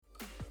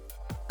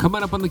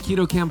Coming up on the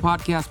Keto Camp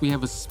podcast, we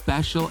have a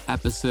special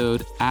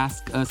episode,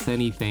 Ask Us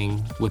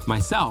Anything, with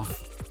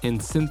myself and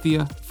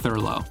Cynthia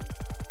Thurlow.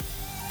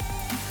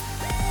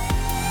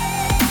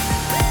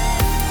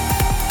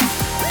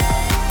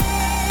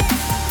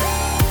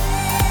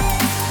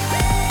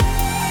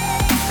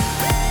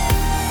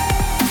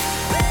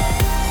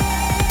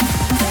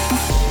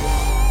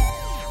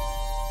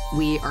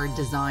 We are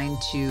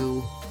designed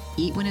to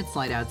eat when it's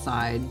light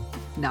outside,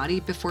 not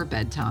eat before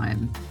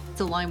bedtime. It's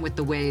aligned with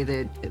the way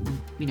that,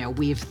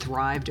 we've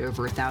thrived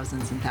over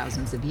thousands and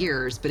thousands of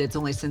years, but it's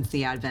only since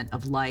the advent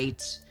of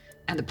light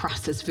and the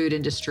processed food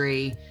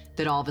industry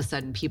that all of a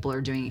sudden people are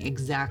doing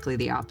exactly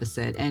the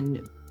opposite,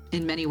 and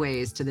in many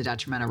ways to the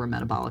detriment of our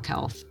metabolic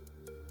health.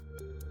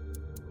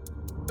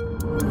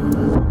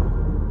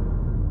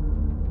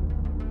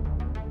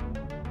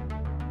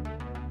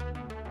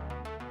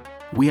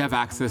 We have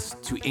access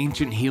to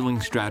ancient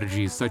healing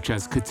strategies such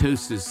as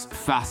ketosis,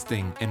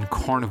 fasting, and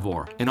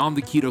carnivore. And on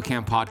the Keto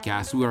Camp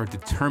podcast, we are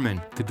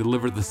determined to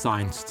deliver the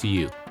science to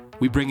you.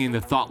 We bring in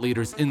the thought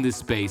leaders in this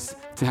space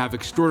to have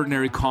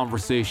extraordinary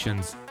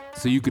conversations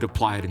so you could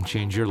apply it and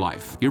change your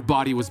life. Your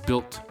body was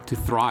built to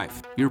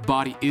thrive. Your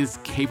body is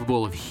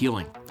capable of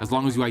healing as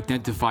long as you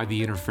identify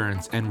the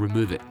interference and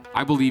remove it.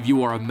 I believe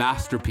you are a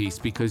masterpiece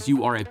because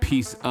you are a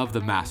piece of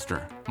the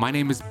master. My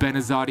name is Ben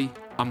Azadi.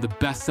 I'm the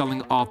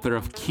best-selling author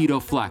of Keto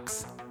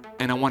Flex,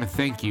 and I want to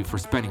thank you for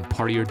spending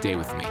part of your day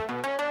with me.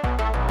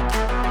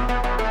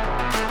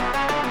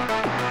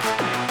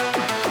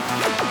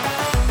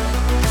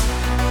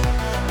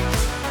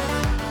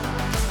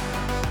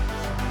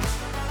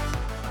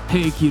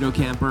 Hey, Keto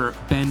Camper,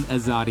 Ben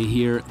Azadi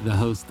here, the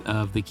host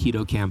of the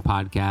Keto Camp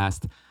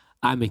podcast.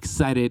 I'm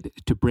excited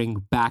to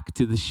bring back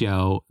to the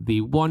show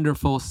the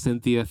wonderful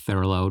Cynthia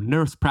Thurlow,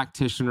 nurse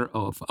practitioner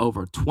of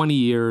over 20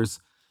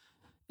 years.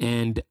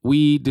 And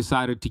we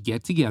decided to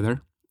get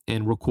together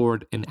and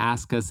record an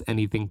Ask Us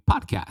Anything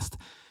podcast.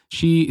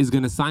 She is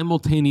going to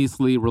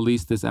simultaneously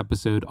release this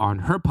episode on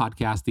her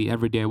podcast, the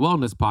Everyday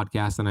Wellness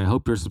Podcast, and I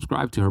hope you're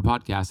subscribed to her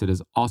podcast. It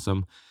is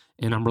awesome.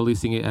 And I'm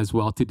releasing it as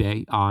well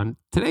today on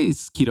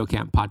today's Keto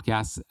Camp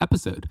podcast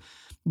episode.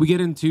 We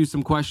get into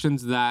some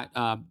questions that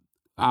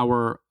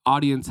our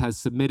audience has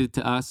submitted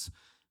to us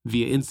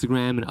via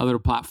Instagram and other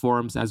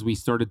platforms as we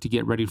started to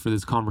get ready for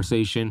this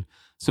conversation.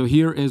 So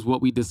here is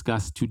what we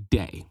discussed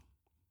today.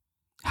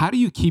 How do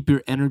you keep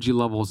your energy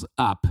levels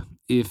up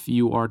if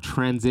you are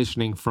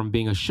transitioning from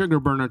being a sugar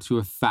burner to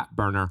a fat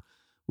burner?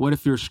 What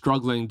if you're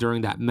struggling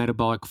during that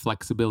metabolic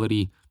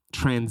flexibility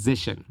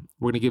transition?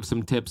 We're going to give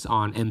some tips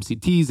on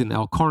MCTs and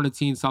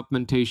L-carnitine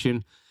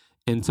supplementation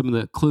and some of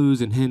the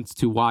clues and hints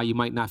to why you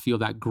might not feel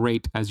that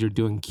great as you're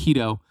doing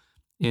keto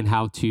and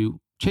how to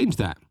change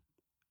that.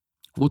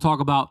 We'll talk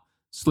about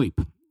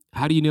sleep.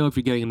 How do you know if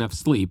you're getting enough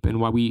sleep, and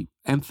why we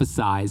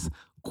emphasize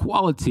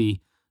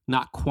quality,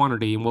 not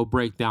quantity. And we'll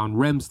break down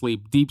REM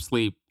sleep, deep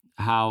sleep,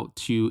 how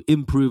to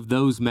improve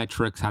those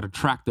metrics, how to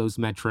track those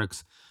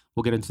metrics.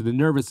 We'll get into the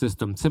nervous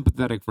system,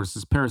 sympathetic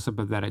versus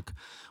parasympathetic.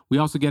 We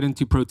also get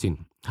into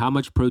protein. How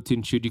much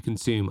protein should you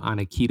consume on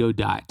a keto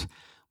diet?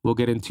 We'll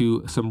get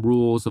into some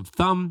rules of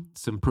thumb,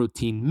 some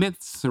protein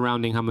myths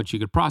surrounding how much you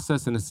could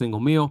process in a single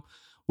meal.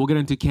 We'll get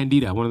into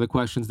candida. One of the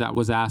questions that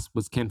was asked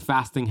was, can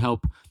fasting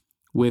help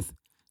with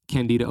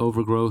candida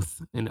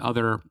overgrowth and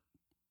other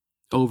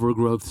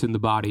overgrowths in the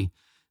body?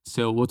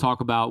 So we'll talk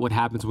about what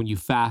happens when you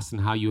fast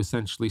and how you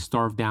essentially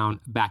starve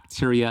down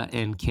bacteria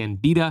and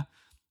candida.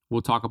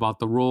 We'll talk about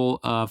the role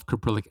of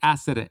caprylic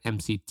acid and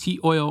MCT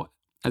oil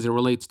as it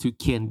relates to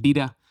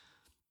candida.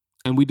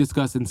 And we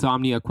discuss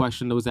insomnia, a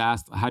question that was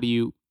asked, how do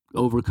you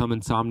overcome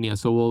insomnia?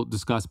 So we'll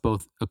discuss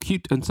both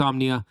acute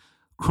insomnia,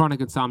 chronic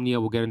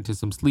insomnia. We'll get into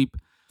some sleep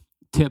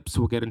tips.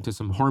 We'll get into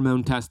some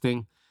hormone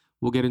testing.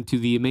 We'll get into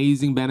the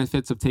amazing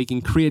benefits of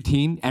taking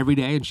creatine every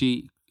day. And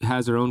she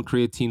has her own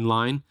creatine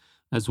line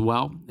as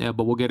well.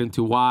 But we'll get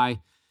into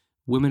why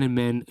women and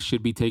men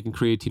should be taking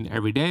creatine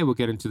every day. We'll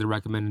get into the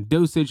recommended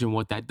dosage and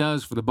what that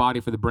does for the body,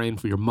 for the brain,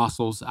 for your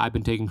muscles. I've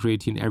been taking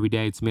creatine every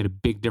day. It's made a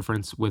big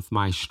difference with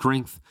my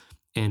strength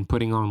and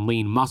putting on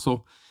lean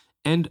muscle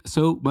and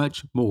so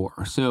much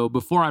more. So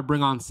before I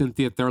bring on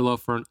Cynthia Thurlow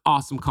for an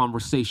awesome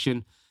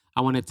conversation,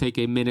 I want to take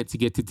a minute to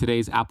get to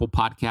today's Apple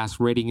Podcast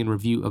rating and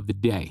review of the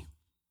day.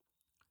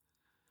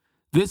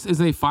 This is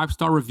a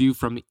 5-star review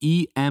from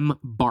E.M.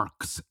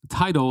 Barks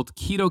titled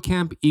Keto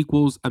Camp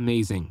Equals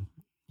Amazing.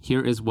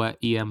 Here is what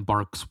E.M.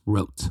 Barks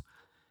wrote.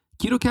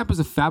 Keto Camp is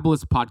a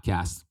fabulous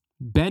podcast.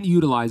 Ben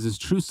utilizes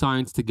true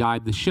science to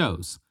guide the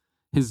shows.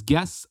 His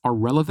guests are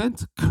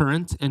relevant,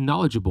 current, and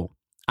knowledgeable.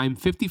 I'm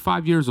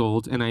 55 years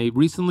old, and I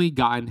recently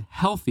gotten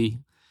healthy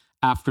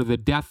after the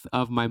death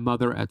of my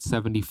mother at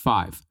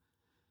 75.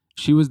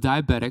 She was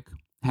diabetic,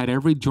 had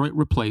every joint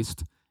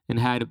replaced, and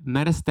had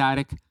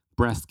metastatic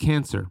breast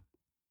cancer.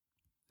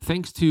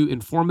 Thanks to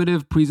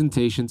informative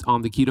presentations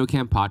on the Keto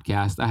Camp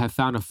podcast, I have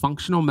found a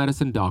functional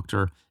medicine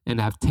doctor and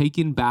have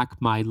taken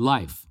back my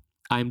life.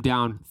 I'm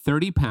down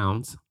 30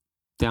 pounds,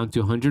 down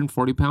to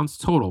 140 pounds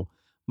total.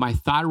 My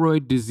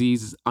thyroid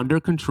disease is under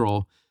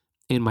control,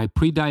 and my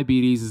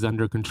prediabetes is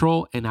under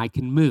control and I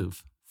can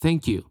move.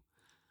 Thank you.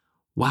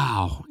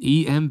 Wow,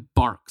 E.M.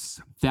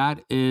 Barks.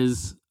 That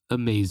is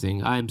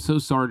amazing. I am so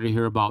sorry to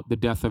hear about the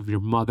death of your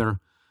mother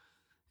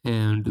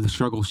and the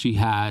struggle she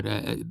had.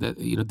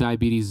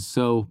 Diabetes is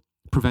so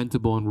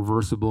preventable and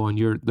reversible, and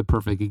you're the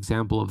perfect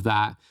example of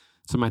that.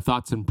 So my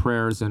thoughts and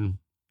prayers and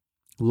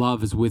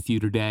love is with you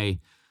today.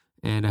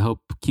 And I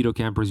hope Keto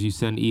Campers, you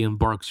send Ian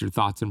Barks your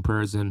thoughts and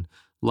prayers and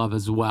love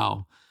as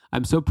well.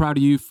 I'm so proud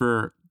of you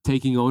for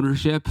taking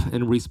ownership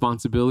and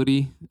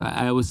responsibility.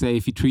 I always say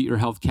if you treat your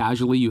health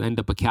casually, you end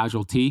up a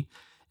casualty.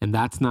 And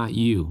that's not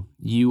you.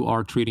 You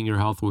are treating your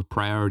health with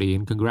priority.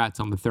 And congrats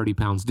on the 30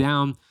 pounds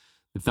down,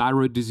 the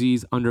thyroid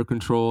disease under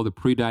control, the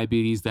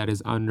prediabetes that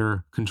is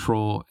under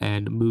control,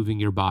 and moving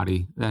your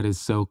body. That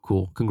is so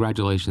cool.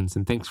 Congratulations.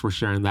 And thanks for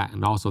sharing that.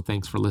 And also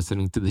thanks for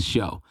listening to the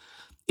show.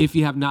 If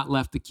you have not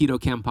left the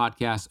Keto Camp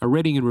podcast a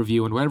rating and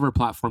review on whatever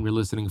platform you're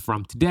listening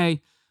from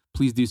today,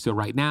 please do so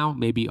right now.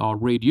 Maybe I'll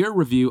read your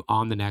review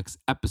on the next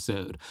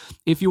episode.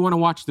 If you want to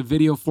watch the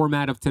video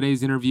format of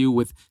today's interview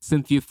with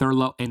Cynthia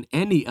Thurlow and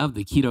any of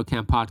the Keto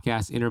Camp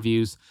podcast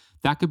interviews,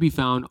 that could be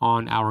found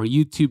on our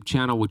YouTube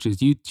channel, which is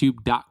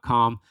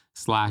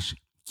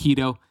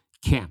youtube.com/Keto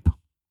Camp.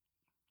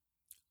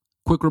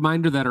 Quick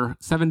reminder that our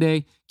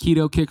 7-day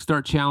Keto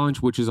Kickstart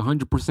Challenge, which is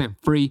 100%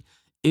 free,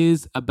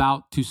 is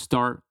about to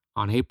start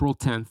on April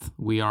 10th.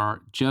 We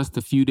are just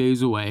a few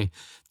days away.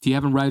 If you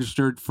haven't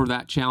registered for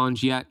that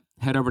challenge yet,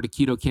 head over to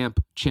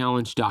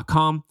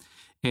ketocampchallenge.com.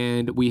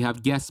 And we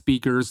have guest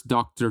speakers,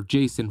 Dr.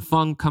 Jason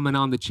Fung coming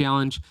on the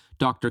challenge,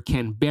 Dr.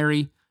 Ken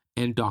Berry,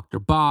 and Dr.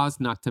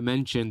 Boz, not to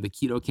mention the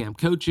Keto Camp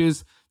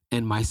coaches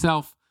and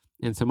myself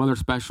and some other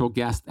special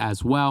guests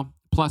as well.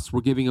 Plus,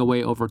 we're giving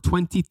away over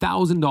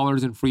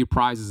 $20,000 in free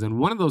prizes. And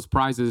one of those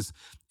prizes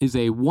is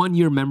a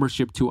 1-year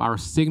membership to our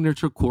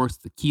signature course,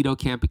 the Keto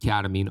Camp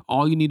Academy. And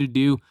all you need to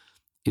do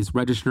is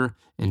register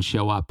and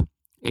show up.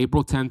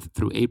 April 10th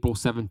through April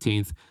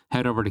 17th,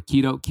 head over to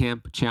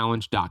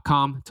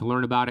ketocampchallenge.com to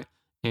learn about it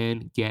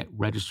and get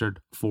registered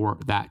for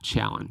that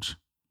challenge.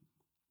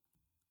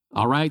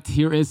 All right,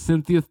 here is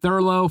Cynthia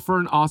Thurlow for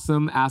an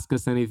awesome Ask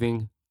Us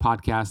Anything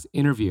podcast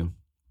interview.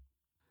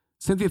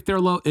 Cynthia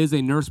Thurlow is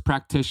a nurse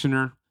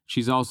practitioner.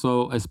 She's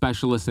also a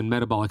specialist in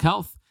metabolic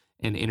health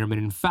and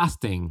intermittent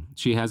fasting.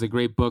 She has a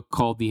great book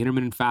called The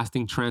Intermittent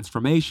Fasting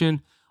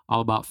Transformation,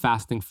 all about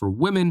fasting for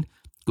women.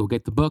 Go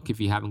get the book if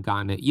you haven't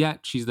gotten it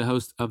yet. She's the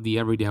host of the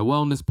Everyday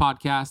Wellness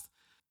podcast.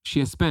 She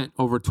has spent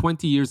over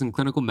 20 years in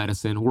clinical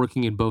medicine,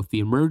 working in both the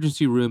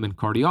emergency room and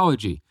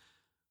cardiology.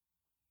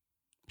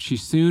 She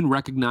soon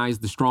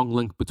recognized the strong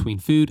link between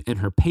food and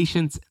her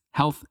patients'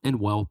 health and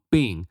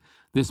well-being.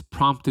 This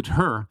prompted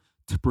her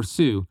to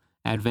pursue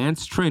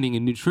advanced training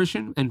in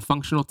nutrition and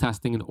functional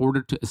testing in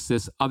order to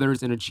assist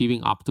others in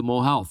achieving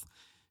optimal health.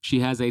 She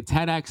has a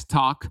TEDx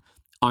talk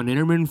on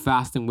intermittent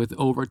fasting with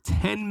over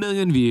 10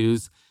 million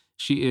views.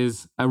 She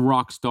is a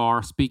rock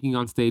star, speaking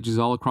on stages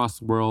all across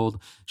the world.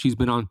 She's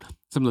been on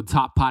some of the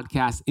top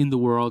podcasts in the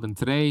world. And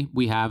today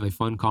we have a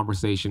fun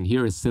conversation.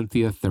 Here is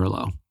Cynthia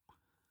Thurlow.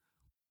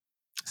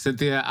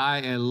 Cynthia,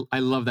 I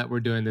love that we're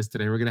doing this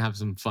today. We're going to have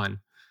some fun.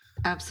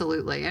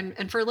 Absolutely.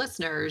 And for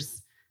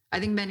listeners, I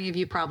think many of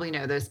you probably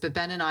know this, but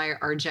Ben and I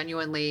are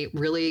genuinely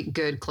really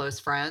good, close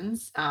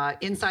friends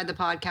inside the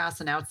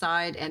podcast and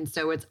outside. And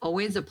so it's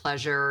always a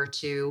pleasure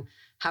to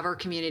have our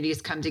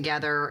communities come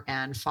together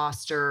and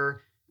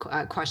foster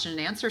a question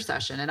and answer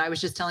session. And I was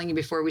just telling you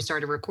before we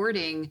started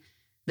recording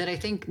that I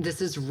think this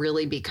has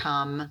really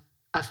become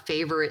a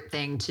favorite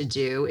thing to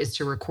do, is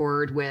to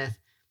record with,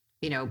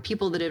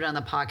 people that have done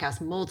the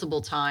podcast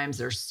multiple times.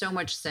 There's so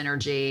much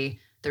synergy.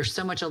 There's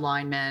so much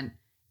alignment.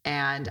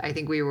 And I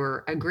think we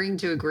were agreeing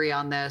to agree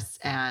on this,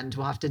 and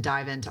we'll have to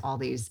dive into all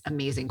these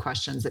amazing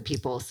questions that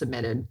people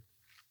submitted.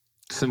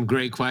 Some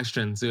great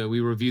questions. We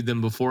reviewed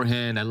them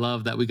beforehand. I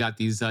love that we got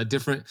these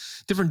different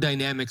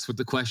dynamics with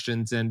the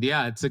questions. And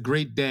yeah, it's a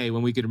great day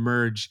when we could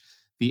merge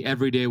the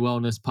Everyday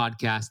Wellness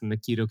podcast and the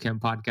Keto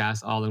Camp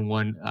podcast all in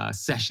one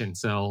session.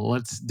 So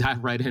let's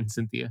dive right in,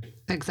 Cynthia.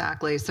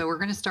 Exactly. So we're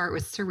going to start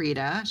with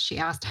Sarita. She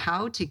asked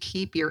how to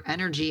keep your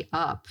energy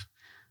up.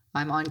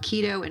 I'm on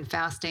keto and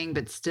fasting,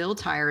 but still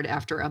tired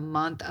after a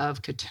month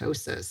of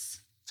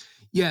ketosis.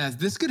 Yeah,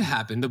 this could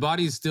happen. The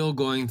body is still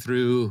going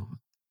through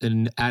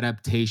an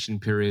adaptation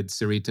period,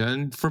 Sarita.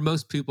 And for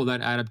most people,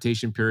 that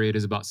adaptation period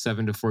is about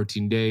 7 to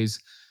 14 days.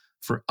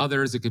 For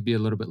others, it could be a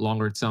little bit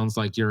longer. It sounds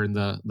like you're in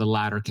the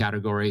latter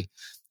category.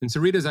 And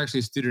Sarita is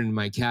actually a student in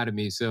my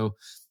academy. So,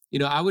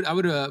 I would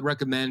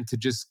recommend to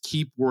just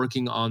keep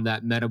working on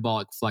that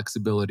metabolic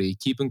flexibility,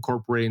 keep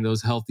incorporating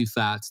those healthy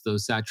fats,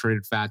 those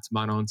saturated fats,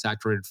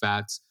 monounsaturated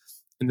fats,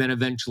 and then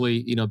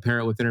eventually, pair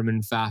it with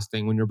intermittent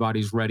fasting when your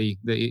body's ready.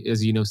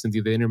 As you know,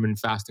 Cynthia, the intermittent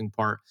fasting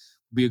part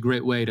would be a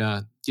great way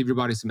to give your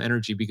body some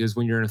energy, because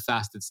when you're in a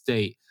fasted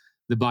state,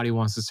 the body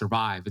wants to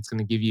survive. It's going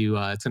to give you,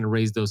 it's going to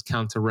raise those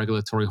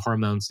counter-regulatory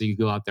hormones so you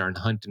go out there and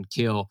hunt and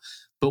kill.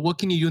 But what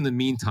can you do in the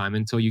meantime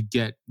until you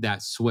get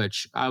that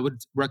switch? I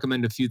would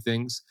recommend a few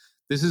things.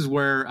 this is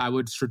where I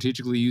would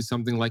strategically use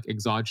something like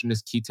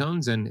exogenous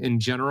ketones. And in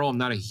general, I'm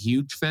not a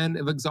huge fan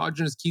of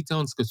exogenous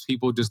ketones because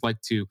people just like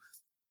to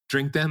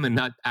drink them and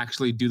not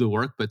actually do the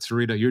work. But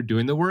Sarita, you're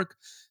doing the work.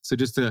 So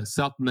just to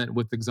supplement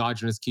with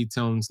exogenous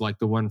ketones like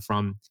the one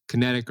from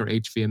Kinetic or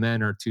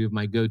HVMN are two of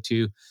my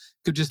go-to,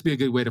 could just be a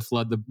good way to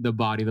flood the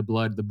body, the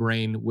blood, the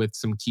brain with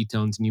some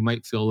ketones, and you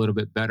might feel a little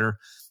bit better.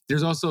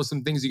 There's also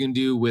some things you can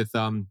do with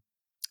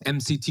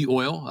MCT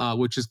oil,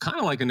 which is kind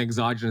of like an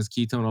exogenous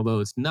ketone, although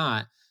it's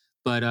not.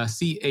 But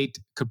C8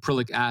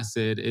 caprylic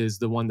acid is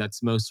the one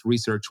that's most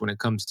researched when it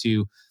comes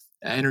to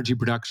energy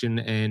production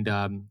and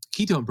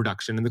ketone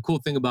production. And the cool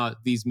thing about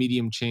these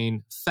medium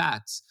chain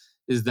fats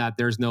is that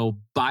there's no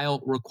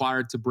bile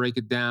required to break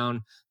it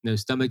down, no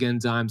stomach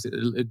enzymes.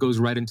 It goes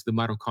right into the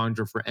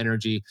mitochondria for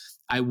energy.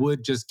 I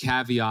would just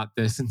caveat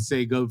this and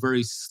say go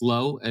very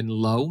slow and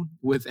low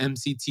with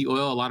MCT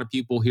oil. A lot of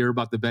people hear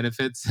about the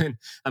benefits, and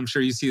I'm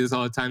sure you see this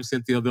all the time,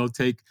 Cynthia. They'll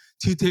take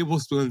 2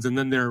 tablespoons and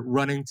then they're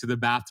running to the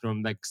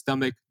bathroom, like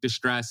stomach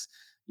distress,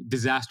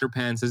 disaster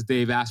pants, as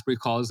Dave Asprey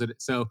calls it.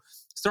 So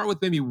start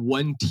with maybe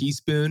 1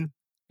 teaspoon.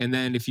 And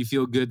then if you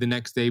feel good the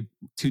next day,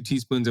 2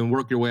 teaspoons, and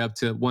work your way up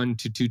to 1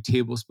 to 2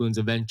 tablespoons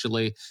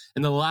eventually.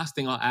 And the last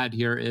thing I'll add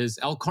here is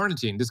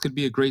L-carnitine. This could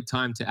be a great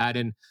time to add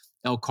in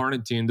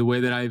L-carnitine. The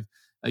way that I've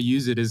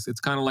used it is it's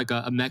kind of like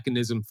a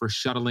mechanism for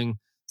shuttling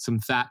some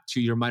fat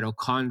to your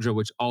mitochondria,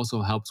 which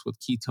also helps with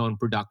ketone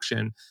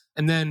production.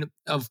 And then,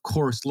 of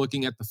course,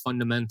 looking at the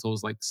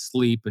fundamentals like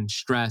sleep and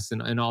stress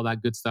and all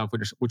that good stuff,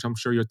 which I'm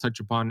sure you'll touch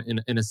upon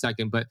in a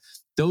second. But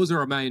those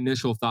are my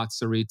initial thoughts,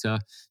 Sarita.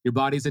 Your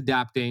body's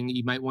adapting.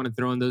 You might want to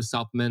throw in those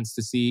supplements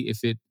to see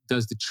if it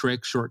does the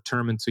trick short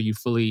term until you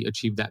fully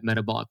achieve that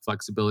metabolic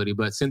flexibility.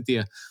 But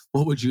Cynthia,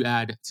 what would you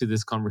add to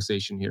this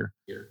conversation here?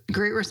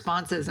 Great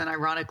responses. And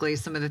ironically,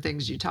 some of the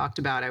things you talked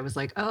about, I was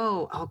like,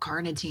 oh,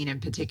 L-carnitine in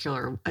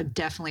particular,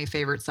 definitely a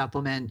favorite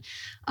supplement.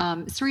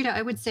 Sarita,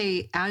 I would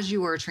say as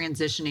you are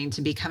transitioning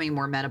to becoming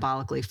more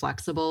metabolically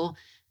flexible,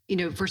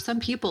 for some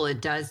people,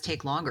 it does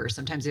take longer.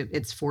 Sometimes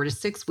it's 4 to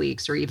 6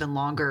 weeks or even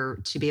longer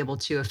to be able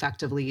to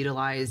effectively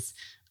utilize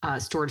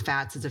stored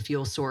fats as a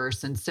fuel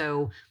source. And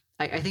so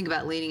I think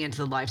about leaning into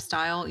the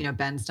lifestyle.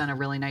 Ben's done a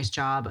really nice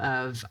job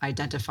of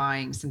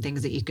identifying some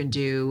things that you can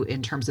do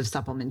in terms of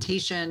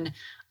supplementation.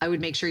 I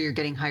would make sure you're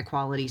getting high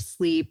quality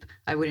sleep.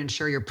 I would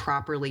ensure you're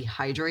properly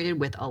hydrated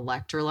with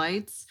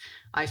electrolytes.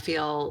 I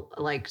feel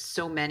like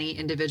so many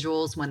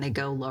individuals, when they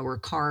go lower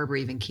carb or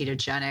even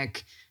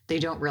ketogenic, they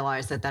don't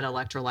realize that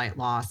electrolyte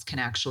loss can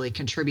actually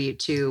contribute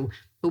to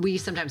what we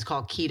sometimes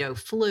call keto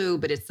flu,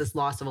 but it's this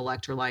loss of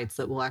electrolytes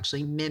that will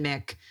actually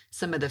mimic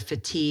some of the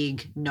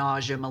fatigue,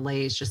 nausea,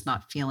 malaise, just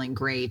not feeling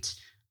great.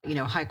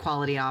 High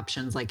quality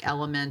options like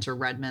Element or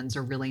Redmond's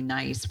are really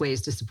nice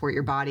ways to support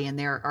your body. And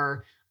there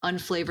are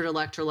unflavored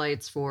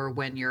electrolytes for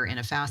when you're in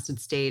a fasted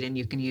state, and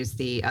you can use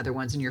the other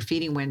ones in your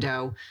feeding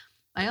window.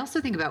 I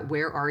also think about,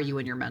 where are you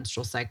in your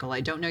menstrual cycle?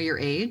 I don't know your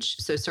age.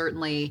 So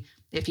certainly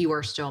if you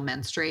are still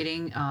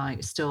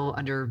menstruating, still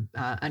under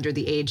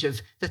the age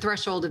of the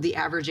threshold of the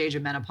average age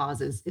of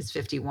menopause is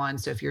 51.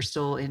 So if you're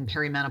still in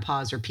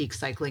perimenopause or peak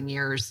cycling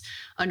years,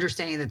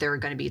 understanding that there are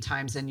going to be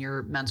times in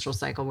your menstrual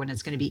cycle when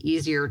it's going to be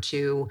easier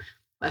to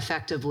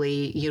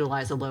effectively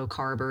utilize a low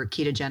carb or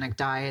ketogenic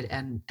diet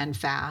and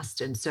fast.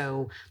 And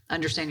so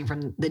understanding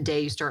from the day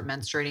you start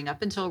menstruating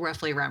up until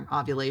roughly around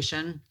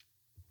ovulation,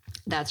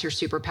 that's your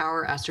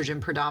superpower.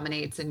 Estrogen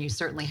predominates, and you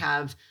certainly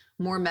have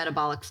more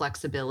metabolic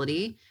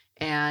flexibility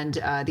and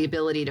the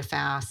ability to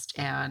fast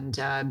and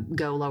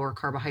go lower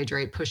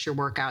carbohydrate, push your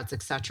workouts,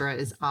 et cetera,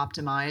 is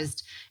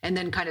optimized. And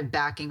then kind of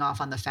backing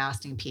off on the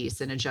fasting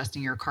piece and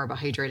adjusting your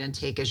carbohydrate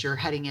intake as you're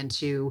heading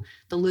into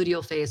the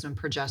luteal phase when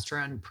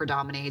progesterone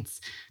predominates.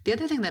 The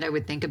other thing that I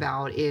would think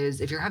about is,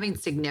 if you're having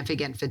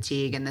significant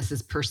fatigue and this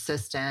is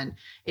persistent,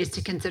 is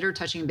to consider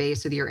touching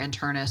base with your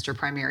internist or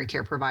primary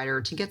care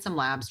provider to get some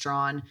labs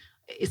drawn,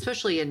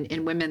 especially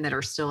in women that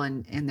are still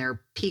in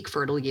their peak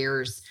fertile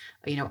years.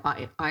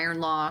 Iron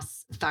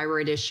loss,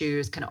 thyroid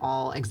issues can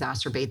all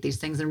exacerbate these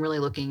things, and really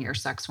looking at your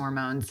sex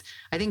hormones.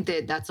 I think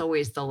that's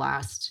always the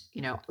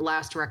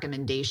last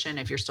recommendation.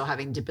 If you're still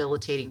having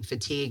debilitating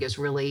fatigue, is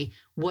really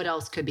what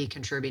else could be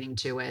contributing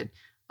to it.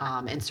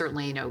 And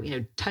certainly,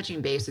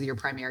 touching base with your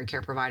primary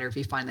care provider if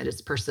you find that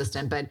it's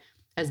persistent. But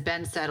as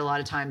Ben said, a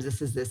lot of times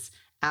this is this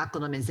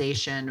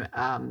acclimatization,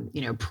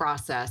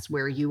 process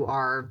where you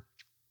are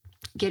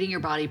getting your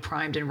body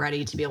primed and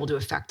ready to be able to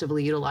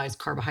effectively utilize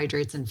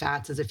carbohydrates and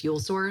fats as a fuel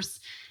source.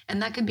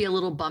 And that can be a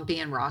little bumpy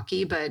and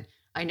rocky, but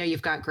I know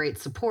you've got great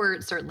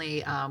support,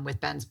 certainly with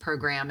Ben's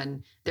program.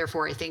 And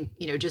therefore, I think,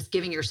 just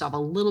giving yourself a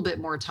little bit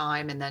more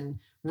time and then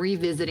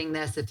revisiting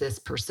this if this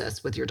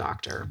persists with your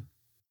doctor.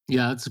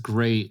 Yeah, that's a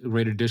great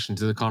addition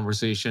to the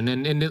conversation.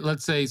 And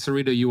let's say,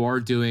 Sarita, you are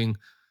doing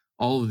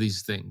all of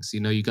these things.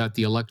 You got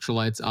the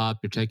electrolytes up,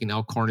 you're taking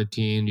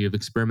L-carnitine, you've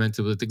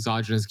experimented with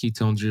exogenous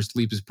ketones, your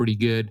sleep is pretty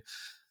good,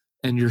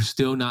 and you're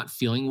still not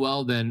feeling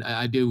well, then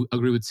I do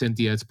agree with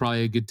Cynthia. It's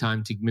probably a good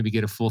time to maybe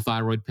get a full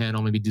thyroid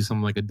panel, maybe do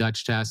something like a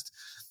Dutch test,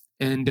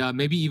 and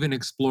maybe even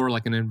explore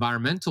like an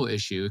environmental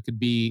issue. It could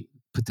be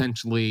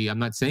potentially, I'm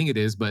not saying it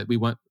is, but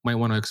might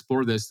want to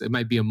explore this. It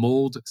might be a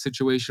mold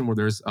situation where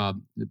there's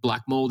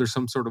black mold or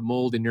some sort of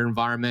mold in your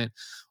environment,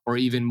 or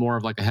even more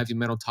of like a heavy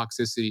metal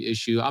toxicity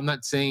issue. I'm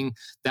not saying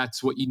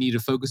that's what you need to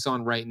focus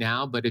on right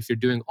now, but if you're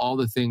doing all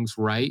the things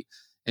right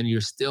and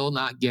you're still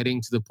not getting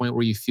to the point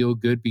where you feel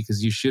good,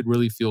 because you should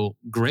really feel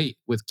great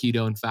with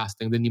keto and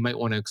fasting, then you might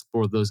want to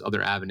explore those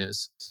other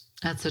avenues.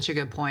 That's such a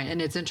good point.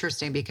 And it's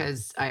interesting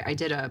because I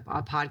did a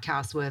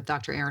podcast with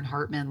Dr. Aaron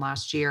Hartman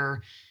last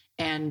year,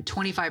 and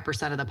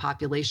 25% of the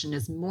population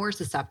is more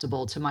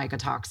susceptible to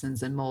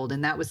mycotoxins and mold.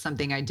 And that was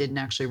something I didn't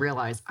actually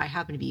realize. I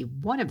happen to be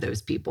one of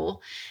those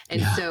people.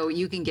 And so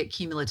you can get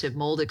cumulative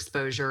mold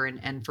exposure.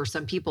 And for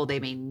some people, they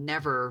may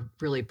never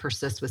really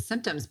persist with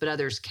symptoms, but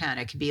others can.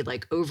 It can be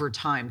like over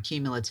time,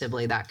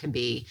 cumulatively, that can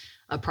be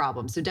a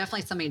problem. So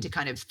definitely something to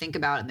kind of think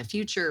about in the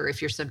future if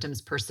your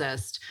symptoms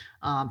persist.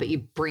 But you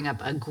bring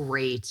up a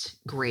great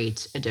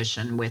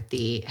addition with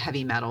the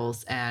heavy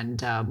metals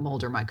and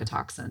mold or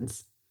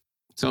mycotoxins.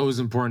 It's always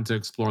important to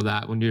explore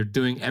that when you're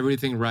doing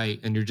everything right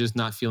and you're just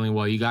not feeling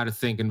well. You got to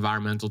think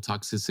environmental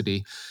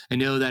toxicity. I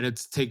know that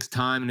it takes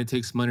time and it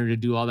takes money to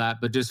do all that,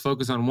 but just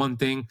focus on one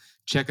thing,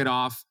 check it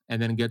off, and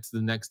then get to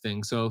the next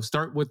thing. So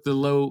start with the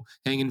low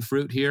hanging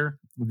fruit here,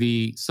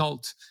 the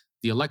salt,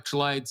 the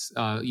electrolytes.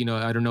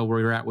 I don't know where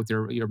you're at with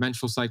your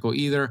menstrual cycle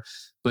either,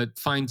 but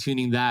fine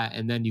tuning that,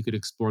 and then you could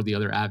explore the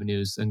other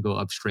avenues and go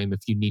upstream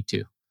if you need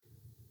to.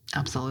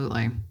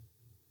 Absolutely.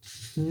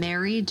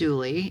 Mary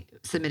Dooley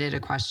submitted a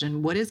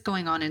question. What is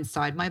going on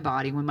inside my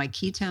body when my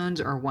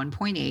ketones are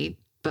 1.8,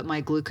 but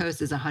my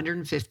glucose is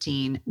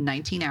 115,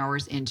 19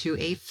 hours into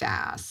a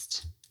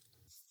fast?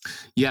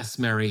 Yes,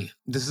 Mary.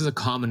 This is a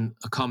common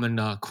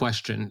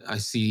question I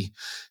see.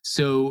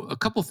 So a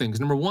couple things.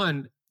 Number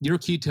one, your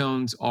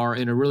ketones are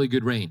in a really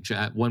good range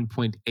at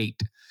 1.8.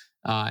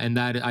 And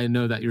that I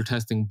know that you're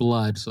testing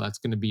blood, so that's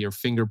going to be your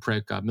finger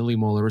prick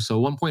millimolar. So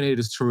 1.8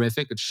 is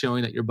terrific. It's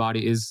showing that your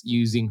body is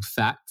using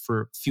fat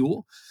for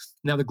fuel.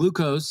 Now the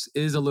glucose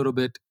is a little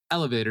bit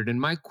elevated,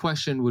 and my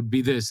question would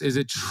be this: is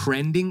it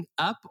trending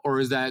up, or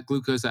is that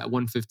glucose at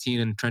 115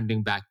 and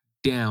trending back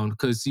down?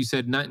 Because you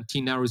said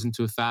 19 hours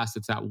into a fast,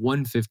 it's at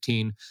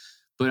 115.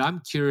 But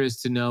I'm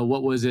curious to know,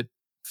 what was it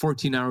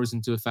 14 hours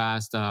into a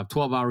fast,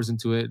 12 hours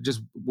into it?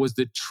 Just was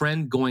the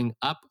trend going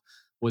up?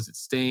 Was it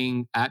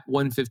staying at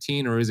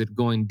 115, or is it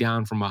going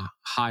down from a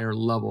higher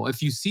level?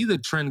 If you see the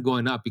trend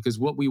going up, because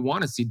what we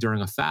want to see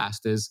during a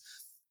fast is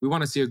we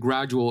want to see a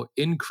gradual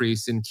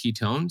increase in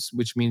ketones,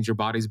 which means your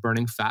body's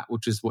burning fat,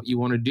 which is what you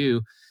want to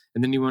do.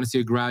 And then you want to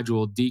see a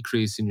gradual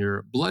decrease in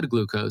your blood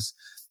glucose.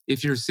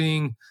 If you're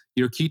seeing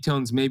your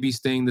ketones maybe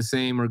staying the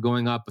same or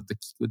going up, but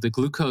the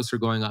glucose are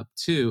going up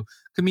too,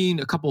 could mean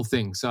a couple of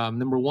things.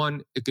 Number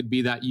one, it could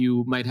be that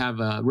you might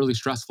have a really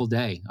stressful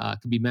day.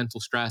 It could be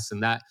mental stress,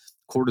 and that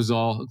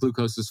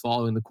glucose is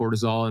following the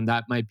cortisol, and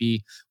that might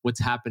be what's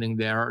happening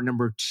there. Or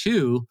number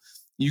two,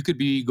 you could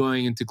be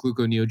going into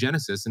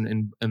gluconeogenesis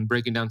and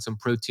breaking down some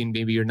protein.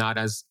 Maybe you're not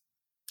as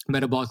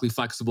metabolically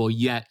flexible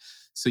yet,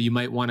 so you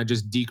might want to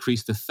just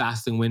decrease the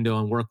fasting window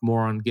and work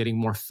more on getting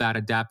more fat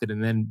adapted,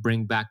 and then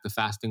bring back the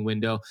fasting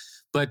window.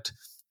 But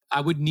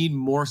I would need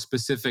more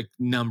specific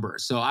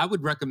numbers. So I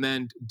would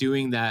recommend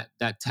doing that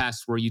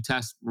test where you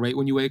test right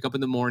when you wake up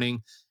in the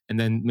morning, and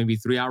then maybe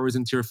 3 hours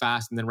into your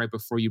fast, and then right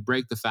before you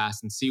break the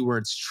fast, and see where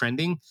it's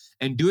trending,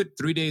 and do it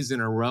 3 days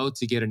in a row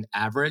to get an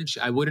average.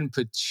 I wouldn't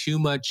put too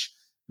much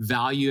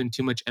value and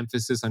too much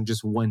emphasis on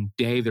just one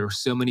day. There are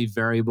so many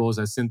variables,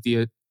 as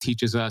Cynthia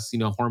teaches us.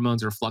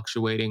 Hormones are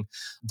fluctuating,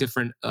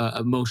 different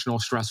emotional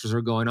stressors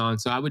are going on.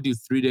 So I would do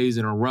 3 days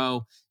in a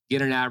row,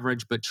 get an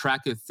average, but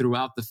track it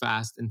throughout the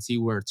fast and see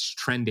where it's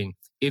trending.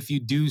 If you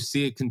do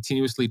see it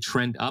continuously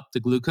trend up, the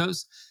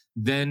glucose,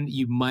 then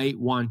you might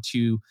want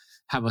to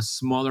have a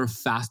smaller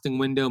fasting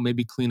window,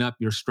 maybe clean up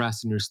your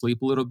stress and your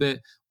sleep a little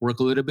bit, work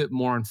a little bit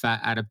more on fat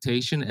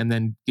adaptation, and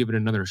then give it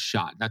another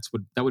shot. That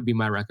would be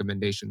my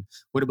recommendation.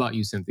 What about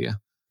you, Cynthia?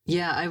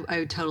 Yeah,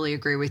 I totally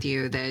agree with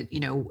you that,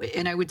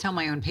 and I would tell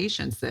my own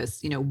patients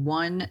this,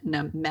 one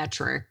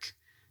metric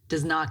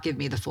does not give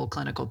me the full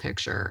clinical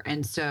picture.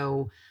 And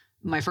so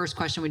my first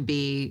question would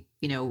be,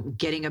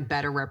 getting a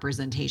better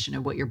representation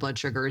of what your blood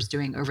sugar is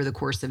doing over the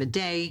course of a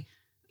day.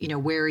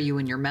 Where are you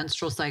in your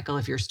menstrual cycle?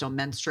 If you're still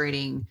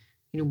menstruating,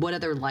 what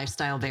other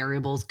lifestyle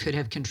variables could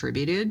have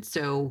contributed?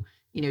 So,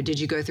 did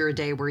you go through a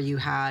day where you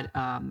had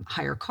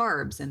higher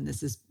carbs, and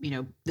this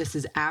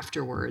is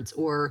afterwards,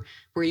 or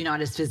were you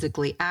not as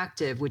physically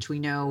active, which we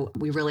know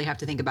we really have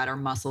to think about our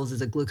muscles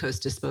as a glucose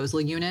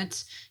disposal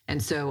unit. And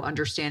so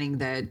understanding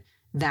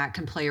that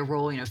can play a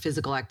role.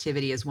 Physical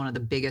activity is one of the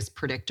biggest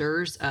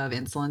predictors of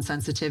insulin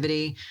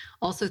sensitivity.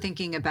 Also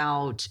thinking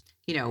about,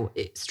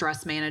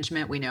 stress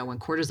management. We know when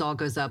cortisol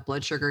goes up,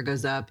 blood sugar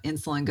goes up,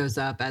 insulin goes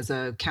up as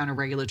a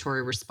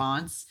counter-regulatory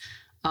response.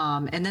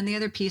 And then the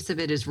other piece of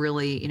it is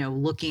really,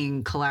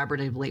 looking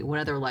collaboratively, what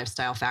other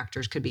lifestyle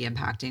factors could be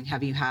impacting?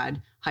 Have you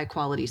had high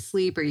quality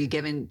sleep? Are you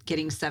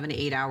getting 7 to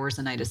 8 hours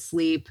a night of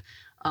sleep?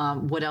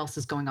 What else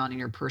is going on in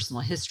your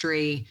personal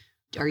history?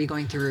 Are you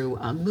going through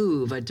a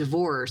move, a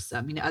divorce?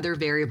 I mean, other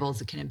variables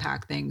that can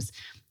impact things.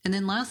 And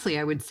then lastly,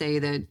 I would say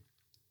that,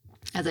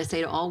 as I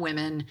say to all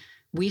women,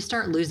 we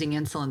start losing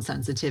insulin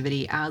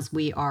sensitivity as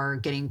we are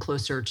getting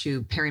closer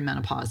to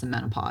perimenopause and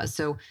menopause.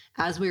 So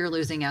as we are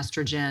losing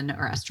estrogen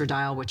or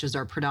estradiol, which is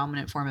our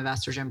predominant form of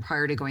estrogen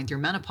prior to going through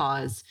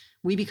menopause,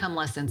 we become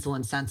less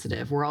insulin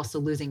sensitive. We're also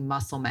losing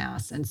muscle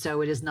mass. And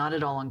so it is not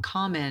at all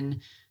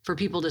uncommon for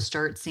people to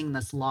start seeing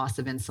this loss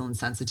of insulin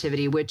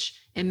sensitivity, which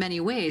in many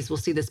ways we'll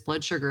see this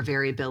blood sugar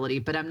variability,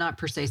 but I'm not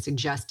per se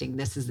suggesting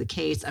this is the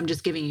case. I'm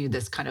just giving you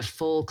this kind of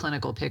full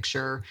clinical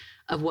picture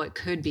of what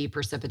could be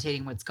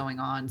precipitating what's going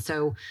on.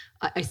 So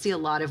I see a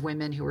lot of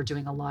women who are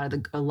doing a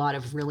lot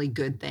of really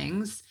good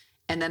things,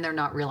 and then they're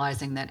not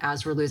realizing that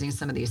as we're losing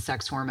some of these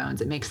sex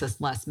hormones, it makes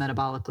us less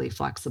metabolically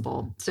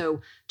flexible.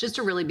 So just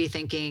to really be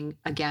thinking,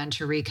 again,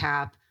 to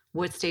recap,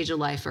 what stage of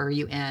life are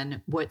you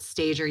in? What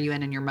stage are you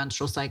in your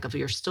menstrual cycle? If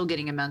you're still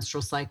getting a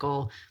menstrual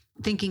cycle,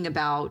 thinking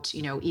about,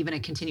 even a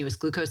continuous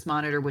glucose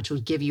monitor, which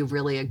would give you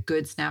really a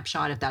good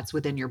snapshot if that's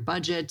within your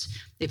budget.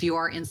 If you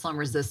are insulin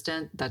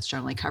resistant, that's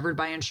generally covered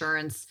by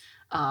insurance.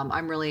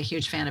 I'm really a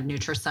huge fan of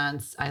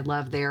NutriSense. I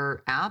love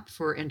their app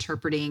for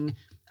interpreting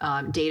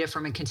data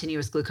from a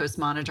continuous glucose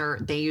monitor.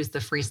 They use the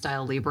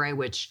Freestyle Libre,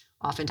 which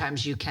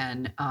oftentimes you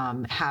can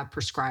have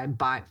prescribed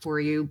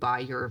for you by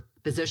your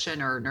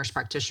physician or nurse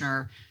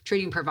practitioner,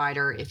 treating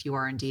provider, if you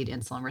are indeed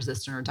insulin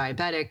resistant or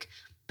diabetic.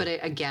 But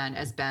again,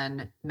 as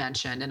Ben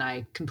mentioned, and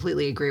I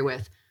completely agree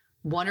with,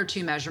 one or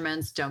two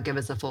measurements don't give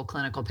us a full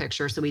clinical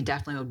picture. So we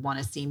definitely would want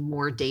to see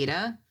more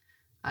data.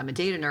 I'm a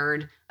data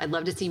nerd. I'd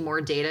love to see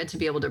more data to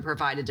be able to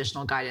provide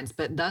additional guidance.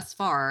 But thus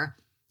far,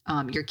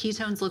 your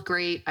ketones look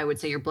great. I would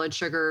say your blood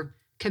sugar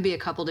could be a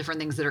couple different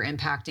things that are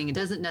impacting. It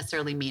doesn't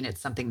necessarily mean it's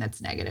something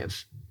that's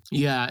negative.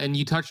 Yeah, and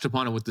you touched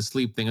upon it with the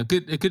sleep thing.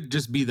 It could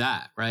just be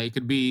that, right? It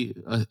could be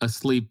a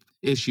sleep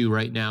issue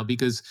right now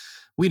because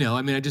we know.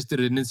 I mean, I just did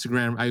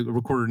I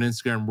recorded an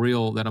Instagram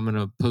reel that I'm going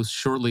to post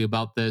shortly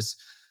about this.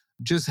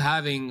 Just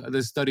having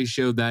the study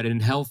showed that in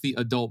healthy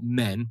adult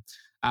men,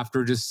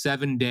 after just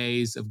 7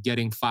 days of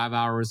getting 5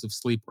 hours of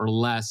sleep or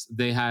less,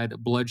 they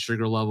had blood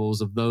sugar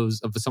levels of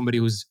somebody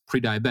who's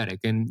pre-diabetic,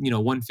 and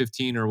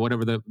 115 or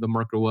whatever the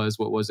marker was.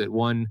 What was it?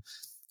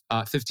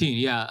 115.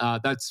 Yeah,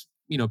 that's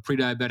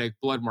pre-diabetic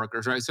blood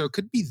markers, right? So it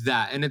could be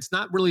that, and it's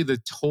not really the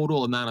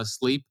total amount of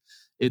sleep,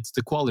 it's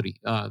the quality,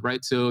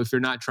 right? So if you're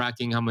not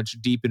tracking how much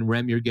deep in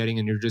REM you're getting,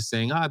 and you're just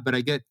saying, but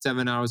I get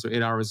 7 hours or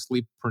 8 hours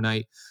sleep per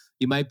night,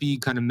 you might be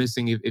kind of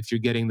missing if you're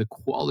getting the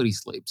quality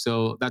sleep.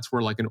 So that's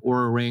where like an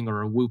Oura Ring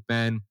or a Whoop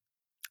band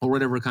or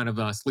whatever kind of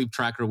a sleep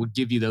tracker would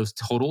give you those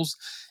totals.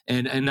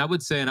 And I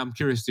would say, and I'm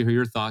curious to hear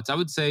your thoughts, I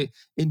would say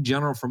in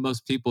general, for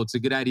most people, it's a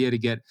good idea to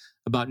get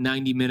about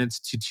 90 minutes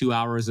to 2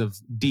 hours of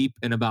deep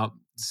and about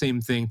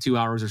same thing, 2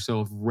 hours or so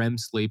of REM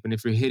sleep. And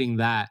if you're hitting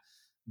that,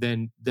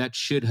 then that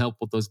should help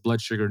with those blood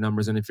sugar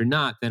numbers. And if you're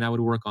not, then I would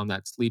work on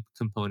that sleep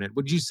component.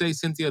 Would you say,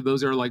 Cynthia,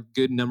 those are like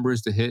good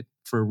numbers to hit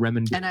for REM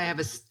and deep? And I have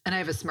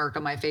a smirk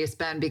on my face,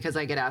 Ben, because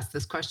I get asked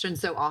this question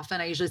so often.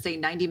 I usually say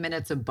 90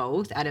 minutes of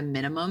both at a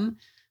minimum.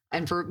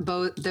 And for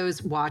both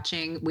those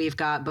watching, both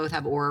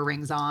have Oura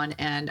Rings on,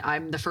 and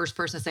I'm the first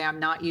person to say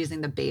I'm not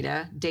using the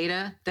beta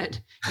data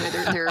that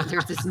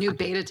there's this new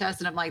beta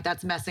test, and I'm like,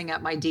 that's messing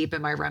up my deep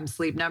and my REM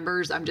sleep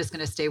numbers. I'm just going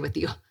to stay with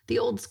the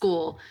old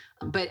school.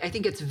 But I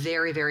think it's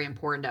very, very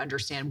important to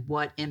understand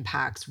what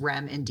impacts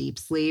REM and deep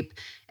sleep,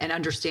 and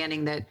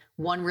understanding that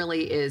one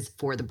really is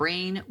for the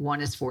brain, one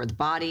is for the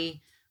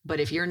body. But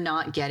if you're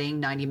not getting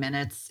 90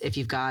 minutes, if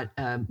you've got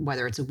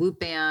whether it's a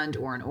Whoop band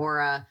or an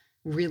Oura,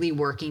 really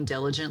working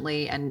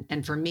diligently.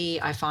 And for me,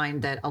 I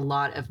find that a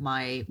lot of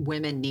my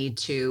women need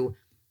to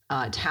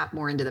tap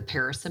more into the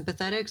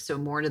parasympathetic. So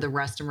more into the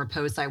rest and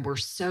repose side. We're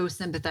so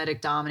sympathetic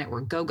dominant.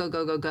 We're go, go,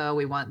 go, go, go.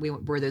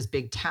 We're those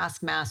big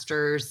task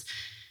masters.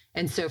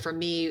 And so for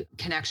me,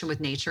 connection with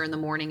nature in the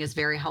morning is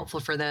very helpful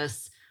for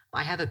this.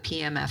 I have a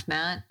PMF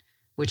mat,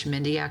 which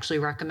Mindy actually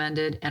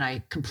recommended, and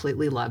I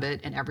completely love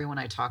it. And everyone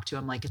I talk to,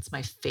 I'm like, it's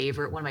one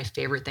of my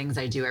favorite things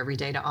I do every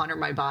day to honor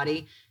my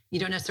body. You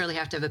don't necessarily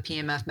have to have a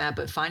PMF mat,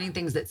 but finding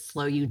things that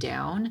slow you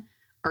down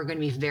are going to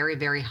be very,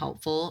 very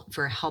helpful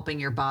for helping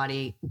your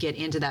body get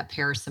into that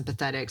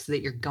parasympathetic so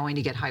that you're going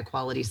to get high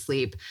quality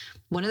sleep.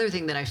 One other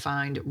thing that I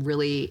find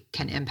really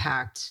can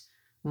impact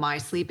my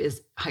sleep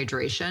is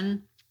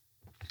hydration.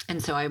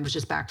 And so I was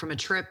just back from a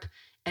trip,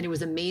 and it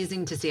was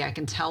amazing to see. I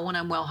can tell when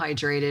I'm well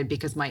hydrated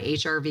because my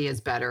HRV is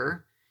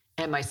better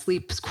and my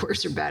sleep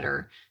scores are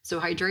better. So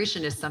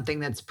hydration is something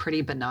that's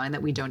pretty benign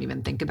that we don't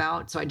even think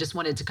about. So I just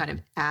wanted to kind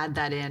of add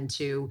that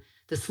into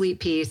the sleep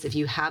piece. If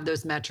you have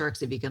those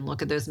metrics, if you can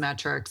look at those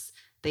metrics,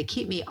 they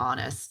keep me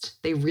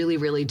honest. They really,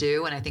 really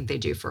do. And I think they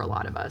do for a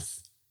lot of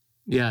us.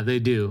 Yeah, they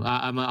do.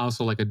 I'm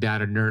also like a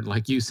data nerd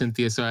like you,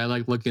 Cynthia. So I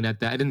like looking at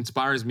that. It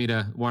inspires me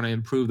to want to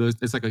improve those.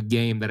 It's like a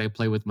game that I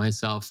play with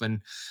myself.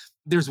 And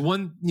there's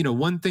one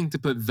thing to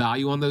put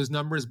value on those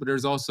numbers, but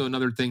there's also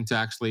another thing to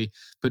actually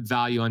put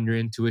value on your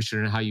intuition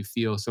and how you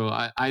feel. So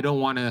I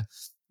don't want to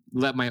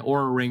let my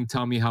aura ring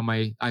tell me how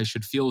I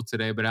should feel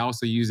today, but I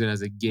also use it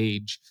as a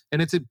gauge.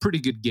 And it's a pretty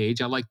good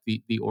gauge. I like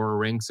the aura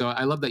ring. So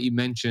I love that you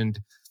mentioned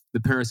the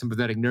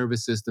parasympathetic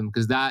nervous system,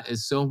 because that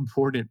is so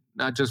important,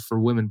 not just for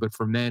women, but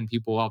for men,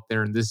 people out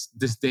there in this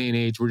day and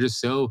age. We're just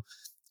so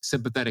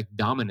sympathetic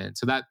dominant.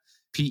 So that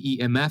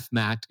PEMF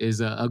mat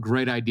is a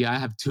great idea. I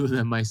have two of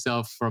them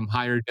myself from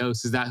Higher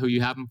Dose. Is that who you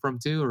have them from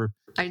too? Or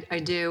I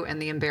do.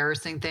 And the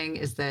embarrassing thing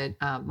is that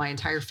my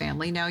entire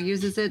family now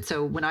uses it.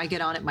 So when I get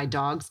on it, my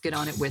dogs get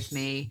on it with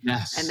me.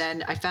 yes. And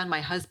then I found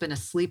my husband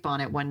asleep on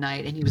it one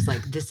night and he was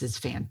like, this is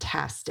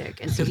fantastic.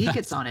 And so he Yes.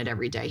 gets on it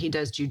every day. He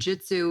does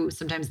jujitsu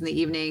sometimes in the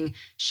evening,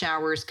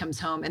 showers,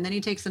 comes home, and then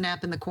he takes a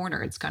nap in the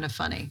corner. It's kind of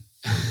funny.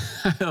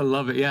 I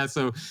love it. Yeah.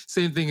 So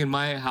same thing in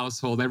my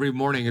household. Every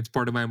morning, it's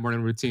part of my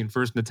morning routine.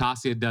 First,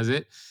 Natasha does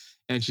it,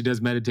 and she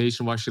does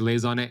meditation while she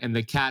lays on it. And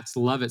the cats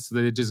love it. So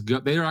they just go,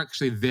 they are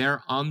actually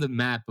there on the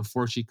mat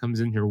before she comes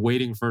in here,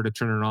 waiting for her to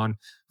turn it on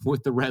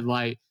with the red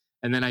light.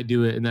 And then I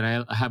do it. And then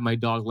I have my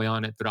dog lay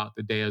on it throughout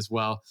the day as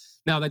well.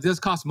 Now, that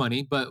does cost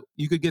money, but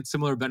you could get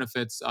similar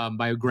benefits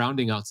by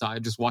grounding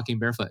outside, just walking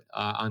barefoot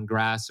on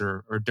grass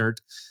or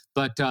dirt.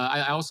 But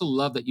I also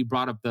love that you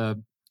brought up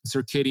the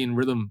circadian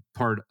rhythm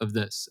part of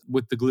this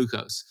with the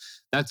glucose.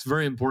 That's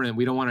very important.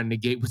 We don't want to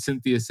negate what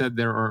Cynthia said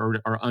there or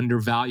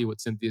undervalue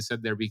what Cynthia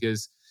said there,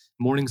 because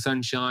morning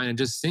sunshine and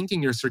just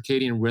syncing your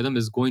circadian rhythm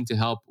is going to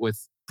help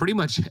with pretty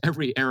much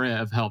every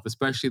area of health,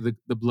 especially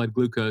the blood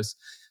glucose.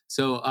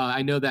 So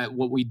I know that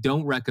what we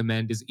don't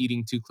recommend is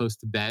eating too close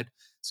to bed.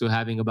 So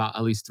having about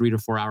at least 3 to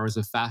 4 hours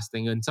of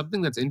fasting. And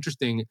something that's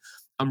interesting,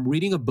 I'm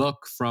reading a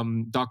book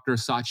from Dr.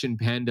 Sachin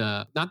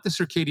Panda, not the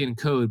circadian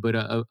code, but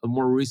a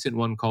more recent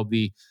one called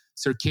the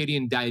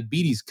Circadian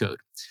Diabetes Code,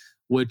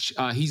 which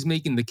he's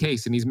making the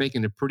case, and he's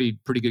making a pretty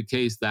good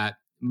case that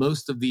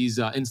most of these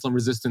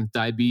insulin-resistant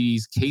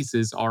diabetes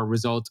cases are a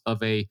result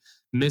of a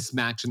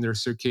mismatch in their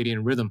circadian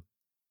rhythm.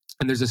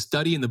 And there's a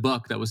study in the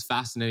book that was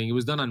fascinating. It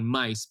was done on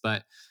mice,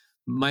 but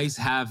mice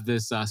have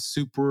this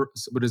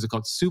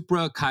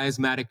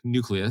suprachiasmatic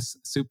nucleus,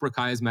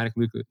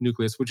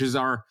 which is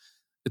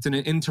it's an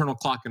internal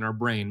clock in our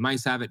brain.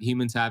 Mice have it,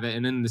 humans have it.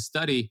 And in the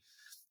study,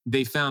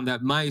 they found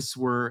that mice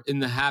were in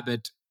the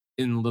habit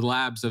in the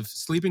labs of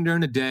sleeping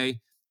during the day,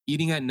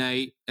 eating at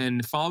night,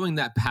 and following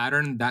that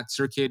pattern, that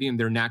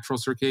their natural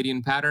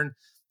circadian pattern,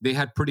 they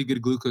had pretty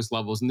good glucose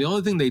levels. And the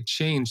only thing they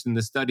changed in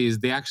the study is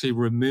they actually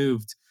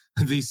removed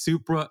I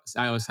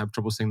always have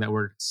trouble saying that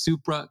word,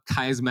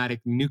 suprachiasmatic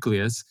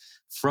nucleus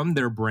from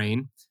their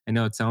brain. I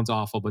know it sounds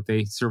awful, but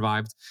they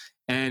survived.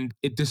 And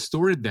it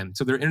distorted them.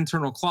 So their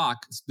internal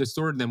clock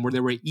distorted them, where they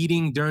were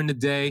eating during the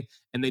day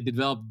and they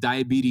developed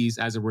diabetes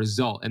as a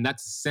result. And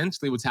that's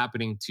essentially what's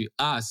happening to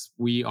us.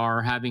 We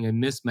are having a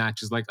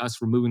mismatch, is like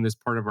us removing this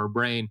part of our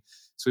brain.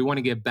 So we want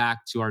to get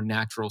back to our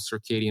natural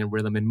circadian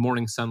rhythm, and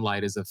morning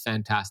sunlight is a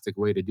fantastic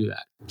way to do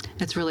that.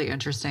 It's really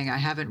interesting. I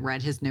haven't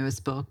read his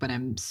newest book, but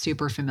I'm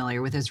super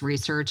familiar with his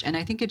research. And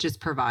I think it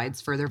just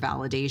provides further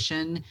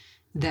validation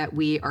that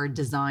we are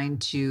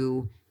designed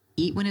to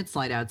eat when it's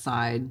light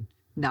outside,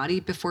 not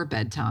eat before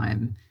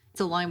bedtime.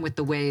 It's aligned with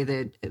the way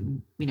that,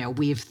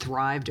 we've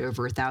thrived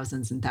over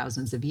thousands and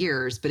thousands of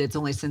years, but it's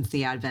only since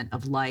the advent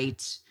of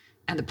light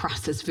and the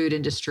processed food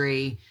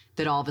industry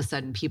that all of a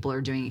sudden people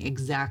are doing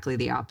exactly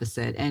the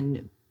opposite,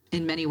 and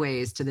in many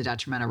ways to the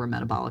detriment of our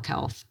metabolic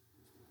health.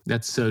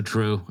 That's so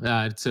true.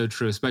 It's so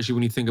true, especially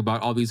when you think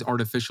about all these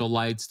artificial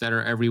lights that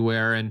are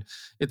everywhere. And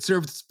it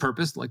serves its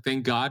purpose. Like,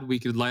 thank God we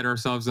could light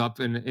ourselves up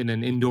in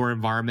an indoor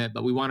environment,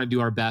 but we want to do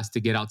our best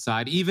to get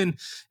outside. Even,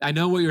 I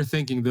know what you're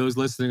thinking, those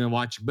listening and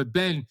watching, but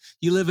Ben,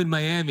 you live in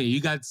Miami.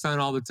 You got sun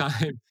all the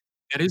time.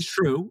 That is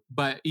true.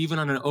 But even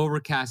on an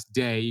overcast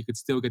day, you could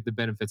still get the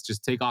benefits.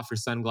 Just take off your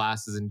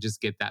sunglasses and just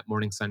get that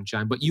morning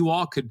sunshine. But you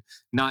all could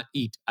not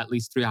eat at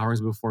least 3 hours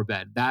before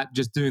bed.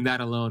 Just doing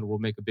that alone will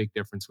make a big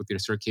difference with your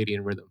circadian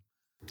rhythm.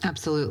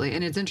 Absolutely.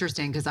 And it's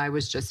interesting because I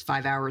was just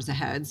 5 hours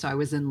ahead. So I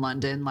was in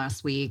London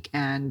last week.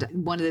 And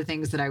one of the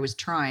things that I was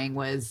trying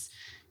was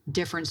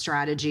different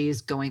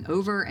strategies going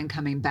over and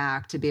coming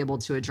back to be able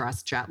to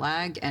address jet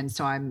lag. And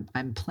so I'm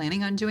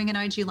planning on doing an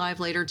IG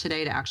Live later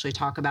today to actually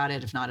talk about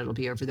it. If not, it'll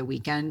be over the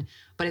weekend.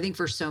 But I think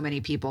for so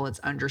many people, it's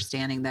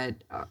understanding that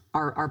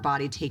our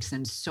body takes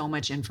in so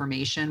much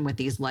information with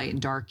these light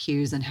and dark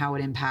cues and how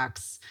it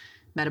impacts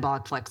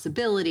metabolic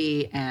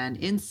flexibility and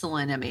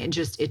insulin. I mean,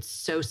 it's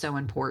so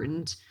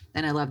important.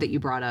 And I love that you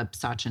brought up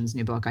Sachin's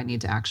new book. I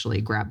need to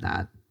actually grab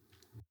that.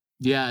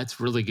 Yeah, it's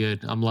really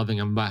good. I'm loving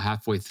it. I'm about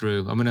halfway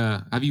through.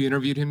 Have you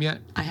interviewed him yet?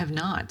 I have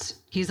not.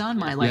 He's on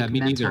my mental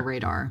neither.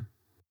 radar.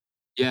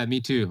 Yeah,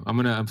 me too.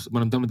 when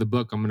I'm done with the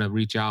book, I'm gonna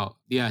reach out.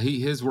 Yeah,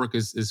 his work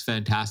is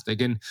fantastic.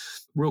 And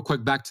real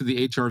quick, back to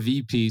the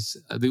HRV piece,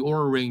 the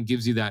Oura Ring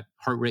gives you that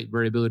heart rate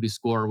variability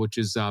score, which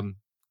is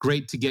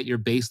great to get your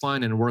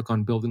baseline and work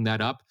on building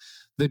that up.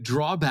 The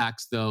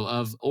drawbacks, though,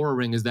 of Oura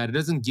Ring is that it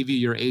doesn't give you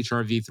your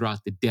HRV throughout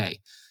the day.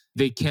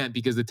 They can't,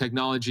 because the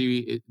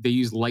technology, they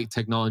use light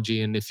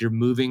technology, and if you're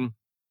moving,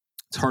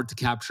 it's hard to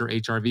capture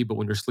HRV, but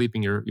when you're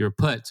sleeping, you're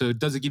put. So it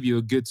doesn't give you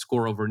a good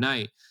score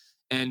overnight.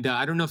 And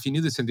I don't know if you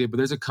knew this, Cynthia, but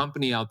there's a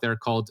company out there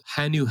called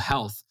Hanu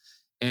Health,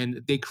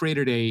 and they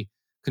created a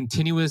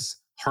continuous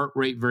heart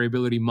rate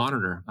variability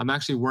monitor. I'm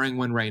actually wearing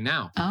one right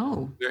now.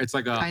 Oh, It's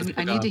like I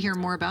need to hear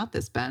more about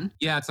this, Ben.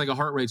 Yeah, it's like a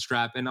heart rate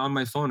strap. And on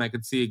my phone, I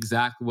could see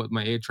exactly what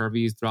my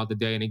HRV is throughout the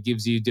day, and it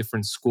gives you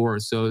different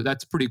scores. So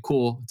that's pretty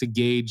cool to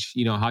gauge,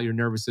 how your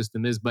nervous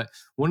system is. But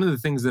one of the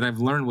things that I've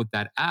learned with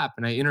that app,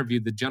 and I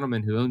interviewed the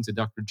gentleman who owns it,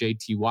 Dr.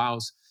 JT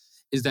Wiles,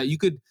 is that you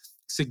could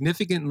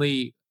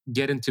significantly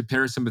get into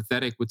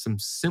parasympathetic with some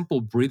simple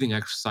breathing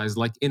exercise,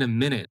 like in a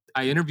minute.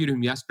 I interviewed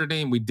him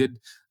yesterday and we did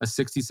a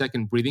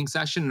 60-second breathing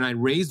session, and I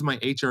raised my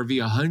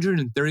HRV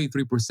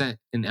 133%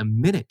 in a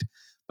minute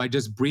by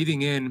just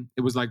breathing in.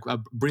 It was like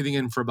breathing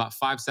in for about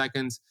 5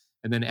 seconds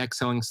and then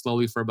exhaling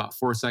slowly for about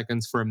 4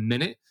 seconds for a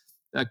minute.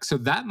 So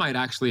that might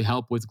actually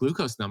help with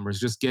glucose numbers,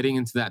 just getting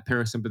into that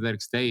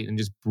parasympathetic state and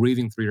just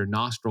breathing through your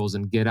nostrils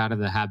and get out of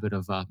the habit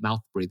of mouth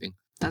breathing.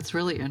 That's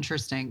really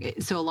interesting.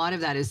 So a lot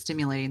of that is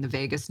stimulating the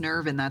vagus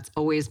nerve, and that's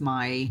always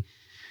my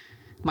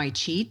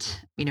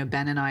cheat.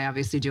 Ben and I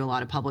obviously do a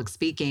lot of public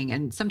speaking,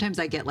 and sometimes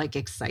I get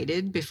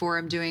excited before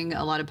I'm doing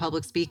a lot of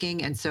public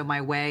speaking. And so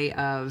my way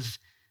of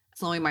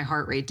slowing my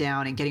heart rate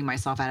down and getting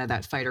myself out of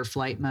that fight or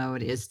flight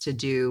mode is to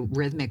do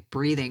rhythmic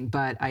breathing.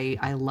 But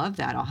I love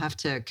that. I'll have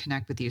to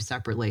connect with you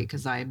separately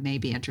because I may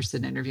be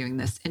interested in interviewing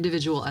this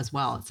individual as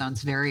well. It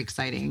sounds very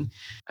exciting.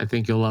 I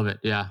think you'll love it.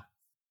 Yeah.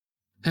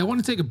 Hey, I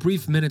want to take a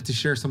brief minute to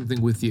share something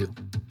with you.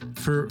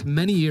 For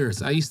many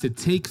years, I used to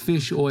take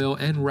fish oil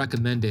and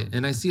recommend it,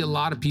 and I see a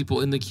lot of people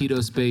in the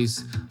keto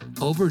space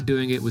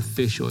overdoing it with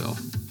fish oil.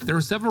 There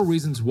are several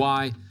reasons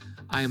why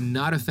I am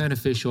not a fan of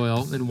fish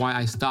oil and why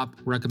I stopped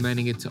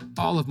recommending it to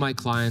all of my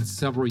clients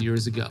several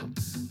years ago.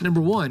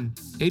 Number one,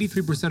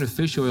 83% of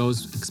fish oil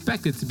is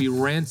expected to be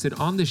rancid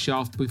on the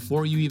shelf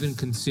before you even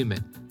consume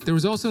it. There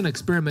was also an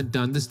experiment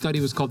done. This study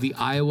was called the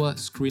Iowa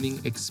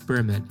Screening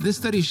Experiment. This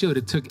study showed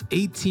it took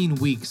 18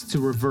 weeks to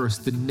reverse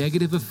the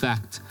negative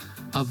effect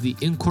of the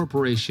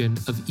incorporation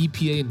of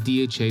EPA and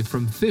DHA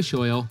from fish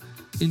oil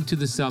into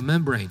the cell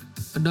membrane.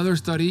 Another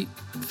study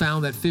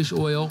found that fish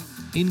oil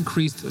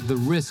increased the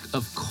risk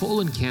of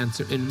colon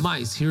cancer in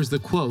mice. Here's the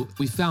quote: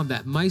 "We found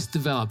that mice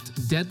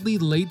developed deadly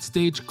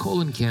late-stage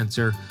colon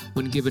cancer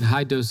when given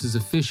high doses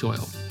of fish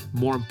oil.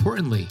 More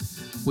importantly,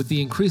 with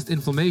the increased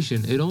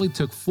inflammation, it only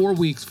took 4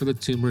 weeks for the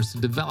tumors to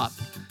develop."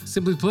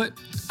 Simply put,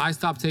 I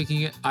stopped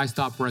taking it. I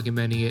stopped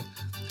recommending it.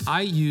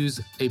 I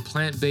use a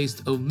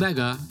plant-based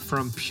omega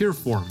from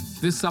Pureform.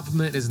 This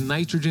supplement is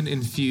nitrogen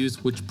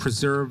infused, which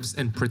preserves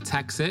and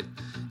protects it.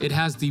 It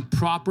has the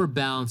proper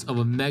balance of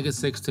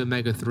omega-6 to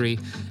omega-3.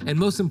 And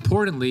most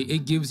importantly,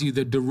 it gives you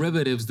the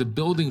derivatives, the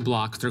building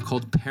blocks, they're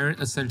called parent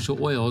essential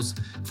oils,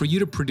 for you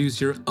to produce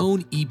your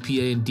own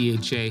EPA and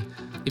DHA.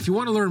 If you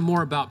want to learn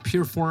more about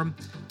Pureform,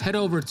 head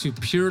over to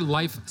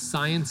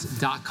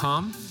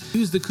purelifescience.com.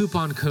 Use the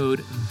coupon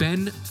code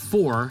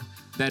BEN4,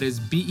 that is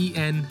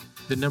BEN,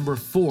 the number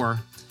 4,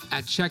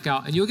 at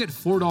checkout, and you'll get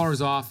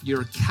 $4 off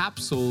your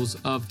capsules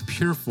of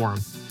Pureform.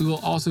 We will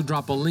also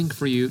drop a link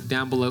for you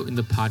down below in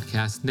the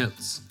podcast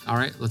notes. All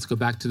right, let's go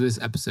back to this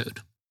episode.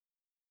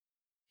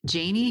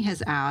 Janie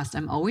has asked,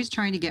 I'm always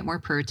trying to get more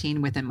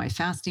protein within my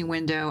fasting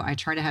window. I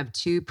try to have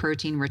 2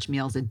 protein-rich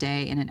meals a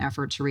day in an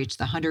effort to reach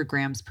the 100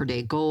 grams per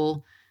day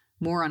goal,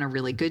 more on a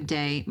really good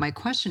day. My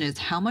question is,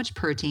 how much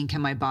protein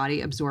can my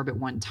body absorb at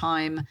one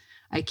time?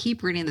 I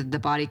keep reading that the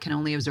body can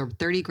only absorb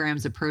 30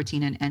 grams of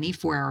protein in any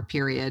 4-hour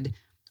period.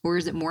 Or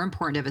is it more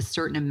important to have a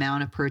certain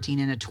amount of protein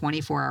in a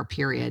 24-hour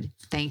period?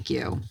 Thank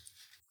you.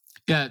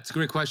 Yeah, it's a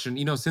great question.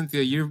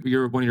 Cynthia,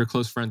 you're one of your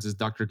close friends is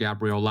Dr.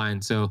 Gabrielle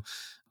Lyon. So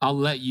I'll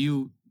let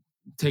you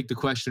take the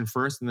question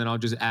first, and then I'll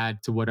just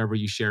add to whatever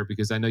you share,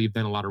 because I know you've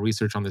done a lot of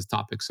research on this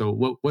topic. So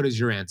what is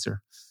your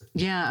answer?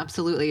 Yeah,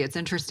 absolutely. It's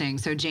interesting.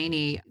 So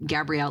Janie,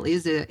 Gabrielle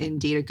is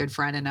indeed a good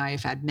friend, and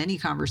I've had many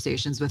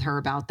conversations with her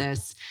about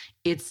this.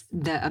 It's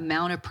the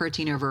amount of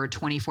protein over a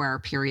 24-hour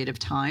period of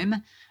time.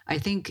 I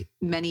think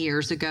many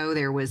years ago,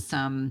 there was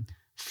some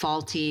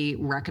faulty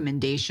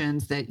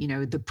recommendations that,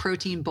 the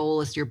protein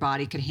bolus your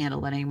body could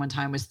handle at any one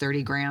time was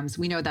 30 grams.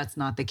 We know that's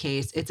not the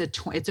case.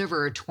 It's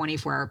over a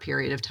 24-hour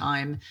period of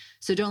time.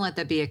 So don't let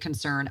that be a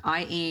concern.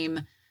 I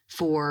aim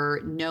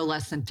for no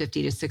less than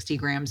 50 to 60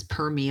 grams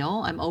per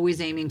meal. I'm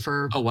always aiming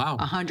for 100,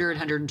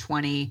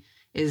 120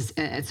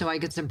 so I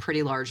get some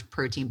pretty large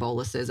protein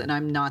boluses, and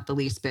I'm not the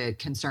least bit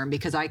concerned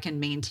because I can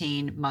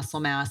maintain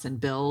muscle mass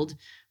and build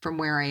from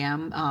where I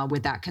am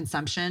with that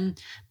consumption.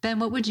 Ben,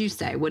 what would you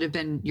say would have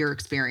been your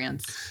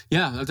experience?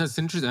 Yeah, that's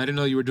interesting. I didn't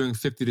know you were doing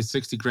 50 to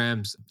 60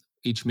 grams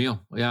each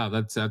meal. Yeah,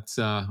 that's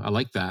I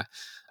like that.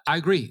 I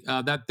agree.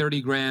 That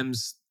 30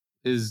 grams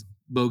is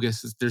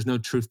bogus. There's no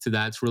truth to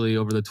that. It's really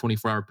over the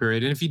 24-hour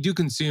period. And if you do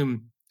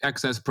consume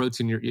excess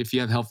protein, if you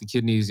have healthy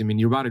kidneys,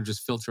 your body will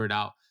just filter it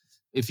out.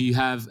 If you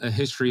have a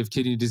history of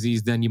kidney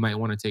disease, then you might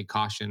want to take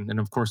caution. And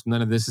of course,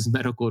 none of this is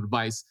medical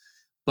advice.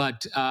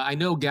 But I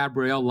know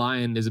Gabrielle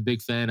Lyon is a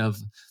big fan of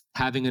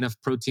having enough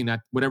protein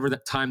at whatever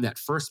that time that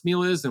first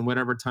meal is and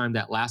whatever time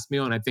that last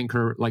meal. And I think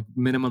her like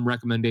minimum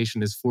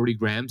recommendation is 40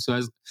 grams. So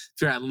if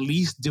you're at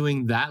least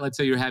doing that, let's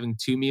say you're having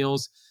 2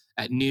 meals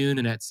at noon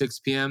and at 6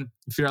 p.m.,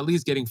 if you're at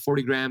least getting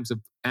 40 grams of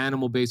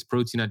animal-based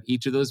protein at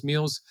each of those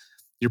meals,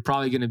 you're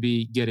probably going to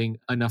be getting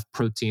enough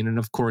protein. And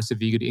of course,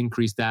 if you could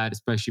increase that,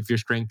 especially if you're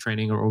strength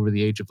training or over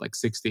the age of like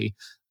 60,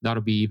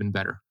 that'll be even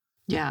better.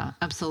 Yeah,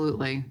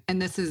 absolutely. And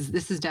this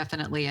is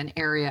definitely an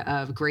area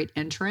of great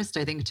interest,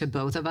 I think, to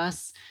both of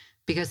us,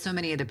 because so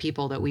many of the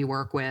people that we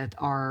work with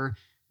are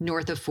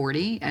north of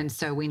 40. And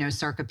so we know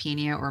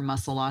sarcopenia or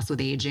muscle loss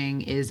with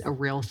aging is a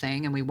real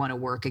thing, and we want to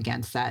work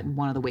against that. And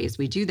one of the ways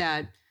we do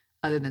that,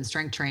 other than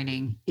strength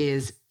training,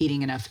 is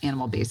eating enough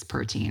animal-based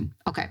protein.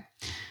 Okay.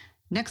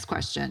 Next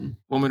question.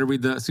 Want me to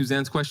read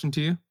Suzanne's question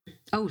to you?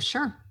 Oh,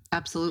 sure.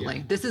 Absolutely.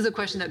 Yeah. This is a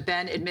question that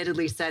Ben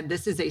admittedly said,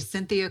 this is a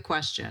Cynthia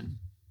question.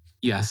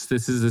 Yes,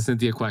 this is a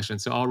Cynthia question.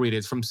 So I'll read it.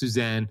 It's from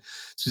Suzanne.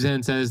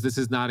 Suzanne says, this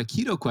is not a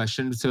keto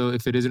question. So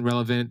if it isn't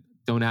relevant,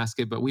 don't ask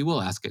it, but we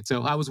will ask it.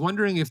 So I was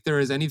wondering if there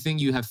is anything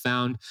you have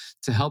found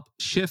to help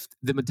shift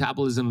the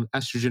metabolism of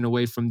estrogen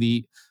away from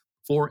the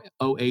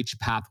 4-OH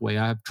pathway.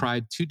 I have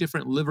tried 2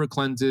 different liver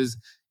cleanses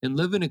and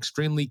live an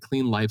extremely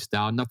clean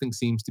lifestyle. Nothing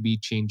seems to be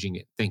changing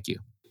it. Thank you.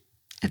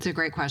 It's a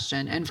great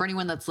question. And for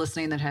anyone that's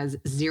listening that has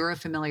zero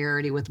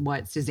familiarity with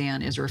what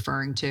Suzanne is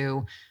referring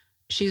to,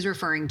 she's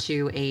referring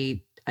to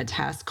a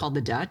test called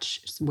the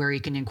Dutch, where you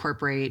can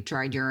incorporate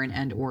dried urine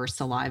and or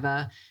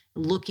saliva,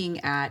 looking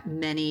at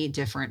many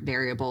different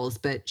variables.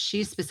 But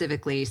she's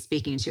specifically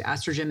speaking to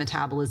estrogen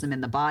metabolism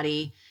in the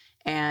body.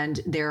 And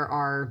there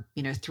are,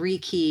 3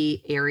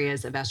 key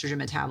areas of estrogen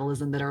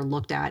metabolism that are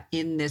looked at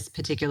in this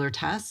particular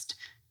test: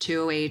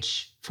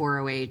 2-OH,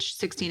 4-OH,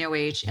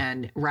 16-OH.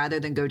 And rather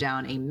than go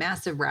down a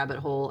massive rabbit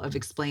hole of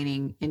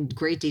explaining in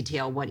great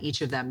detail what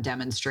each of them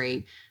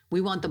demonstrate,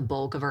 we want the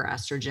bulk of our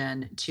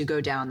estrogen to go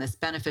down this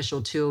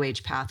beneficial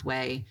 2-OH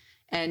pathway.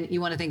 And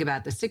you want to think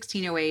about the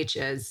 16-OH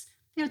as,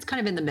 it's kind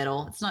of in the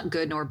middle. It's not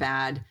good nor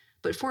bad.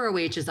 But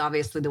 4-OH is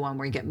obviously the one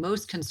where you get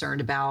most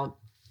concerned about.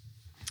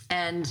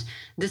 And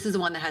this is the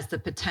one that has the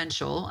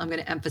potential, I'm going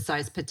to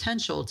emphasize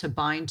potential, to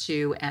bind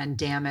to and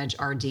damage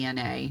our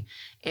DNA.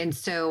 And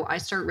so I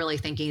start really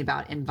thinking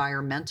about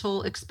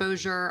environmental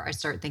exposure. I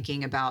start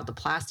thinking about the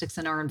plastics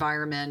in our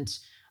environment.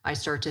 I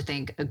start to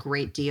think a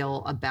great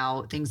deal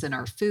about things in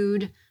our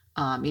food,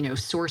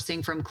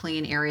 sourcing from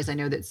clean areas. I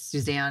know that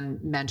Suzanne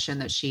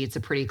mentioned that she eats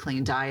a pretty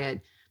clean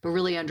diet, but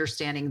really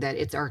understanding that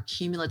it's our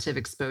cumulative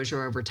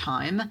exposure over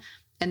time.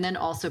 And then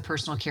also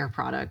personal care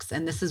products.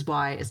 And this is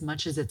why, as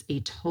much as it's a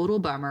total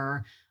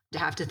bummer to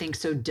have to think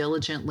so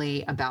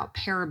diligently about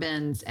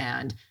parabens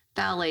and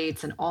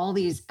phthalates and all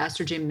these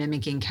estrogen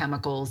mimicking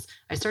chemicals,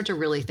 I start to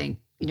really think,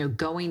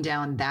 going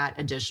down that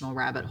additional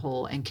rabbit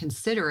hole and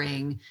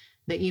considering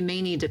that you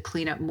may need to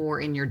clean up more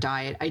in your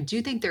diet. I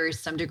do think there is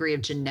some degree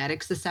of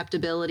genetic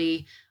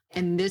susceptibility.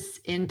 And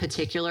this in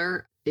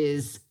particular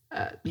is,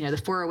 the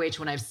 4-OH,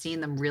 when I've seen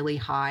them really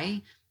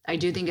high, I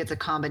do think it's a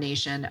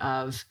combination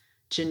of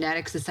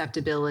genetic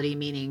susceptibility,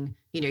 meaning,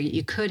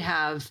 you could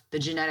have the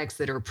genetics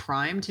that are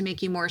primed to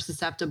make you more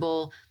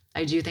susceptible.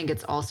 I do think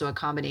it's also a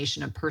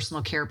combination of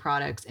personal care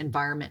products,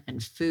 environment,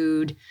 and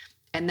food.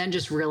 And then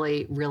just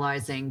really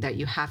realizing that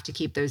you have to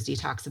keep those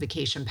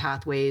detoxification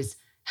pathways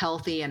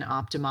healthy and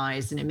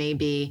optimized. And it may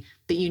be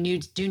that you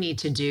do need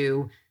to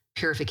do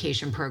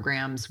purification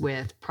programs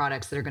with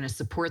products that are going to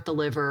support the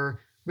liver,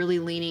 really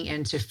leaning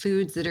into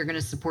foods that are going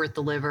to support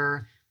the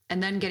liver,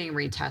 and then getting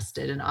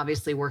retested and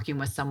obviously working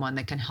with someone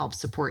that can help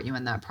support you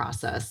in that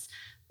process.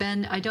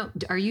 Ben,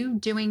 are you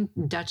doing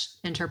Dutch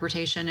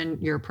interpretation in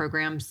your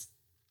programs?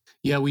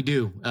 Yeah, we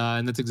do.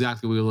 And that's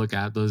exactly what we look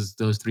at, those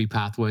 3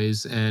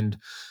 pathways. And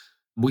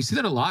we see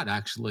that a lot,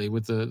 actually,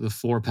 with the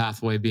 4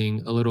 pathway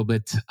being a little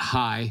bit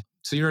high.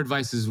 So your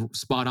advice is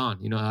spot on.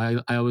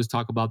 I always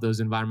talk about those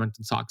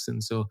environmental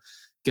toxins. So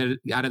get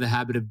out of the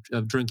habit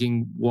of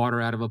drinking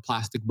water out of a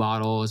plastic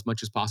bottle as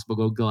much as possible,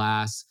 go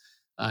glass.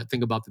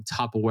 Think about the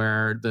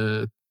Tupperware,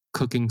 the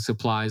cooking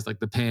supplies, like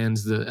the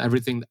pans,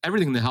 everything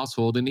in the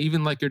household, and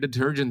even like your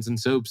detergents and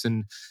soaps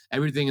and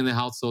everything in the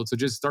household. So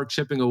just start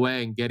chipping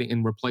away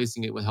and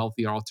replacing it with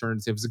healthy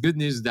alternatives. The good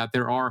news is that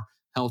there are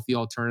healthy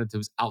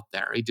alternatives out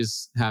there. You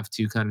just have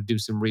to kind of do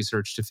some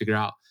research to figure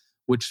out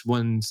which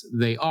ones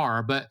they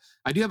are. But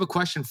I do have a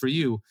question for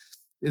you.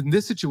 In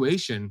this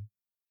situation,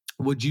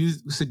 would you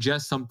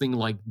suggest something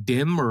like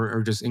DIM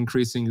or just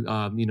increasing,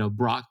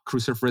 broth,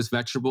 cruciferous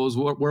vegetables?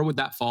 Where would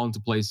that fall into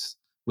place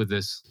with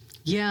this?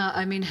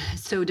 Yeah,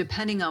 so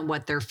depending on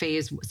what their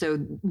phase,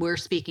 so we're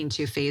speaking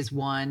to phase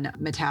 1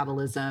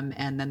 metabolism,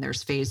 and then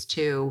there's phase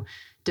 2,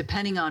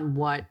 depending on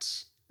what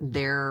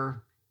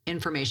their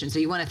information. So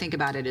you want to think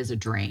about it as a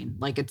drain,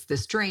 like it's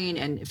this drain,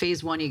 and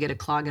phase 1, you get a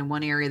clog in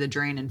one area of the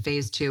drain, and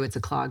phase 2, it's a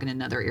clog in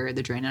another area of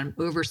the drain. And I'm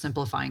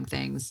oversimplifying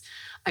things.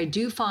 I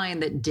do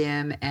find that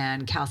DIM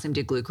and calcium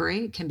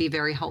D-glucarate can be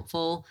very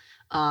helpful.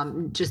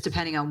 just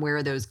depending on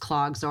where those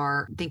clogs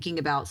are. Thinking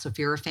about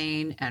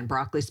sulforaphane and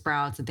broccoli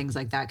sprouts and things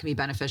like that can be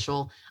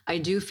beneficial. I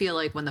do feel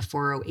like when the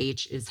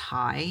 4-OH is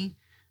high,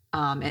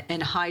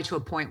 and high to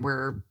a point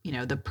where,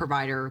 the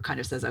provider kind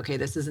of says, okay,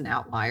 this is an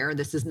outlier.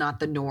 This is not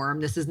the norm.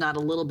 This is not a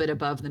little bit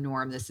above the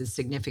norm. This is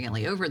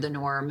significantly over the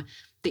norm,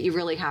 that you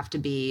really have to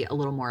be a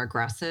little more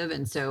aggressive.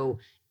 And so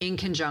in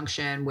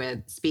conjunction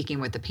with speaking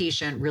with the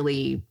patient,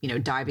 really,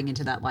 diving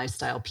into that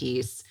lifestyle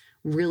piece,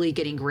 really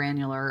getting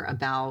granular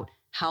about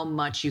how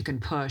much you can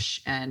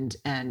push. And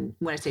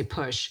when I say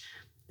push,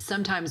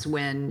 sometimes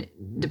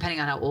depending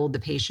on how old the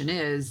patient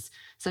is,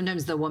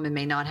 sometimes the woman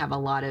may not have a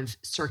lot of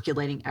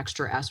circulating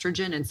extra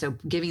estrogen. And so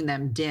giving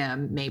them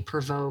DIM may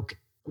provoke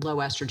low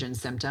estrogen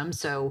symptoms.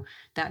 So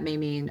that may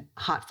mean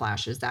hot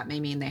flashes. That may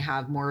mean they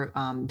have more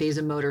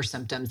vasomotor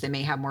symptoms. They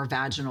may have more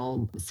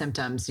vaginal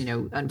symptoms.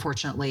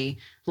 Unfortunately,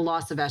 the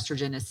loss of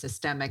estrogen is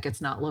systemic.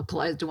 It's not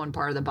localized to one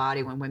part of the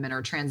body when women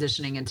are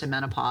transitioning into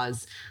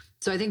menopause.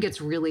 So I think it's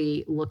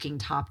really looking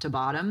top to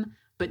bottom,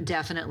 but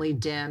definitely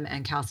DIM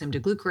and calcium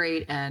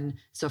diglucarate and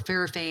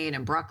sulforaphane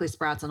and broccoli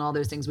sprouts and all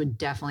those things would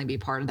definitely be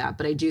part of that.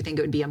 But I do think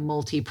it would be a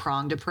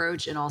multi-pronged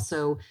approach, and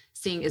also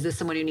seeing, is this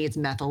someone who needs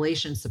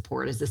methylation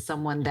support? Is this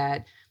someone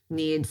that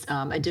needs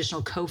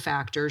additional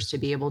cofactors to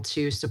be able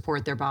to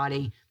support their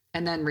body?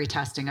 And then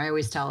retesting. I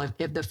always tell if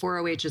the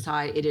 4-OH is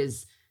high, it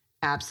is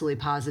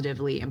absolutely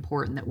positively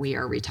important that we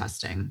are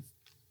retesting.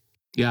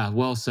 Yeah,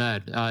 well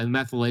said. And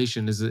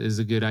methylation is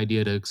a good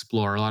idea to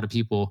explore. A lot of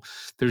people,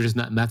 they're just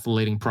not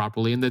methylating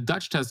properly. And the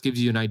Dutch test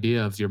gives you an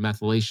idea of your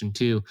methylation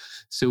too.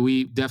 So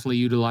we definitely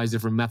utilize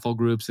different methyl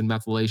groups and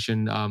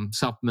methylation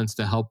supplements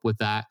to help with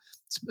that,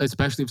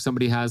 especially if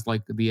somebody has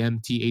like the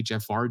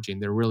MTHFR gene.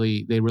 They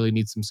really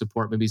need some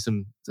support, maybe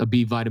a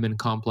B vitamin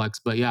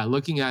complex. But yeah,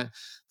 looking at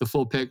the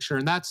full picture.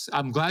 And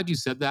I'm glad you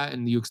said that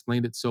and you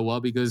explained it so well,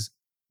 because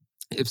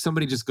if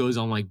somebody just goes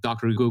on like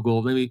Dr.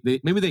 Google, maybe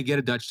they get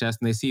a Dutch test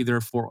and they see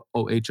their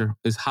 4-OH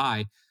is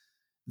high,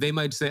 they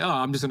might say, oh,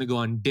 I'm just going to go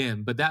on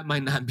DIM, but that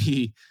might not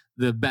be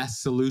the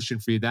best solution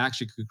for you. That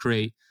actually could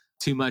create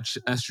too much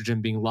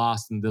estrogen being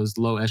lost and those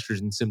low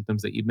estrogen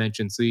symptoms that you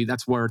mentioned. So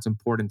that's where it's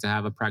important to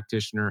have a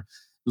practitioner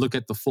look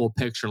at the full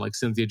picture like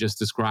Cynthia just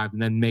described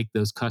and then make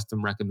those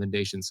custom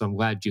recommendations. So I'm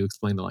glad you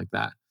explained it like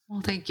that.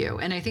 Well, thank you.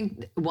 And I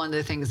think one of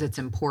the things that's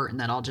important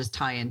that I'll just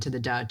tie into the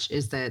Dutch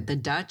is that the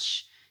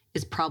Dutch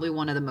is probably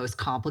one of the most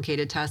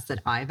complicated tests that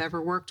I've ever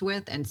worked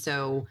with. And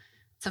so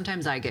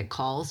sometimes I get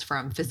calls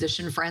from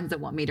physician friends that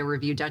want me to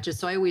review Dutches.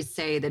 So I always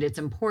say that it's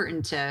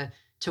important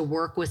to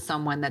work with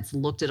someone that's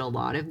looked at a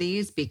lot of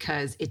these,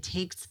 because it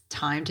takes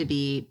time to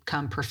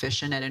become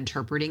proficient at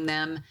interpreting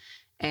them.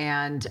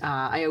 And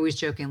I always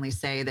jokingly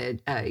say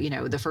that,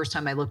 the first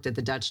time I looked at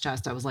the Dutch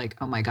test, I was like,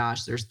 oh my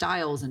gosh, there's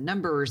dials and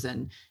numbers.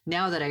 And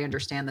now that I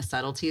understand the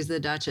subtleties of the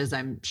Dutch, as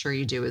I'm sure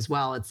you do as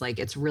well, it's like,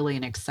 it's really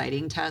an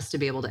exciting test to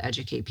be able to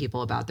educate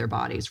people about their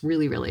bodies.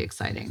 Really, really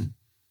exciting.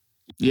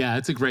 Yeah,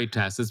 it's a great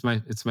test. It's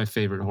my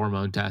favorite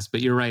hormone test. But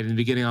you're right. In the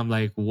beginning, I'm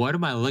like, what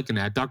am I looking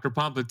at? Dr.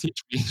 Pompa,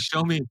 teach me,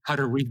 show me how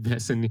to read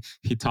this. And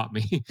he taught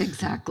me.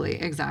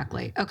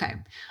 Exactly. Okay.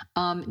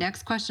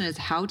 Next question is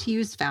how to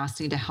use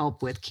fasting to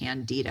help with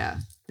candida.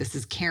 This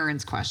is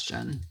Karen's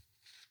question.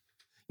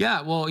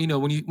 Yeah, well,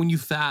 when you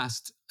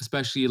fast,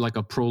 especially like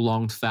a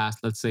prolonged fast,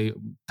 let's say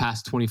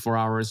past 24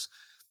 hours,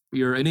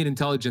 your innate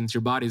intelligence,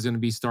 your body is going to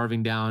be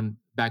starving down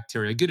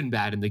bacteria, good and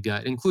bad, in the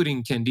gut,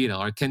 including candida.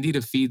 Our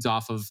candida feeds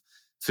off of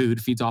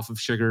food, feeds off of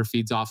sugar,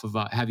 feeds off of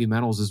heavy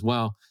metals as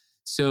well.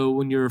 So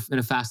when you're in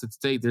a fasted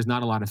state, there's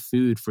not a lot of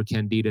food for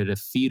candida to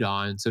feed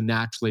on. So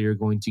naturally, you're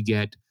going to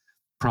get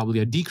probably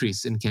a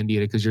decrease in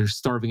candida because you're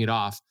starving it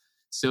off.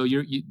 So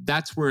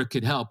that's where it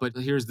could help. But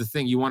here's the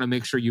thing. You want to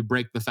make sure you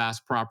break the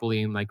fast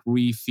properly and like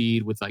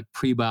refeed with like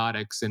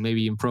prebiotics and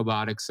maybe even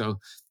probiotics. So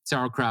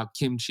sauerkraut,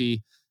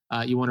 kimchi,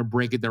 you want to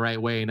break it the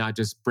right way and not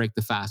just break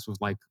the fast with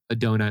like a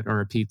donut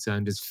or a pizza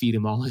and just feed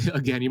them all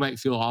again. You might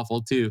feel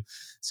awful too.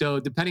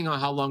 So depending on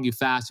how long you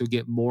fast, you'll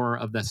get more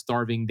of the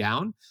starving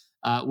down,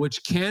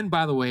 which can,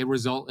 by the way,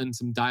 result in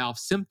some die-off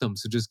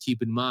symptoms. So just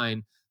keep in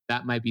mind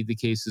that might be the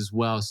case as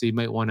well. So you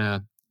might want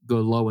to go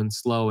low and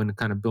slow and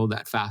kind of build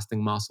that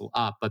fasting muscle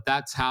up. But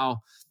that's how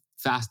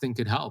fasting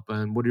could help.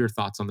 And what are your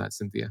thoughts on that,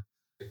 Cynthia?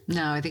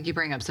 No, I think you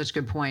bring up such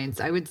good points.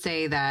 I would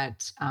say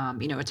that,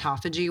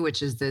 autophagy,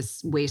 which is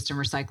this waste and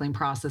recycling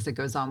process that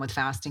goes on with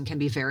fasting, can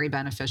be very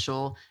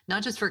beneficial,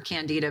 not just for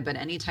candida, but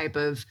any type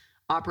of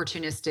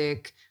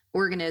opportunistic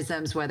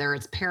organisms, whether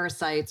it's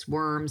parasites,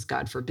 worms,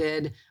 God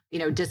forbid,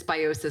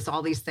 dysbiosis,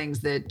 all these things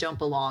that don't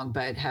belong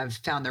but have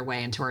found their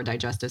way into our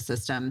digestive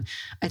system.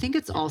 I think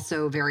it's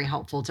also very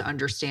helpful to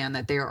understand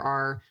that there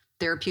are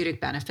therapeutic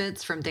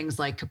benefits from things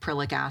like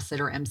caprylic acid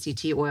or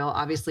MCT oil,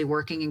 obviously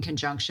working in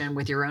conjunction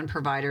with your own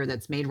provider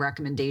that's made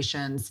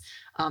recommendations.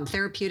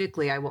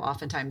 Therapeutically, I will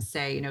oftentimes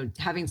say,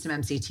 having some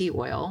MCT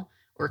oil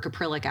or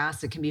caprylic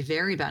acid can be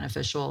very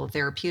beneficial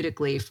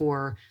therapeutically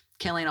for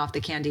killing off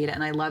the candida.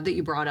 And I love that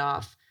you brought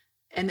off,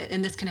 and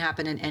this can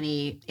happen in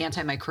any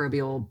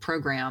antimicrobial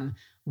program,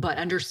 but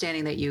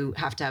understanding that you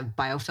have to have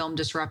biofilm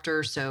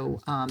disruptors. So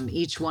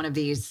each one of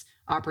these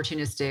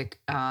opportunistic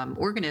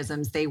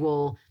organisms, they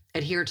will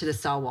adhere to the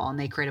cell wall and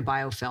they create a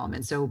biofilm.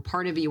 And so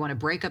part of it, you want to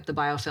break up the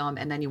biofilm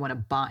and then you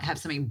want to have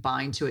something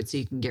bind to it so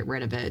you can get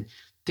rid of it.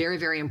 Very,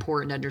 very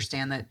important to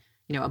understand that,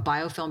 a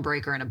biofilm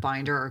breaker and a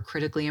binder are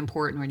critically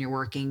important when you're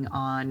working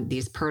on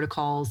these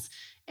protocols.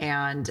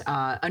 And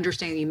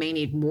understanding you may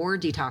need more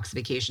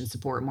detoxification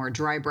support, more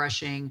dry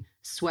brushing,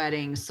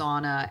 sweating,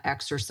 sauna,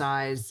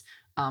 exercise,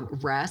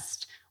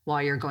 rest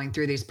while you're going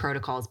through these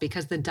protocols,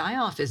 because the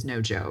die-off is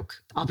no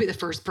joke. I'll be the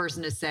first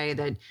person to say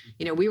that,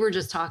 we were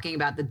just talking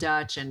about the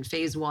Dutch and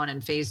phase 1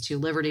 and phase 2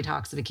 liver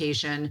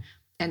detoxification.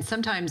 And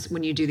sometimes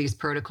when you do these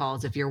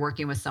protocols, if you're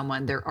working with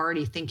someone, they're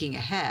already thinking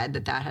ahead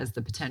that has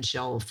the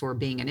potential for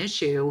being an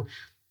issue.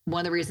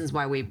 One of the reasons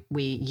why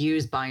we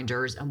use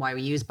binders and why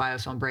we use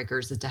biofilm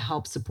breakers is to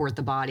help support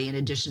the body in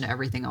addition to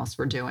everything else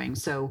we're doing.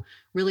 So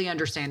really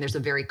understand there's a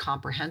very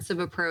comprehensive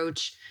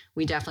approach.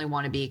 We definitely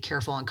want to be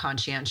careful and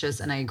conscientious.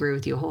 And I agree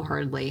with you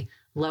wholeheartedly.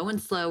 Low and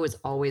slow is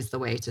always the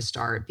way to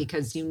start,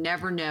 because you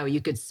never know.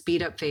 You could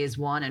speed up phase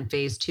 1 and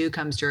phase 2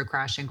 comes to a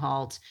crashing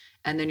halt,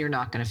 and then you're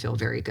not going to feel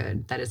very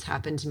good. That has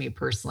happened to me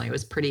personally. It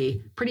was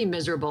pretty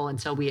miserable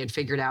until we had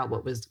figured out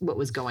what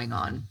was going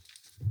on.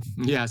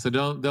 Yeah, so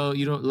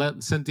you don't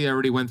let Cynthia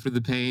already went through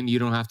the pain. You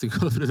don't have to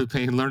go through the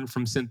pain. Learn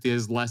from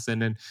Cynthia's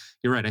lesson. And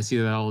you're right, I see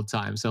that all the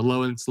time. So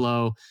low and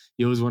slow,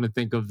 you always want to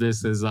think of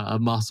this as a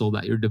muscle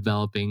that you're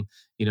developing,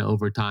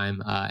 over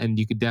time. And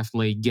you could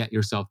definitely get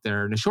yourself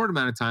there in a short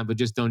amount of time, but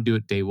just don't do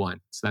it day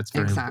one. So that's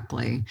very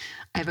exactly. important.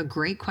 I have a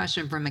great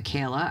question from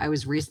Michaela. I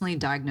was recently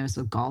diagnosed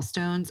with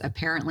gallstones.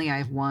 Apparently, I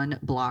have one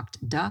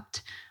blocked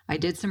duct. I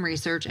did some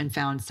research and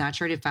found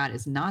saturated fat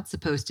is not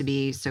supposed to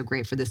be so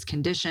great for this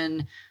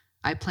condition.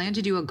 I plan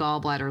to do a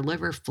gallbladder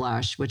liver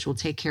flush, which will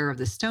take care of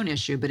the stone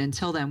issue. But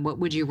until then, what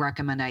would you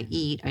recommend I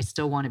eat? I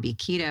still want to be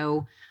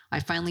keto.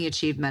 I finally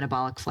achieved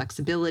metabolic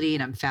flexibility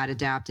and I'm fat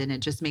adapted. And it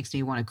just makes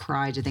me want to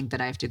cry to think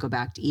that I have to go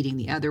back to eating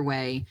the other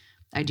way.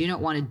 I do not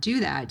want to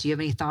do that. Do you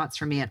have any thoughts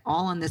for me at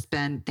all on this,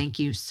 Ben? Thank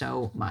you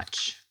so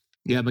much.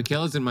 Yeah,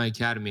 Michaela's in my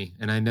academy,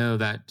 and I know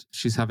that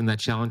she's having that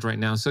challenge right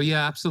now. So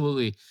yeah,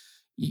 absolutely.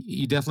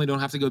 You definitely don't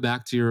have to go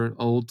back to your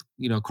old,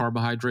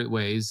 carbohydrate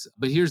ways.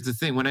 But here's the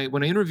thing: when I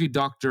interviewed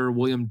Dr.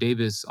 William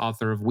Davis,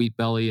 author of Wheat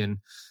Belly and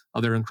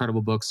other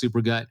incredible books, Super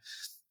Gut,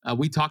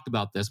 we talked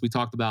about this. We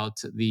talked about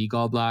the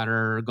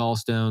gallbladder,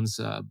 gallstones,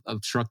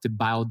 obstructed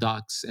bile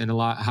ducts, and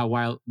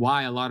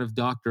why a lot of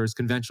doctors,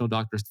 conventional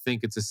doctors,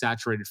 think it's a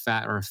saturated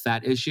fat or a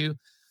fat issue,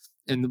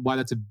 and why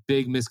that's a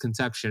big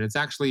misconception. It's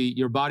actually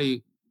your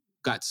body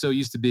got so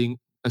used to being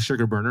a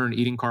sugar burner and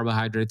eating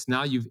carbohydrates.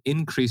 Now you've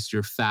increased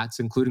your fats,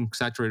 including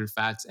saturated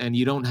fats, and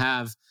you don't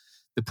have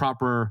the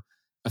proper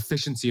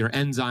efficiency or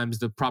enzymes,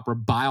 the proper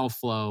bile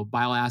flow,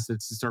 bile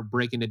acids to start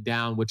breaking it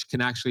down, which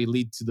can actually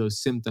lead to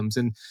those symptoms.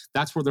 And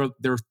that's where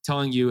they're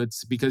telling you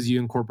it's because you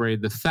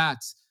incorporated the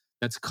fats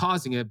that's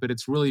causing it, but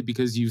it's really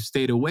because you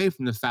stayed away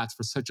from the fats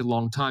for such a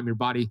long time. Your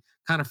body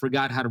kind of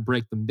forgot how to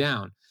break them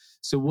down.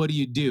 So what do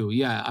you do?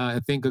 Yeah,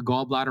 I think a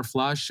gallbladder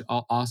flush,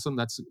 awesome.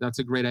 That's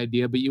a great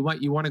idea. But you want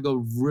to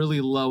go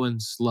really low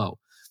and slow.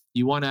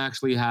 You want to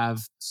actually have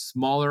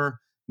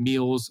smaller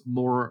meals,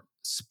 more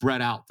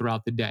spread out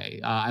throughout the day.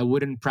 I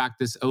wouldn't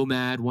practice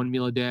OMAD, 1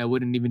 meal a day. I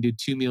wouldn't even do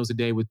 2 meals a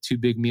day with 2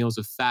 big meals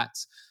of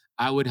fats.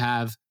 I would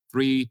have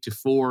 3 to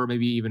 4,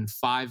 maybe even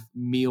 5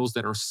 meals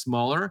that are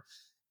smaller,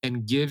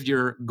 and give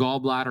your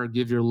gallbladder,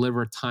 give your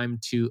liver time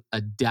to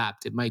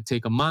adapt. It might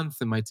take a month,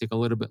 it might take a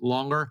little bit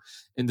longer.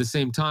 In the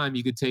same time,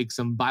 you could take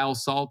some bile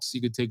salts,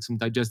 you could take some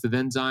digestive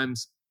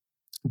enzymes,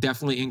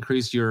 definitely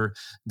increase your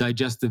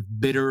digestive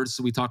bitters.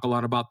 We talk a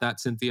lot about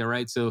that, Cynthia,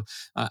 right? So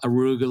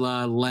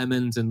arugula,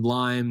 lemons and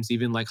limes,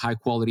 even like high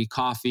quality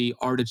coffee,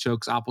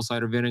 artichokes, apple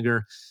cider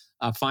vinegar.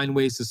 Find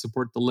ways to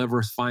support the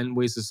liver, find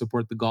ways to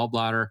support the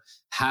gallbladder,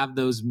 have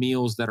those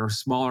meals that are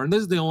smaller. And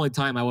this is the only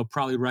time I would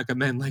probably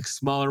recommend like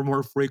smaller,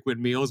 more frequent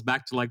meals,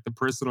 back to like the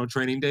personal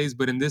training days.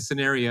 But in this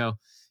scenario,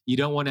 you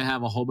don't want to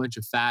have a whole bunch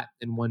of fat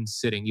in one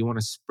sitting. You want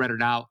to spread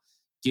it out,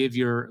 give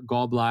your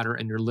gallbladder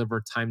and your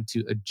liver time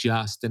to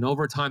adjust. And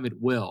over time, it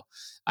will.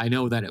 I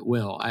know that it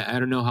will. I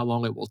don't know how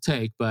long it will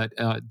take, but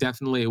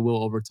definitely it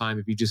will over time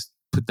if you just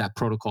put that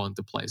protocol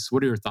into place.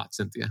 What are your thoughts,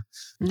 Cynthia?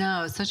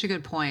 No, such a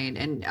good point.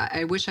 And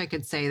I wish I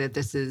could say that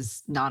this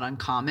is not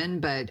uncommon,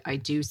 but I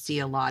do see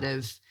a lot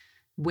of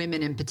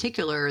women in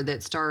particular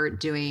that start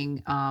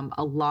doing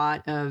a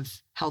lot of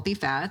healthy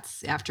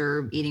fats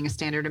after eating a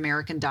standard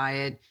American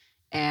diet.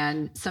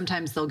 And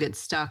sometimes they'll get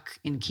stuck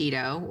in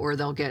keto, or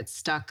they'll get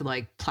stuck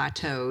like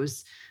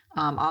plateaus.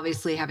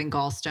 Obviously, having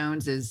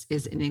gallstones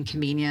is an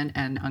inconvenient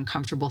and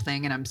uncomfortable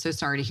thing. And I'm so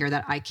sorry to hear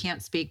that. I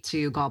can't speak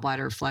to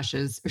gallbladder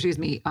flushes,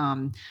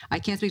 I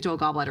can't speak to a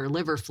gallbladder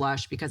liver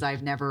flush because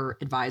I've never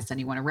advised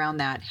anyone around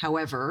that.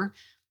 However,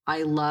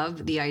 I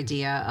love the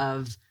idea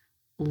of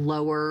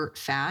lower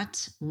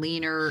fat,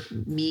 leaner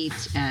meat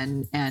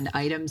and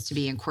items to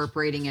be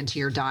incorporating into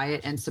your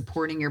diet and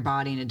supporting your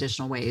body in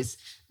additional ways.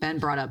 Ben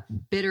brought up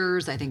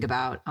bitters. I think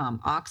about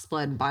ox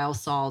blood and bile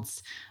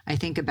salts. I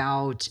think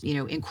about,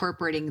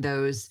 incorporating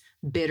those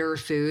bitter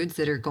foods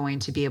that are going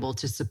to be able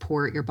to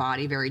support your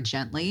body very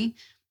gently.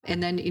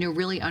 And then,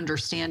 really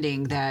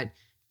understanding that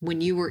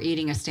when you were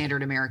eating a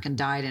standard American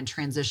diet and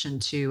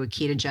transitioned to a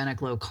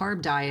ketogenic low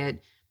carb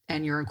diet,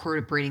 and you're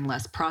incorporating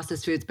less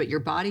processed foods, but your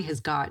body has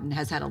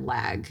had a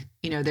lag.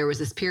 There was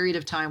this period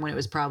of time when it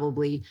was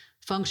probably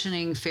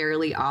functioning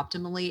fairly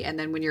optimally. And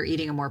then when you're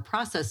eating a more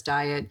processed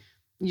diet,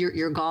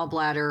 your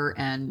gallbladder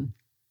and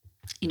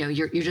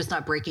you're just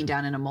not breaking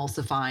down and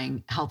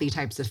emulsifying healthy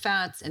types of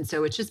fats. And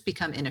so it's just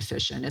become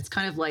inefficient. It's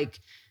kind of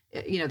like,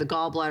 the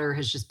gallbladder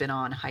has just been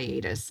on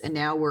hiatus, and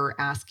now we're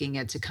asking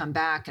it to come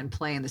back and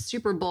play in the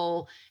Super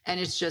Bowl, and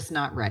it's just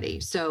not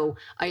ready. So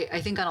I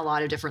think on a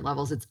lot of different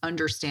levels, it's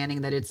understanding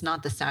that it's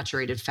not the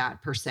saturated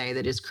fat per se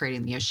that is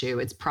creating the issue.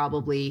 It's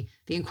probably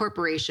the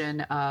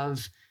incorporation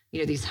of,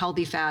 these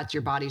healthy fats.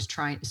 Your body's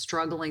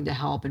struggling to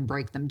help and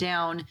break them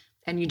down.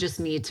 And you just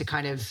need to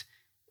kind of,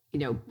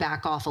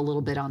 back off a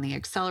little bit on the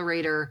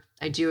accelerator.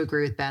 I do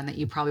agree with Ben that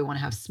you probably want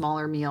to have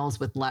smaller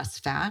meals with less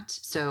fat.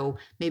 So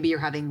maybe you're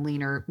having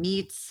leaner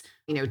meats,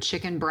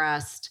 chicken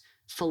breast,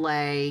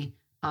 filet,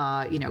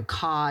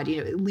 cod,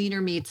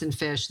 leaner meats and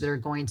fish that are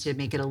going to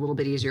make it a little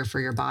bit easier for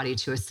your body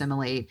to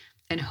assimilate.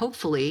 And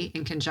hopefully,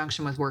 in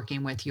conjunction with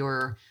working with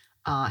your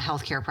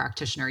healthcare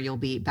practitioner, you'll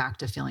be back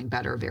to feeling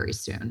better very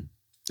soon.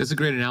 That's a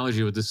great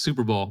analogy with the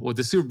Super Bowl. Well,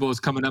 the Super Bowl is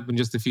coming up in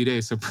just a few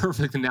days. So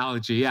perfect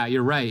analogy. Yeah,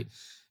 you're right.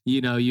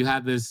 You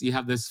have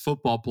this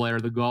football player,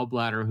 the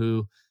gallbladder,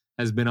 who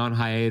has been on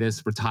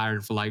hiatus,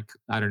 retired for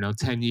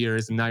 10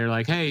 years. And now you're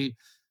like, hey,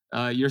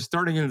 you're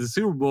starting into the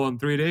Super Bowl in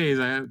 3 days.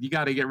 You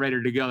got to get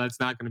ready to go. That's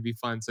not going to be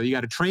fun. So you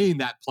got to train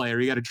that player.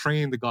 You got to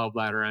train the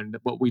gallbladder. And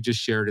what we just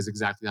shared is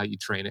exactly how you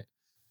train it.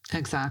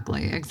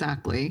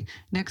 Exactly.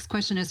 Next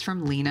question is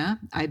from Lena.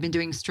 I've been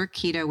doing strict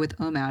keto with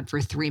OMAD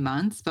for 3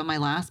 months, but my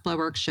last blood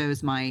work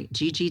shows my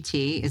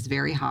GGT is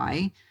very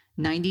high,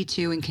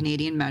 92 in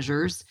Canadian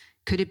measures.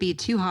 Could it be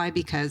too high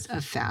because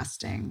of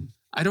fasting?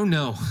 I don't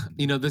know.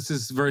 This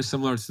is very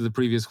similar to the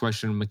previous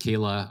question,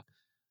 Michaela.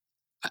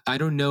 I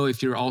don't know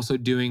if you're also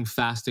doing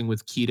fasting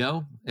with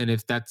keto. And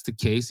if that's the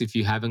case, if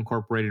you have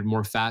incorporated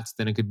more fats,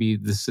 then it could be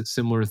the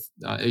similar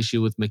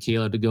issue with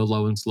Michaela to go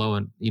low and slow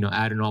and,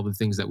 add in all the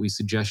things that we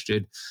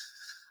suggested.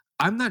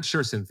 I'm not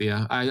sure,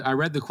 Cynthia. I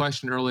read the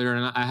question earlier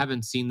and I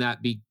haven't seen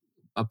that be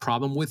a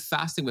problem with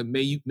fasting, but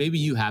maybe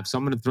you have. So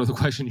I'm going to throw the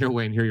question your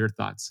way and hear your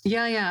thoughts.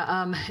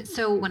 Yeah.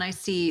 So when I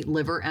see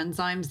liver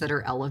enzymes that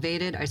are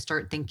elevated, I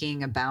start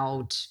thinking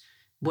about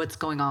what's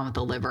going on with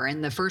the liver.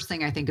 And the first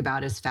thing I think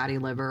about is fatty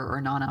liver or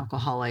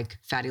non-alcoholic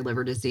fatty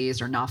liver disease,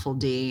 or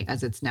NAFLD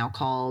as it's now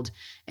called.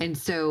 And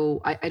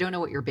so I don't know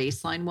what your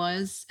baseline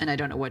was, and I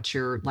don't know what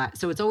your lab.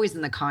 So it's always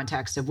in the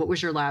context of what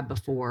was your lab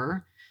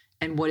before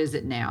and what is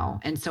it now?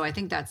 And so I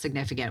think that's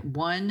significant.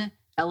 One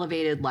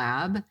elevated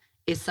lab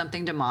is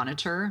something to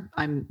monitor.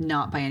 I'm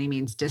not by any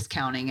means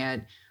discounting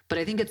it, but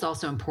I think it's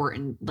also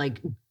important,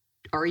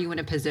 are you in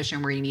a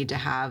position where you need to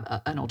have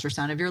an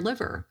ultrasound of your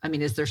liver? I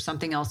mean, is there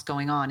something else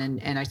going on?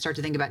 And I start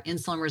to think about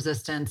insulin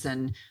resistance.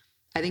 And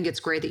I think it's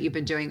great that you've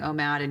been doing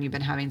OMAD and you've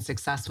been having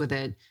success with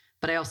it.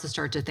 But I also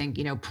start to think,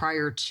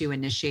 prior to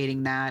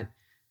initiating that,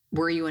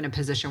 were you in a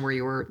position where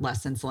you were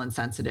less insulin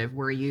sensitive?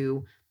 Were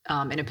you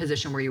in a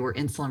position where you were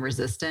insulin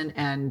resistant?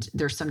 And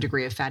there's some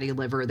degree of fatty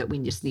liver that we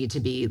just need to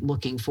be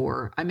looking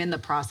for. I'm in the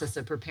process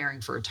of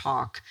preparing for a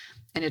talk,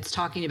 and it's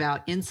talking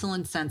about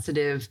insulin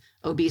sensitive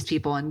obese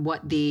people and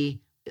what the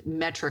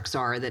metrics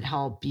are that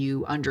help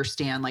you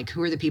understand,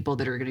 who are the people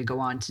that are going to go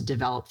on to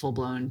develop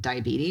full-blown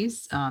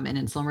diabetes and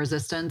insulin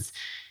resistance.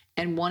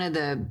 And one of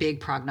the big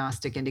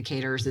prognostic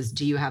indicators is,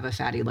 do you have a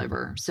fatty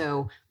liver?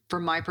 So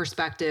from my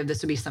perspective,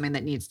 this would be something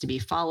that needs to be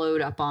followed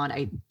up on.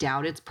 I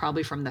doubt it's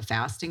probably from the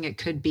fasting. It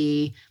could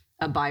be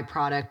a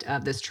byproduct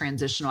of this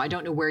transitional. I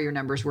don't know where your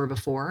numbers were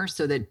before,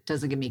 so that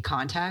doesn't give me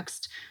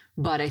context.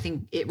 But I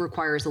think it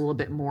requires a little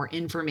bit more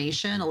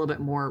information, a little bit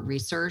more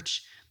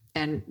research,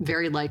 and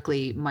very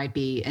likely might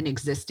be an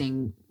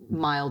existing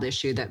mild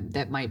issue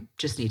that might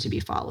just need to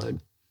be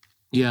followed.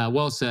 Yeah,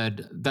 well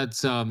said.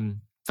 That's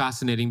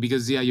fascinating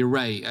because, you're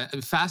right.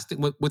 Fasting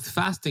with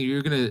fasting,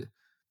 you're going to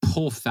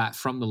pull fat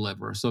from the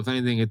liver. So if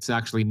anything, it's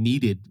actually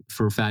needed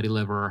for fatty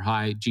liver or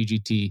high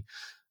GGT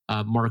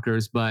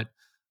markers. But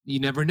you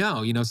never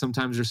know.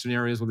 Sometimes there's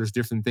scenarios where there's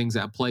different things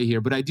at play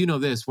here. But I do know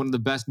this: one of the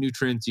best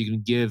nutrients you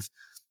can give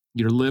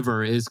your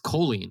liver is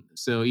choline.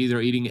 So either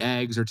eating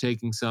eggs or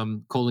taking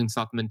some choline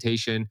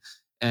supplementation,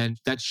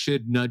 and that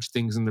should nudge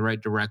things in the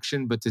right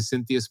direction. But to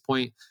Cynthia's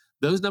point,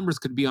 those numbers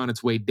could be on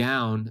its way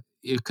down.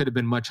 It could have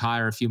been much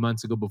higher a few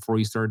months ago before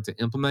you started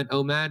to implement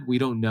OMAD. We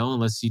don't know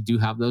unless you do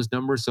have those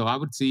numbers. So I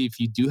would say if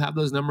you do have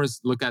those numbers,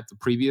 look at the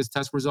previous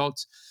test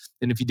results.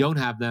 And if you don't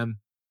have them,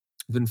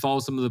 then follow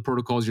some of the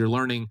protocols you're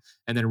learning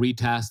and then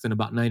retest in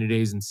about 90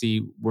 days and see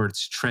where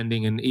it's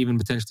trending, and even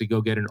potentially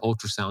go get an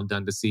ultrasound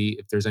done to see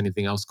if there's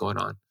anything else going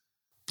on.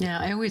 Yeah,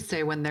 I always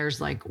say when there's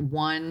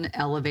one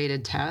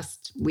elevated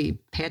test, we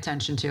pay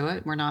attention to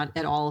it. We're not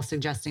at all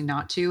suggesting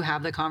not to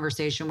have the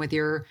conversation with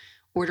your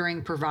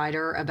ordering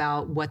provider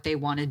about what they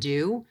want to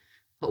do.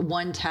 But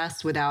one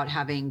test without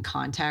having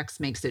context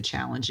makes it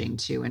challenging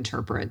to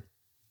interpret.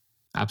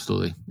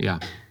 Absolutely. Yeah.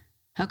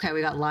 Okay,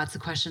 we got lots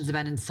of questions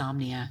about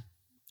insomnia.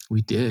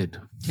 We did.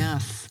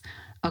 Yes.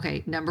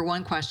 Okay, number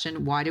one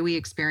question, why do we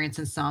experience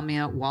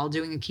insomnia while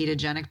doing a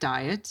ketogenic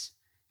diet?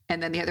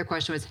 And then the other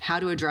question was how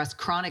to address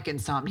chronic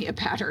insomnia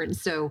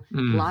patterns. So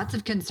lots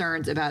of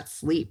concerns about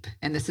sleep.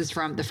 And this is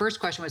from, the first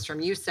question was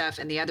from Youssef,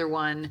 and the other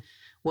one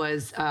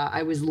was,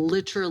 I was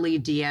literally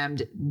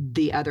DM'd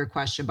the other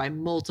question by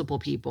multiple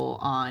people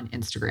on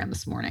Instagram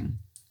this morning.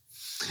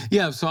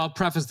 Yeah, so I'll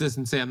preface this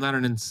and say I'm not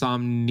an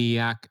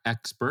insomniac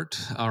expert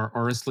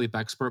or a sleep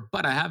expert,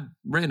 but I have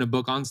written a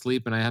book on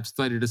sleep and I have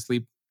studied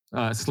sleep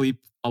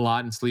a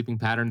lot and sleeping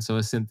patterns. So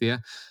has Cynthia.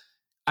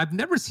 I've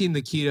never seen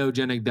the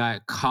ketogenic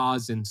diet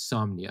cause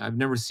insomnia. I've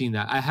never seen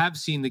that. I have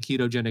seen the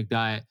ketogenic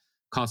diet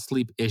cause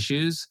sleep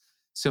issues.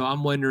 So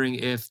I'm wondering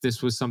if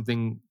this was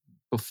something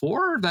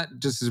before that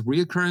just is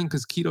reoccurring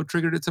because keto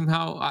triggered it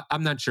somehow.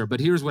 I'm not sure. But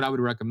here's what I would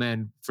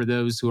recommend for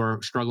those who are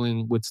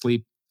struggling with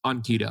sleep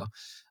on keto.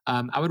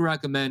 I would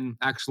recommend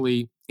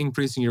actually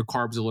increasing your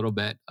carbs a little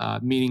bit,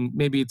 meaning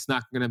maybe it's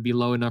not going to be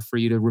low enough for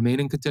you to remain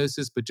in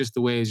ketosis, but just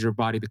the way is your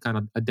body to kind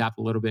of adapt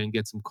a little bit and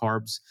get some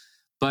carbs.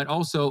 But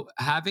also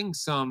having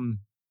some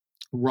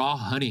raw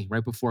honey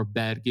right before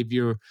bed, give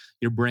your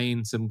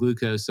brain some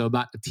glucose. So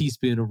about a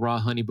teaspoon of raw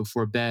honey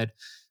before bed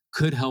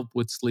could help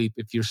with sleep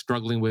if you're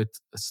struggling with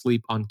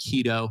sleep on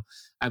keto.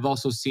 I've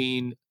also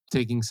seen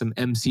taking some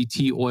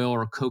MCT oil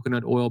or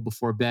coconut oil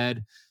before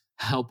bed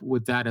help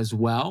with that as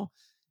well.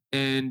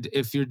 And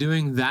if you're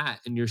doing that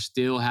and you're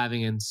still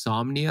having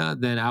insomnia,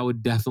 then I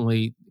would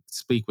definitely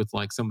speak with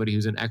like somebody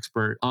who's an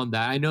expert on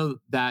that. I know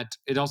that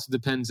it also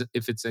depends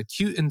if it's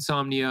acute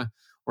insomnia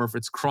or if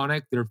it's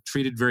chronic. They're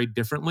treated very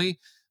differently.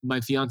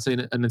 My fiance,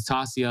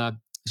 Natasha,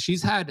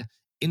 she's had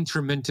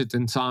intermittent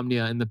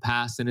insomnia in the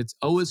past, and it's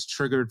always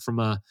triggered from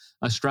a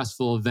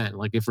stressful event.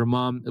 Like if her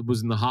mom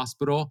was in the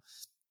hospital,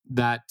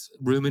 that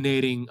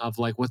ruminating of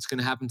like, what's going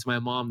to happen to my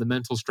mom, the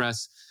mental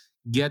stress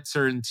gets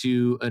her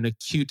into an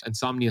acute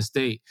insomnia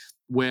state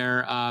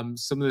where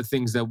some of the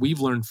things that we've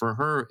learned for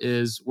her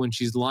is when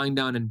she's lying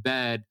down in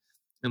bed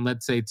and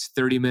let's say it's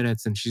 30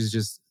 minutes and she's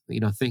just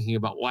thinking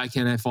about why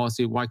can't I fall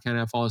asleep,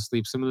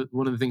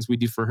 one of the things we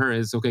do for her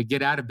is, okay,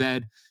 get out of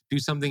bed, do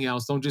something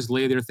else. Don't just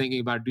lay there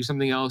thinking about it. Do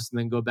something else and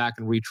then go back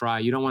and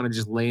retry. You don't want to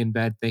just lay in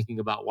bed thinking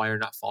about why you're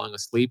not falling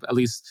asleep. At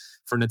least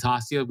for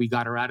Natasha, we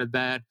got her out of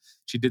bed.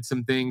 She did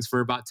some things for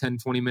about 10,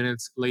 20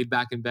 minutes, laid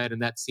back in bed,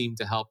 and that seemed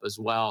to help as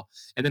well.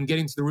 And then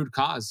getting to the root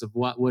cause of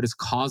what is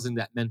causing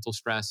that mental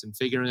stress and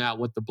figuring out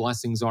what the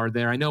blessings are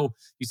there. I know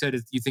you said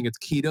you think it's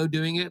keto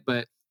doing it,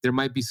 but there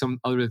might be some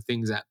other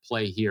things at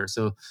play here.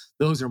 So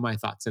those are my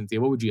thoughts, Cynthia.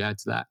 What would you add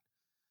to that?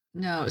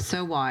 No,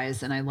 so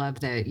wise. And I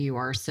love that you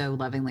are so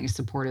lovingly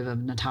supportive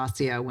of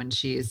Natasha when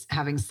she's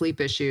having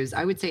sleep issues.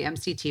 I would say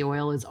MCT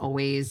oil is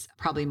always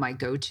probably my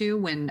go-to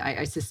when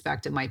I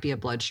suspect it might be a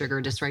blood sugar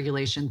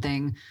dysregulation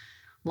thing.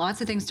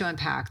 Lots of things to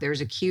unpack.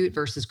 There's acute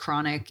versus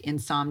chronic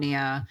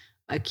insomnia.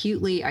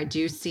 Acutely, I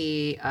do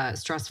see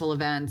stressful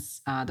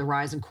events, the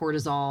rise in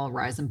cortisol,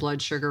 rise in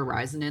blood sugar,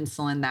 rise in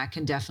insulin. That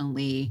can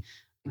definitely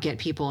get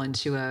people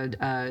into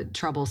a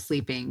trouble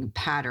sleeping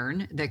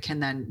pattern that can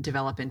then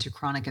develop into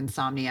chronic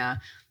insomnia.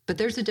 But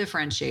there's a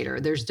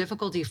differentiator. There's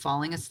difficulty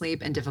falling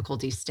asleep and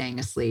difficulty staying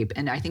asleep.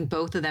 And I think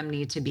both of them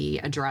need to be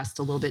addressed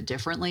a little bit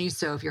differently.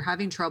 So if you're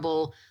having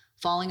trouble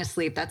falling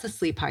asleep, that's a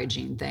sleep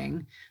hygiene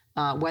thing.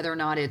 Whether or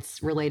not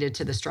it's related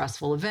to the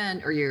stressful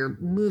event or you're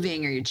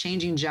moving or you're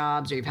changing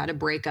jobs or you've had a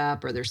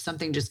breakup or there's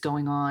something just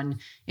going on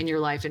in your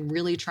life, and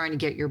really trying to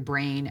get your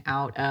brain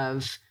out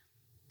of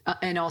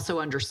and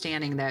also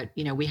understanding that,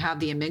 we have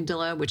the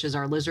amygdala, which is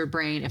our lizard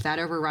brain. If that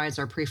overrides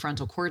our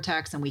prefrontal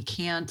cortex and we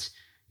can't,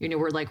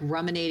 we're like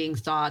ruminating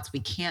thoughts,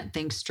 we can't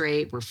think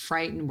straight, we're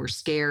frightened, we're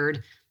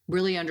scared,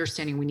 really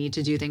understanding we need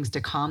to do things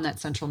to calm that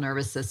central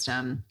nervous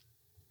system.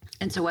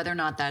 And so whether or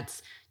not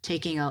that's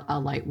taking a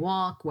light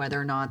walk, whether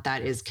or not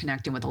that is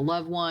connecting with a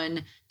loved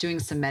one, doing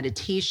some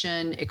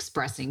meditation,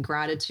 expressing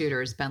gratitude,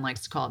 or as Ben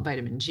likes to call it,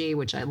 vitamin G,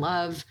 which I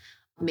love,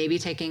 maybe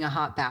taking a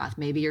hot bath,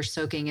 maybe you're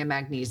soaking in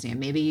magnesium,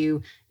 maybe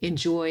you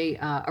enjoy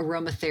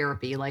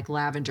aromatherapy like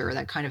lavender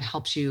that kind of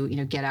helps you,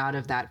 get out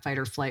of that fight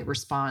or flight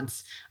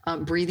response,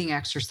 breathing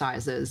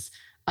exercises.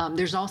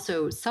 There's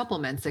also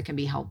supplements that can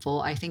be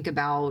helpful. I think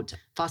about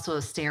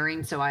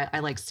phosphosterine. So I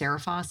like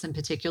Cerephos in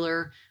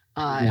particular.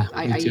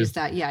 I use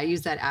that. Yeah, I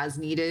use that as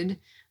needed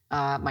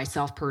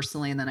myself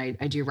personally. And then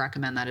I do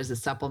recommend that as a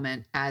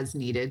supplement as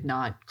needed.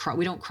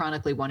 We don't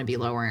chronically want to be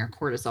lowering our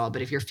cortisol,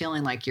 but if you're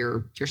feeling like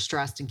you're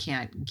stressed and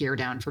can't gear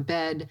down for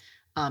bed,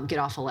 get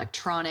off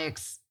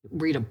electronics,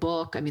 read a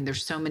book. I mean,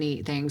 there's so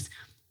many things.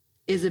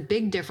 Is a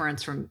big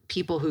difference from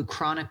people who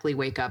chronically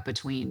wake up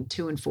between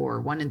 2 and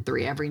 4, 1 and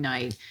 3 every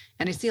night.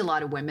 And I see a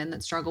lot of women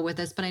that struggle with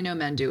this, but I know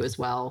men do as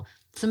well.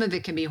 Some of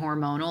it can be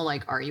hormonal,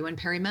 like are you in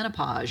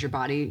perimenopause?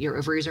 Your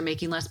ovaries are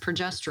making less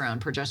progesterone.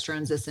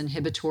 Progesterone is this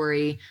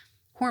inhibitory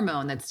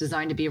hormone that's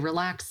designed to be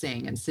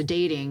relaxing and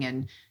sedating.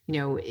 And,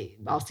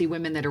 I'll see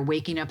women that are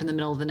waking up in the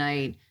middle of the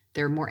night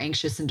they're more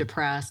anxious and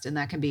depressed, and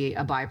that can be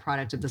a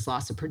byproduct of this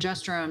loss of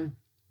progesterone.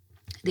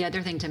 The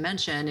other thing to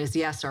mention is,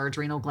 yes, our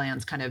adrenal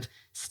glands kind of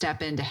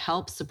step in to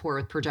help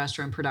support with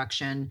progesterone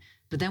production,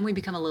 but then we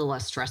become a little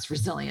less stress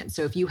resilient.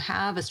 So if you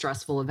have a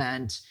stressful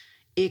event,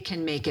 it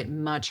can make it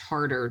much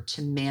harder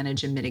to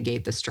manage and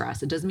mitigate the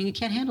stress. It doesn't mean you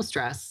can't handle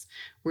stress.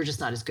 We're just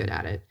not as good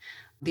at it.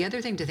 The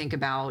other thing to think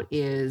about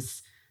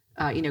is,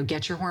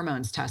 get your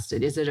hormones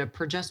tested. Is it a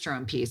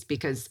progesterone piece?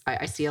 Because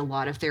I see a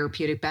lot of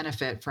therapeutic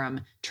benefit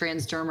from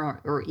transdermal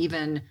or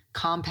even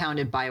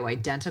compounded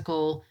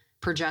bioidentical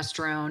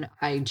progesterone.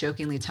 I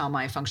jokingly tell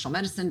my functional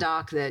medicine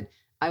doc that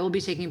I will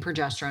be taking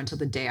progesterone till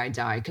the day I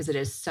die because it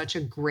has such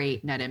a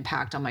great net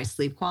impact on my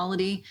sleep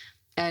quality.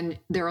 And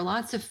there are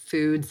lots of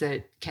foods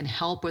that can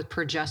help with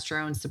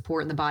progesterone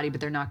support in the body,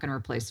 but they're not going to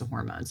replace the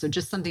hormone. So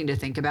just something to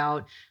think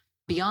about.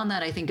 Beyond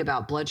that, I think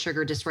about blood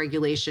sugar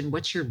dysregulation.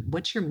 What's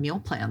your meal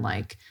plan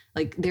like?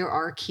 Like, there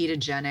are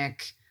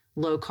ketogenic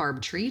low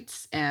carb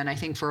treats. And I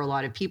think for a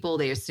lot of people,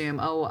 they assume,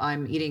 oh,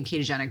 I'm eating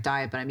ketogenic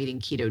diet, but I'm eating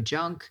keto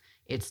junk.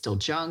 It's still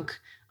junk.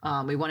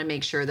 We want to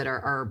make sure that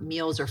our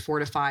meals are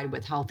fortified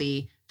with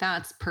healthy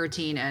fats,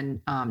 protein,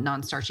 and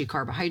non-starchy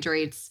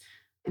carbohydrates.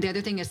 The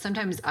other thing is,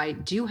 sometimes I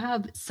do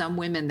have some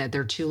women that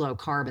they're too low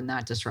carb and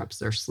that disrupts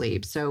their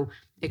sleep. So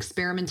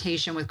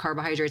experimentation with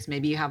carbohydrates,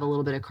 maybe you have a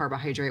little bit of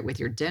carbohydrate with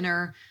your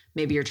dinner.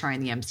 Maybe you're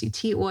trying the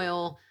MCT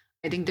oil.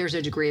 I think there's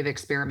a degree of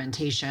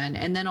experimentation.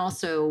 And then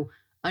also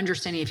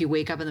understanding, if you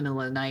wake up in the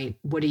middle of the night,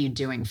 what are you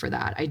doing for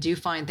that? I do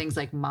find things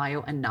like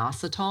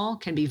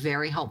myo-inositol can be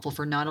very helpful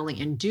for not only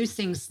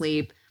inducing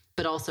sleep,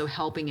 but also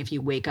helping if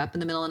you wake up in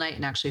the middle of the night.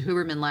 And actually,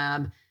 Huberman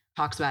Lab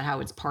talks about how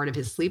it's part of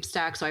his sleep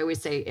stack. So I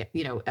always say,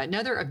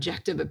 another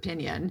objective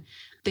opinion,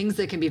 things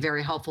that can be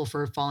very helpful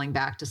for falling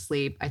back to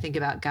sleep. I think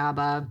about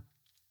GABA.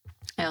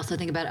 I also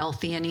think about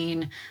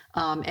L-theanine.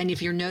 And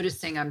if you're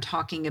noticing, I'm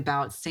talking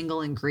about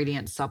single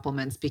ingredient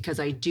supplements because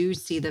I do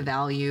see the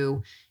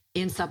value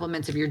in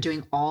supplements if you're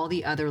doing all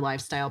the other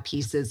lifestyle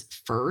pieces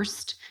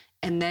first,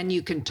 and then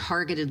you can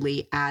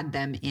targetedly add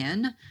them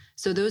in.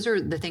 So those are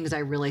the things I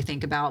really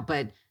think about.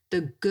 But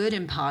the good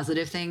and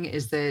positive thing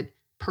is that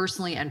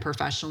personally and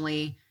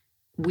professionally,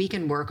 we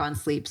can work on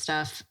sleep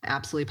stuff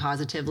absolutely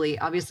positively.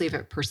 Obviously, if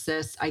it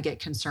persists, I get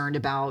concerned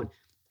about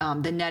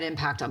the net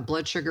impact on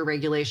blood sugar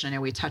regulation. I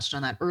know we touched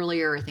on that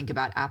earlier. I think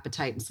about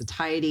appetite and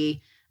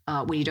satiety.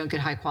 When you don't get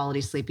high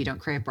quality sleep, you don't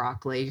crave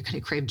broccoli, you're going to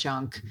crave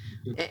junk.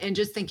 And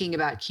just thinking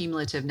about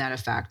cumulative net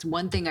effect.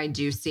 One thing I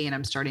do see, and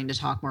I'm starting to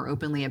talk more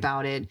openly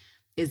about it,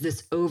 is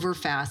this over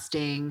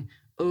fasting,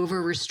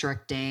 over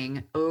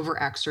restricting,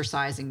 over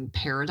exercising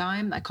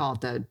paradigm. I call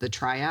it the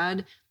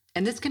triad.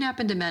 And this can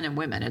happen to men and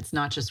women. It's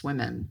not just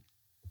women.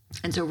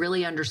 And so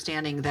really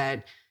understanding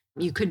that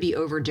you could be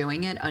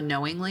overdoing it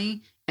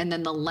unknowingly. And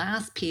then the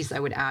last piece I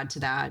would add to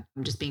that,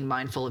 just being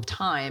mindful of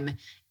time,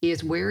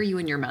 is where are you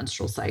in your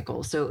menstrual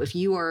cycle? So if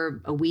you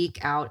are a week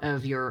out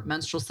of your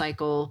menstrual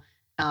cycle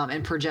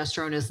and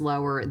progesterone is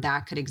lower,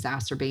 that could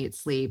exacerbate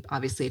sleep.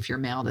 Obviously, if you're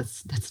male,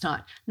 that's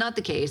not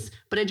the case.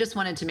 But I just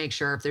wanted to make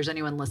sure, if there's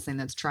anyone listening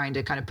that's trying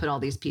to kind of put all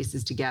these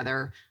pieces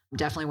together,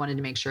 definitely wanted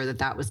to make sure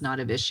that was not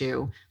an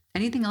issue.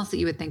 Anything else that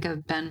you would think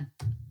of, Ben?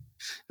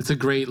 It's a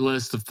great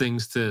list of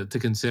things to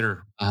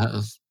consider.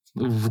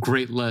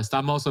 Great list.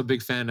 I'm also a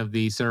big fan of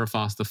the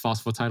Cerephos, the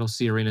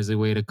phosphatidylserine, as a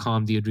way to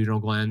calm the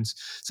adrenal glands.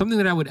 Something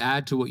that I would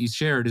add to what you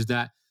shared is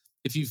that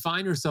if you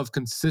find yourself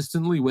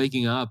consistently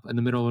waking up in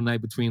the middle of the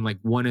night between like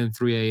 1 and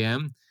 3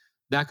 a.m.,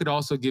 that could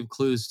also give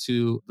clues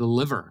to the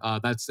liver.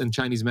 That's in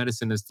Chinese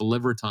medicine, is the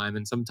liver time.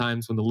 And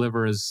sometimes when the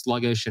liver is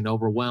sluggish and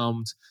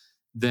overwhelmed,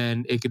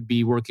 then it could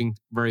be working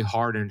very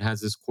hard and it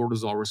has this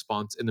cortisol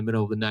response in the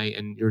middle of the night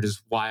and you're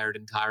just wired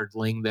and tired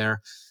laying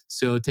there.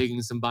 So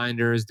taking some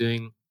binders,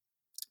 doing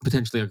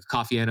potentially a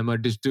coffee enema,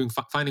 just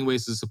finding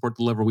ways to support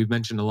the liver. We've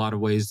mentioned a lot of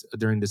ways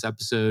during this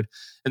episode.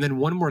 And then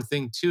one more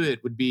thing to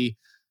it would be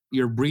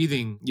your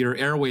breathing, your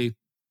airway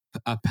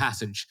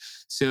passage.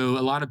 So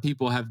a lot of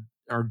people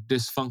are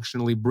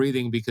dysfunctionally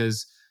breathing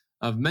because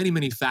of many,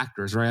 many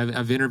factors, right?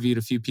 I've interviewed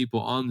a few people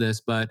on this,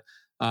 but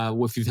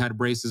if you've had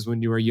braces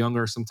when you were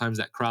younger, sometimes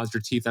that crowds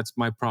your teeth. That's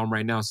my problem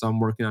right now. So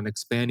I'm working on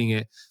expanding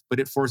it, but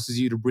it forces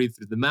you to breathe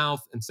through the mouth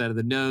instead of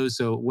the nose.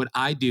 So what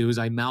I do is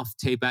I mouth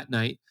tape at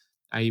night.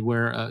 I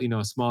wear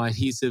a small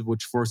adhesive,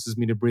 which forces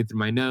me to breathe through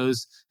my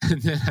nose.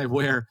 And then I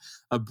wear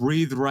a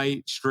breathe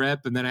right strip.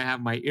 And then I have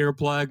my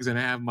earplugs and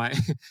I have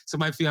so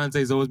my fiance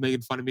is always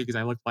making fun of me because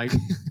I look like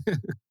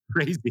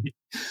crazy,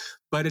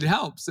 but it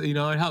helps, it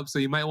helps. So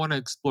you might want to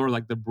explore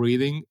like the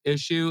breathing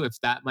issue. If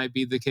that might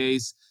be the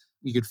case,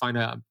 you could find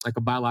a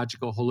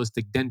biological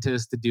holistic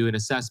dentist to do an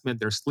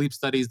assessment. There's sleep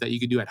studies that you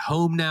can do at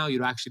home now.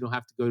 You actually don't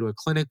have to go to a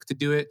clinic to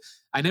do it.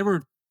 I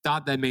never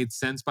thought that made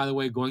sense, by the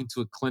way, going to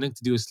a clinic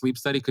to do a sleep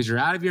study, because you're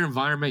out of your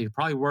environment. You're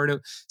probably worried.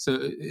 So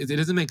it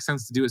doesn't make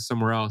sense to do it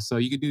somewhere else. So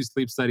you could do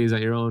sleep studies at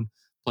your own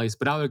place,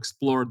 but I would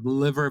explore the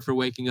liver if you're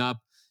waking up,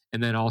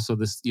 and then also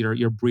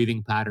your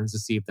breathing patterns to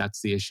see if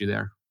that's the issue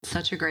there.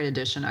 Such a great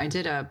addition. I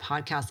did a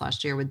podcast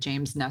last year with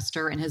James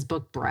Nestor and his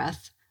book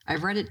Breath.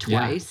 I've read it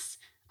twice.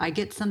 I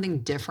get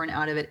something different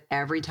out of it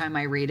every time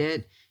I read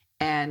it.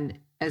 And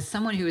as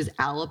someone who is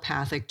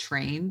allopathic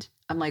trained,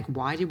 I'm like,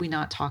 why did we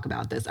not talk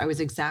about this? I was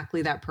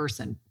exactly that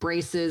person.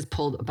 Braces,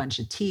 pulled a bunch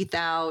of teeth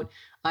out.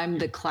 I'm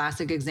the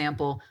classic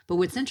example. But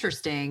what's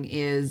interesting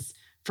is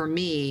for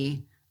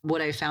me,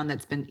 what I found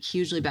that's been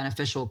hugely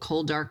beneficial,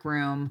 cold, dark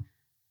room,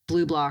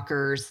 blue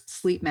blockers,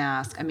 sleep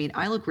mask. I mean,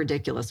 I look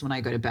ridiculous when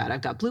I go to bed.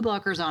 I've got blue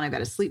blockers on, I've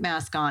got a sleep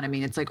mask on. I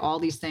mean, it's like all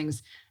these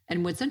things.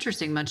 And what's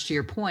interesting, much to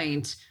your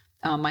point,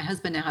 my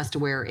husband now has to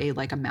wear a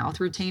mouth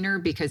retainer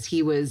because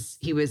he was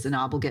an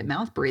obligate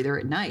mouth breather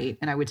at night.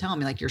 And I would tell him,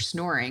 like, you're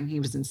snoring. He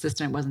was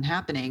insistent it wasn't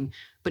happening,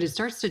 but it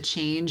starts to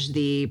change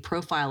the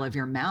profile of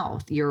your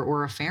mouth, your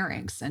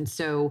oropharynx. And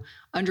so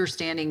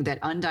understanding that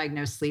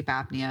undiagnosed sleep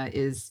apnea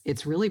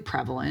it's really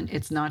prevalent.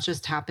 It's not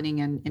just happening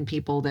in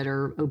people that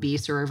are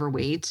obese or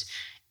overweight.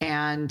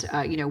 And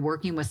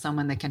working with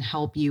someone that can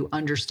help you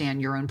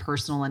understand your own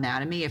personal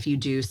anatomy if you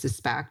do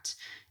suspect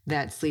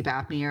that sleep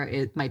apnea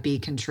it might be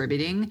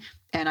contributing.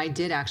 And I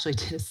did a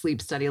sleep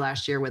study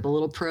last year with a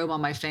little probe on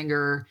my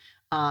finger.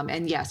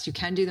 And yes, you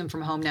can do them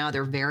from home now.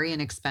 They're very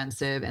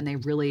inexpensive and they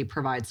really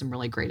provide some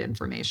really great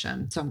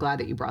information. So I'm glad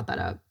that you brought that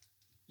up.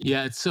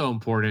 Yeah, it's so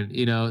important,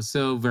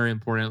 so very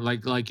important.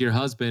 Like your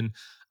husband,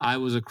 I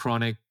was a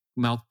chronic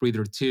mouth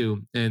breather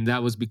too. And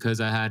that was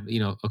because I had,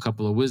 a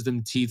couple of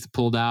wisdom teeth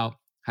pulled out,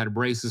 had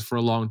braces for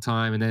a long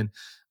time. And then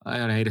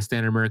I ate a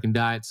standard American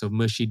diet, so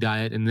mushy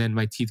diet. And then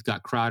my teeth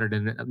got crowded.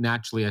 And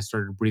naturally, I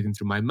started breathing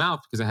through my mouth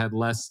because I had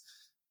less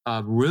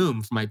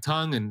room for my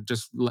tongue and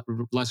just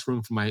less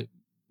room for my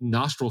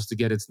nostrils to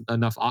get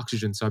enough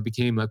oxygen. So I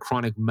became a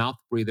chronic mouth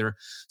breather.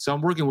 So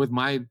I'm working with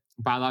my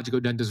biological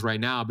dentist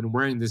right now. I've been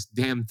wearing this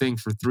damn thing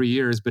for 3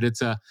 years, but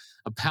it's a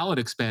palate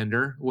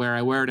expander where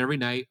I wear it every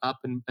night, up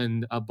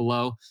and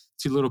below,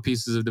 2 little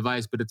pieces of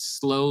device, but it's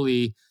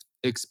slowly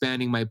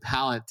expanding my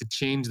palate to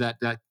change that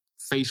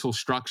facial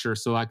structure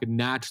so I could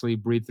naturally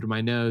breathe through my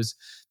nose.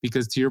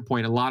 Because to your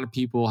point, a lot of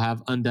people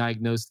have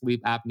undiagnosed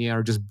sleep apnea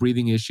or just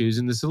breathing issues.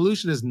 And the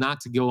solution is not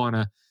to go on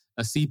a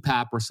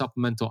CPAP or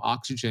supplemental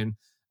oxygen.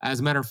 As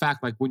a matter of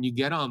fact, like when you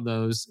get on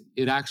those,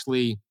 it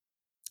actually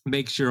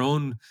makes your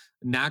own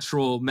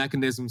natural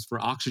mechanisms for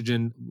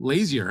oxygen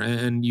lazier.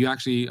 And you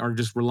actually are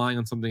just relying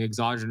on something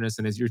exogenous.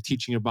 And as you're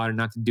teaching your body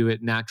not to do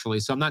it naturally.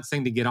 So I'm not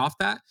saying to get off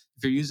that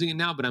if you're using it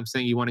now, but I'm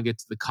saying you want to get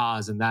to the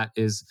cause, and that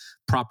is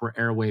proper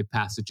airway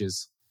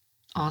passages.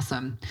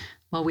 Awesome.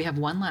 Well, we have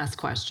one last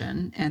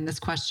question. And this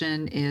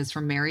question is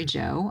from Mary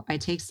Jo. I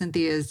take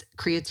Cynthia's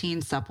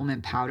creatine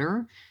supplement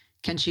powder.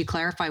 Can she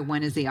clarify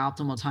when is the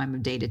optimal time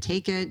of day to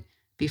take it?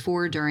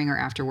 Before, during, or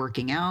after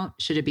working out?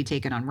 Should it be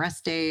taken on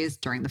rest days,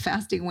 during the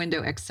fasting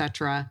window,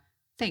 etc.?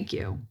 Thank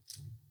you.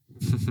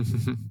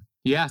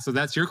 Yeah, so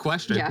that's your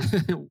question. Yeah.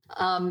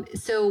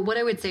 So what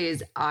I would say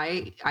is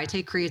I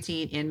take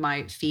creatine in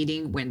my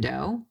feeding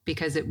window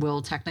because it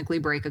will technically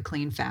break a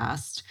clean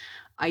fast.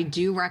 I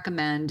do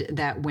recommend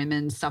that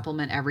women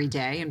supplement every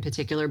day in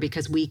particular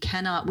because we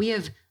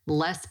have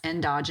less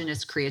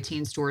endogenous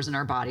creatine stores in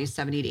our bodies,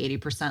 70 to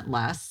 80%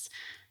 less.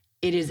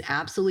 It is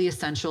absolutely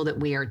essential that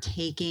we are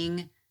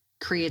taking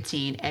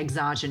creatine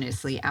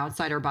exogenously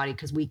outside our body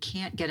because we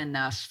can't get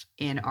enough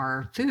in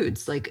our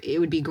foods. Like it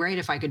would be great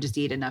if I could just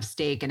eat enough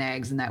steak and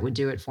eggs and that would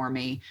do it for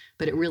me,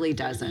 but it really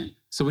doesn't.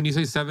 So when you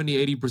say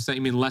 70, 80%,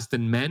 you mean less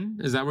than men?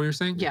 Is that what you're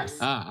saying? Yes.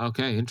 Ah,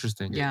 okay.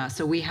 Interesting. Yeah.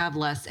 So we have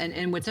less.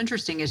 And what's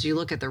interesting is you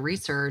look at the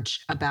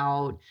research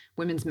about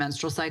women's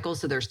menstrual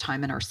cycles. So there's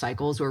time in our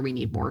cycles where we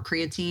need more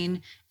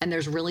creatine. And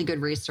there's really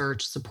good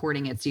research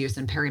supporting its use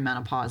in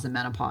perimenopause and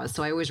menopause.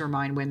 So I always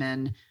remind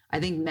women, I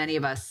think many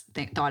of us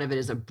thought of it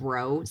as a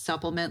bro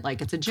supplement,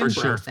 like it's a gym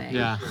bro thing.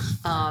 Yeah.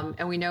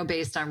 And we know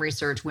based on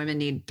research, women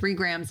need 3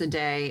 grams a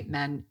day,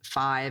 men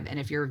 5. And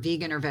if you're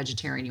vegan or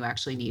vegetarian, you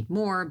actually need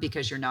more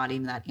because you're not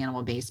eating that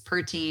animal-based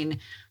protein.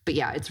 But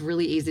yeah, it's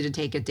really easy to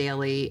take it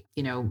daily.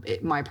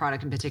 My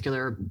product in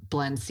particular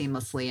blends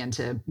seamlessly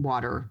into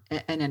water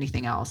and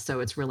anything else.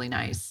 So it's really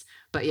nice.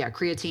 But yeah,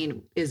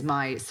 creatine is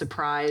my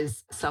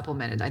surprise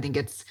supplement. I think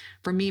it's,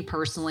 for me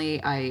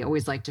personally, I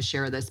always like to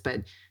share this,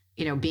 but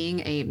being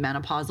a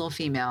menopausal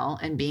female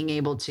and being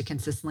able to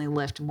consistently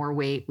lift more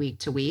weight week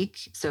to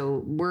week.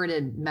 So we're at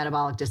a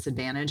metabolic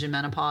disadvantage in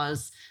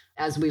menopause.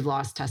 As we've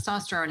lost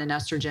testosterone and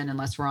estrogen,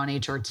 unless we're on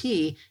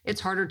HRT,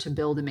 it's harder to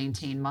build and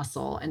maintain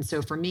muscle. And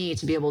so for me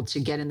to be able to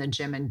get in the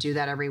gym and do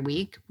that every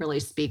week really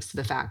speaks to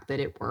the fact that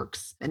it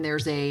works. And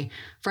there's a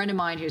friend of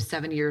mine who's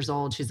 70 years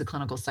old. She's a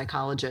clinical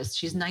psychologist.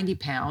 She's 90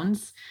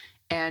 pounds.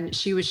 And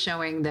she was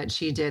showing that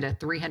she did a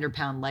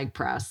 300-pound leg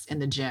press in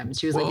the gym.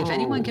 She was like, if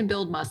anyone can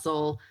build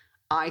muscle,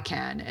 I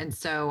can. And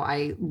so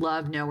I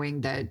love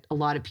knowing that a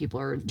lot of people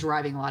are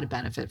deriving a lot of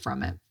benefit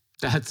from it.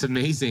 That's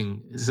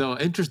amazing. So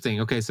interesting.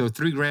 Okay, so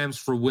 3 grams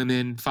for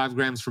women, 5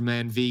 grams for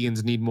men.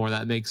 Vegans need more.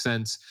 That makes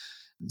sense.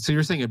 So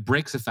you're saying it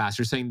breaks the fast.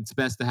 You're saying it's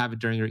best to have it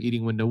during your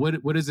eating window.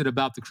 What is it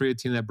about the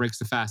creatine that breaks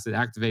the fast? It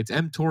activates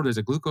mTOR. There's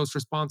a glucose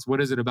response. What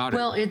is it about it?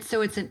 Well, it's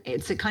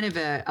a kind of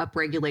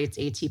upregulates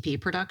ATP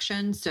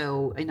production.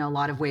 So in a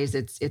lot of ways,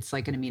 it's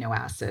like an amino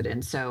acid.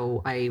 And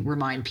so I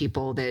remind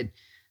people that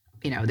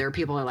there are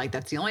people who are like,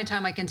 that's the only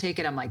time I can take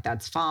it. I'm like,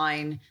 that's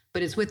fine.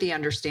 But it's with the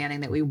understanding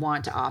that we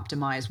want to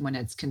optimize when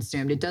it's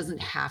consumed. It doesn't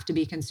have to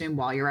be consumed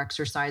while you're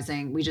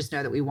exercising. We just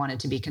know that we want it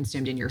to be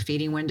consumed in your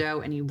feeding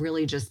window. And you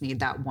really just need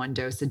that one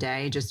dose a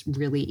day, just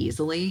really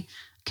easily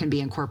can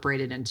be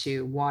incorporated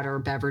into water,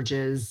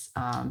 beverages,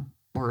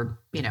 or,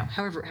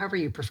 however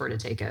you prefer to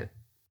take it.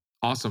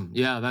 Awesome.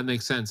 Yeah, that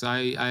makes sense.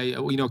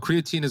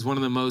 Creatine is one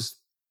of the most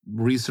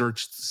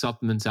researched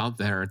supplements out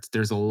there.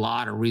 There's a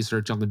lot of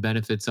research on the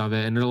benefits of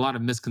it, and there are a lot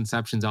of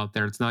misconceptions out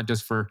there. It's not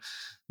just for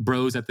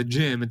bros at the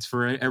gym, it's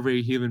for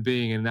every human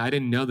being. And I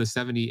didn't know the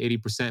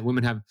 70-80%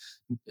 women have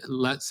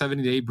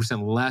 70 to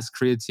 80% less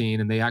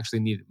creatine, and they actually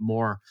need it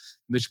more,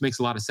 which makes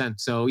a lot of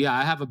sense. So yeah,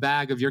 I have a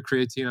bag of your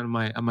creatine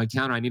on my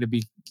counter. I need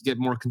to get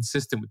more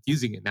consistent with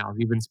using it now.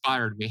 You've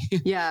inspired me.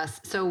 Yes.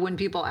 So when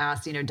people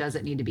ask, does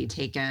it need to be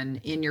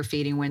taken in your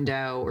feeding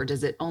window, or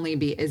is it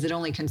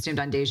only consumed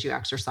on days you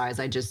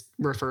exercise? I just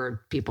refer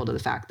people to the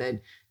fact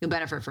that you'll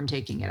benefit from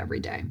taking it every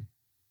day.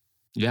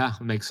 Yeah,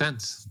 makes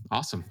sense.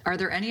 Awesome. Are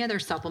there any other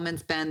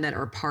supplements, Ben, that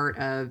are part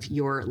of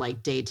your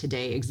like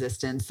day-to-day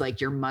existence,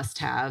 like your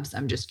must-haves?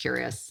 I'm just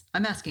curious.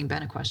 I'm asking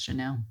Ben a question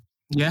now.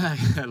 Yeah,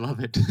 I love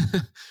it.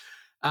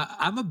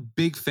 I'm a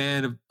big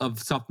fan of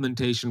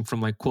supplementation from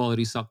like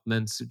quality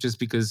supplements, just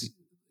because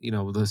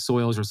the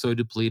soils are so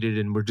depleted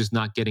and we're just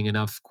not getting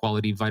enough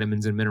quality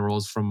vitamins and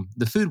minerals from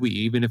the food we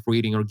eat, even if we're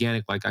eating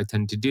organic like I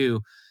tend to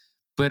do.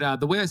 But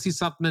the way I see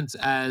supplements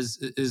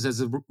is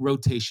as a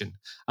rotation.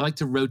 I like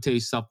to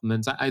rotate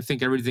supplements. I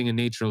think everything in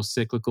nature is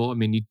cyclical. I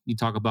mean, you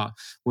talk about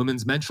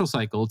women's menstrual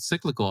cycle, it's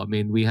cyclical. I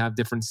mean, we have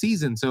different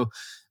seasons. So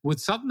with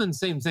supplements,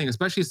 same thing,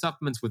 especially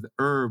supplements with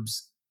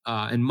herbs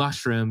and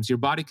mushrooms, your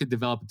body could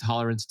develop a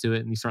tolerance to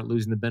it and you start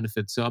losing the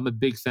benefits. So I'm a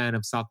big fan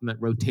of supplement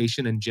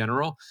rotation in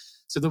general.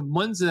 So the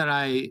ones that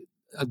I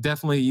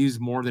definitely use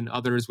more than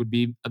others would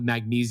be a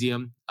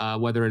magnesium,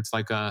 whether it's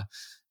like a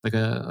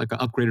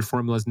upgraded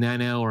formulas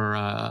nano or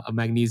a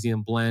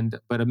magnesium blend,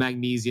 but a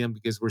magnesium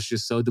because we're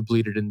just so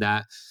depleted in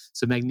that.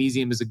 So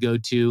magnesium is a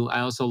go-to.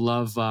 I also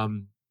love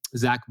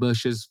Zach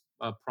Bush's.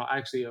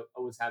 Actually, I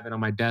always have it on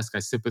my desk. I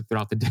sip it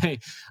throughout the day.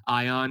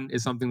 Ion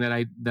is something that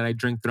I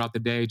drink throughout the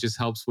day. It just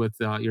helps with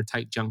your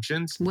tight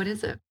junctions. What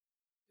is it?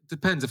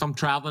 Depends. If I'm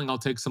traveling, I'll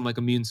take some like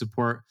immune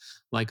support,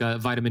 like a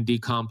vitamin D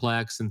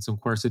complex and some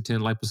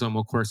quercetin,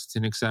 liposomal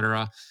quercetin,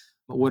 etc.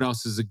 What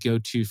else is a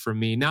go-to for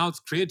me? Now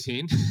it's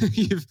creatine.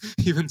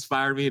 You've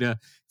inspired me to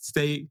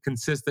stay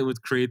consistent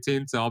with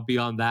creatine, so I'll be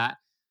on that.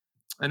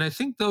 And I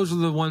think those are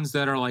the ones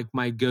that are like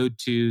my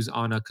go-tos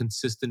on a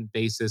consistent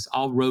basis.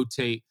 I'll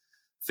rotate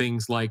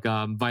things like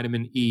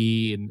vitamin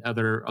E and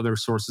other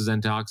sources,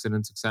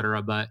 antioxidants,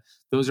 etc. But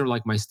those are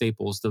like my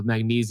staples: the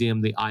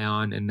magnesium, the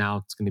ion, and now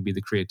it's going to be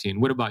the creatine.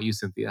 What about you,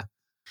 Cynthia?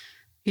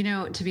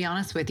 To be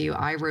honest with you,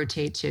 I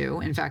rotate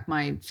too. In fact,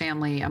 my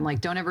family, I'm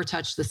like, don't ever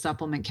touch the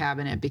supplement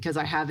cabinet because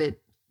I have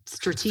it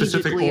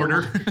strategically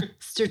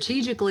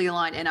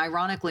aligned. And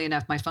ironically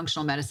enough, my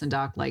functional medicine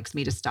doc likes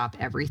me to stop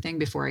everything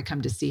before I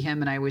come to see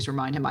him. And I always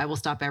remind him, I will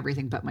stop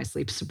everything but my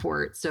sleep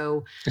support.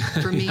 So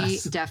for me,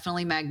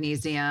 definitely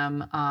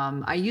magnesium.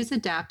 I use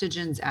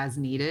adaptogens as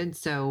needed.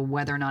 So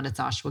whether or not it's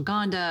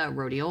ashwagandha,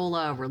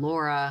 rhodiola,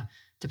 relora,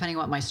 depending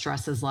on what my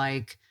stress is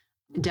like.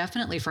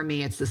 Definitely for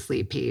me, it's the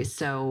sleep piece.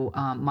 So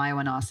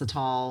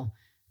myo-inositol,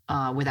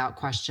 without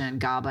question,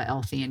 GABA,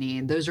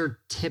 L-theanine, those are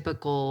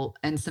typical,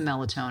 and some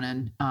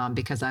melatonin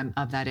because I'm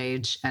of that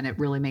age and it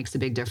really makes a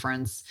big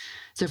difference.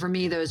 So for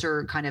me, those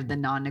are kind of the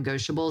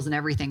non-negotiables, and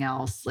everything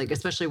else, like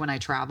especially when I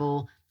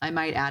travel, I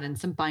might add in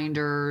some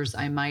binders.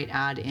 I might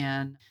add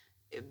in,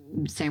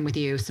 same with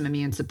you, some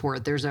immune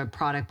support. There's a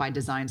product by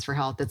Designs for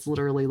Health that's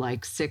literally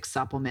like 6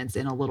 supplements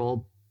in a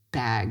little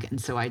bag. And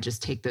so I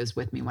just take those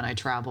with me when I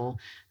travel.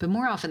 But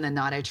more often than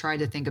not, I try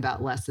to think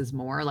about less is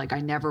more. Like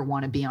I never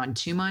want to be on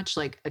too much.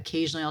 Like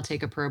occasionally I'll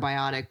take a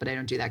probiotic, but I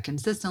don't do that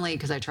consistently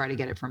because I try to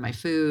get it from my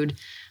food.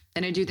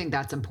 And I do think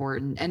that's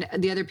important. And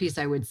the other piece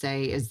I would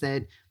say is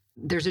that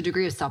there's a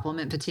degree of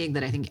supplement fatigue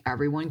that I think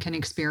everyone can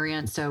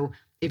experience. So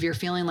if you're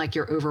feeling like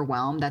you're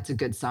overwhelmed, that's a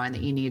good sign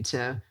that you need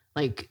to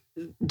like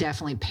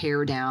definitely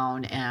pare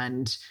down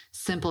and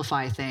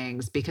simplify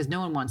things, because no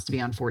one wants to be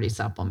on 40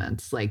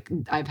 supplements. Like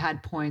I've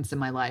had points in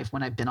my life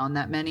when I've been on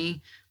that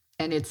many,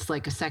 and it's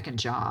like a second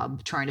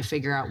job trying to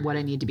figure out what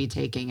I need to be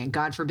taking. And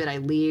God forbid I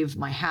leave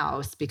my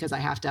house because I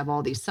have to have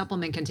all these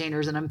supplement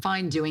containers, and I'm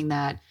fine doing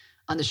that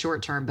on the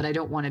short term, but I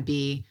don't want to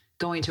be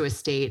going to a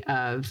state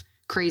of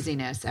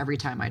craziness every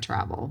time I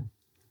travel.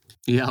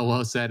 Yeah,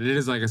 well said. It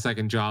is like a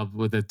second job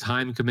with a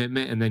time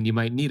commitment, and then you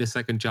might need a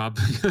second job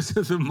because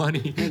of the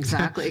money.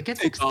 Exactly. It gets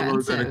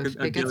expensive.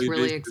 It gets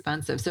really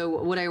expensive. So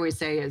what I always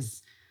say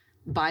is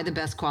buy the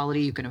best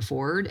quality you can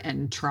afford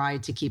and try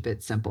to keep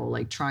it simple.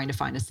 Like trying to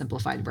find a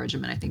simplified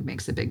regimen, I think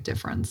makes a big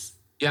difference.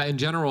 Yeah, in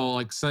general,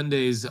 like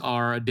Sundays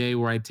are a day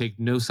where I take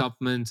no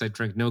supplements, I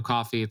drink no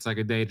coffee. It's like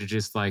a day to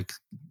just like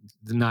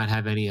not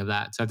have any of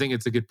that. So I think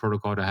it's a good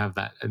protocol to have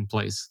that in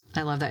place.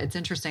 I love that. It's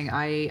interesting.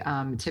 I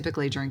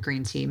typically drink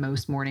green tea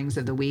most mornings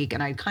of the week,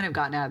 and I'd kind of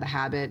gotten out of the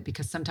habit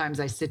because sometimes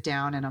I sit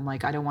down and I'm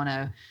like, I don't want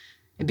to,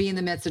 be in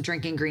the midst of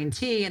drinking green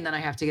tea, and then I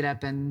have to get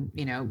up and,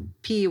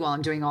 pee while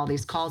I'm doing all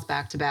these calls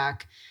back to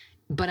back.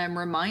 But I'm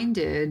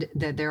reminded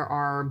that there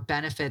are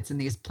benefits in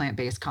these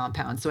plant-based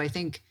compounds. So I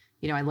think,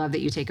 I love that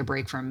you take a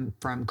break from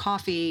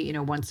coffee,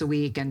 once a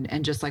week.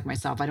 And just like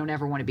myself, I don't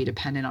ever want to be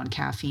dependent on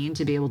caffeine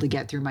to be able to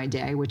get through my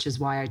day, which is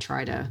why I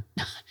try to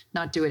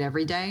not do it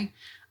every day.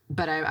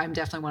 But I'm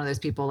definitely one of those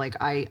people, like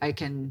I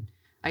can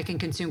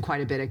consume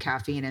quite a bit of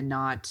caffeine and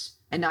not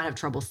have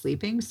trouble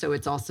sleeping. So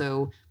it's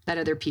also that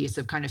other piece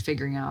of kind of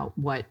figuring out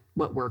what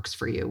works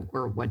for you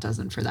or what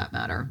doesn't, for that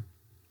matter.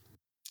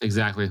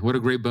 Exactly. What a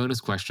great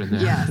bonus question there.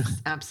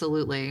 Yes,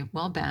 absolutely.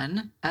 Well,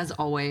 Ben, as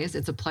always,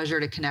 it's a pleasure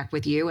to connect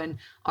with you and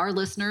our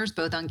listeners,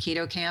 both on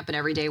Keto Camp and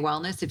Everyday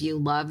Wellness. If you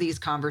love these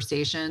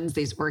conversations,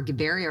 these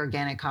very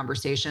organic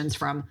conversations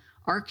from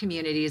our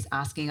communities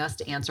asking us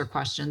to answer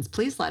questions,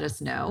 please let us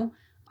know.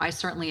 I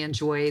certainly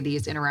enjoy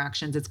these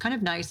interactions. It's kind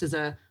of nice as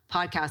a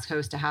podcast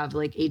host to have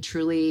like a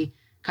truly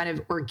kind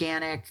of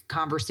organic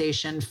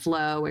conversation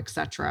flow,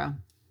 etc.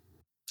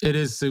 It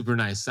is super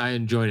nice. I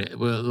enjoyed it.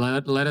 Well,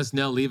 let us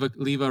know. Leave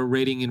a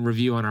rating and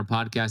review on our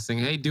podcast saying,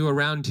 hey, do a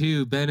round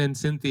 2. Ben and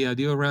Cynthia,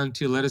 do a round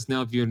 2. Let us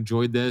know if you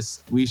enjoyed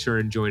this. We sure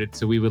enjoyed it.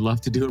 So we would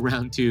love to do a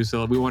round 2.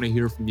 So we want to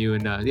hear from you.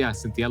 And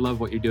Cynthia, I love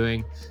what you're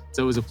doing. It's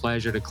always a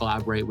pleasure to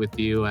collaborate with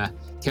you.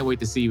 Can't wait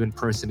to see you in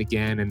person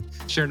again and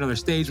share another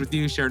stage with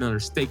you, share another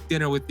steak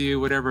dinner with you,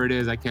 whatever it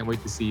is. I can't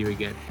wait to see you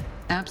again.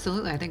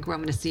 Absolutely. I think I'm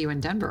going to see you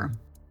in Denver.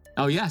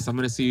 Oh, yes. I'm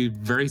going to see you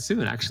very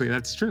soon. Actually,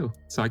 that's true.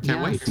 So I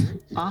can't wait.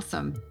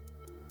 Awesome.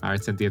 All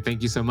right, Cynthia,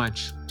 thank you so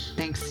much.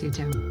 Thanks, you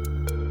too.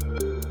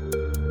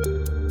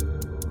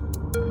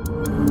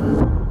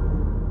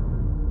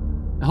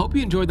 I hope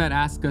you enjoyed that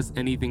Ask Us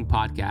Anything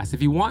podcast.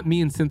 If you want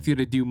me and Cynthia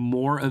to do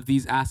more of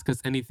these Ask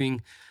Us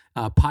Anything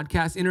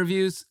podcast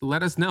interviews,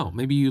 let us know.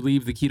 Maybe you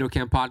leave the Keto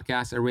Camp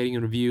podcast a rating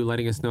and review,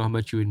 letting us know how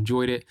much you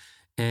enjoyed it.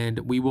 And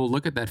we will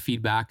look at that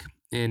feedback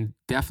and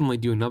definitely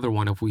do another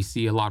one if we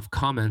see a lot of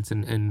comments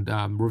and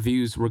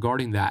reviews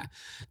regarding that.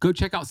 Go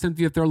check out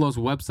Cynthia Thurlow's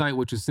website,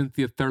 which is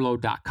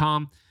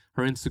cynthiathurlow.com.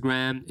 Her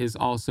Instagram is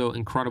also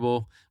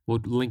incredible.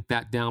 We'll link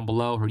that down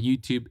below. Her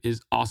YouTube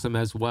is awesome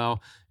as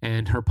well.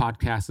 And her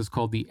podcast is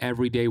called the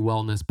Everyday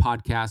Wellness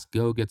Podcast.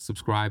 Go get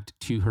subscribed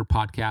to her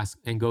podcast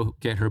and go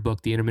get her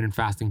book, The Intermittent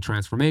Fasting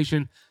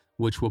Transformation,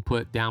 which we'll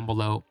put down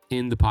below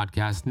in the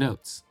podcast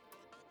notes.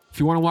 If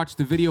you want to watch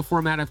the video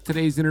format of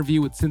today's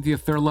interview with Cynthia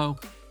Thurlow,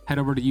 head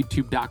over to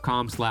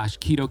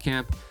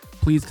youtube.com/KetoCamp.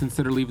 Please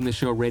consider leaving the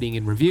show a rating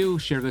and review.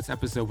 Share this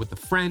episode with a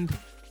friend,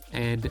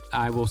 and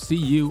I will see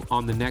you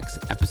on the next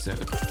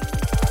episode.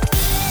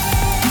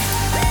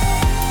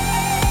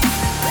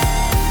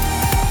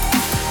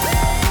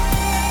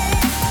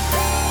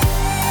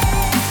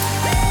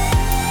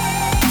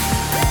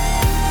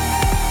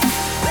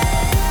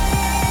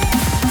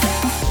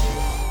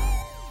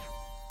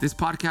 This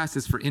podcast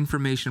is for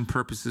information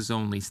purposes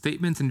only.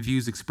 Statements and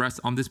views expressed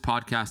on this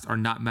podcast are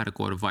not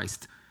medical advice.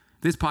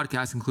 This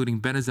podcast, including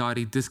Ben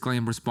Azadi,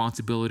 disclaims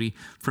responsibility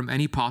from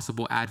any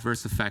possible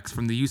adverse effects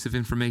from the use of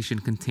information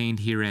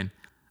contained herein.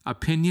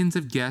 Opinions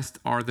of guests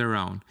are their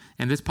own,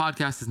 and this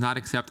podcast does not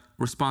accept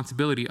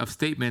responsibility of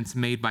statements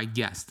made by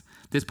guests.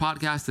 This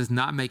podcast does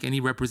not make any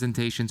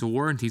representations or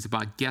warranties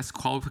about guest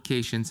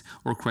qualifications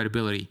or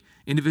credibility.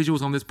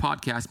 Individuals on this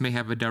podcast may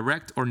have a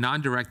direct or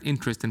non-direct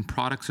interest in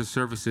products or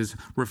services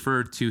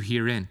referred to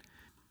herein.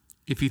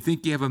 If you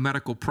think you have a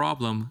medical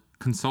problem,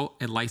 consult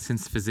a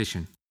licensed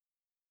physician.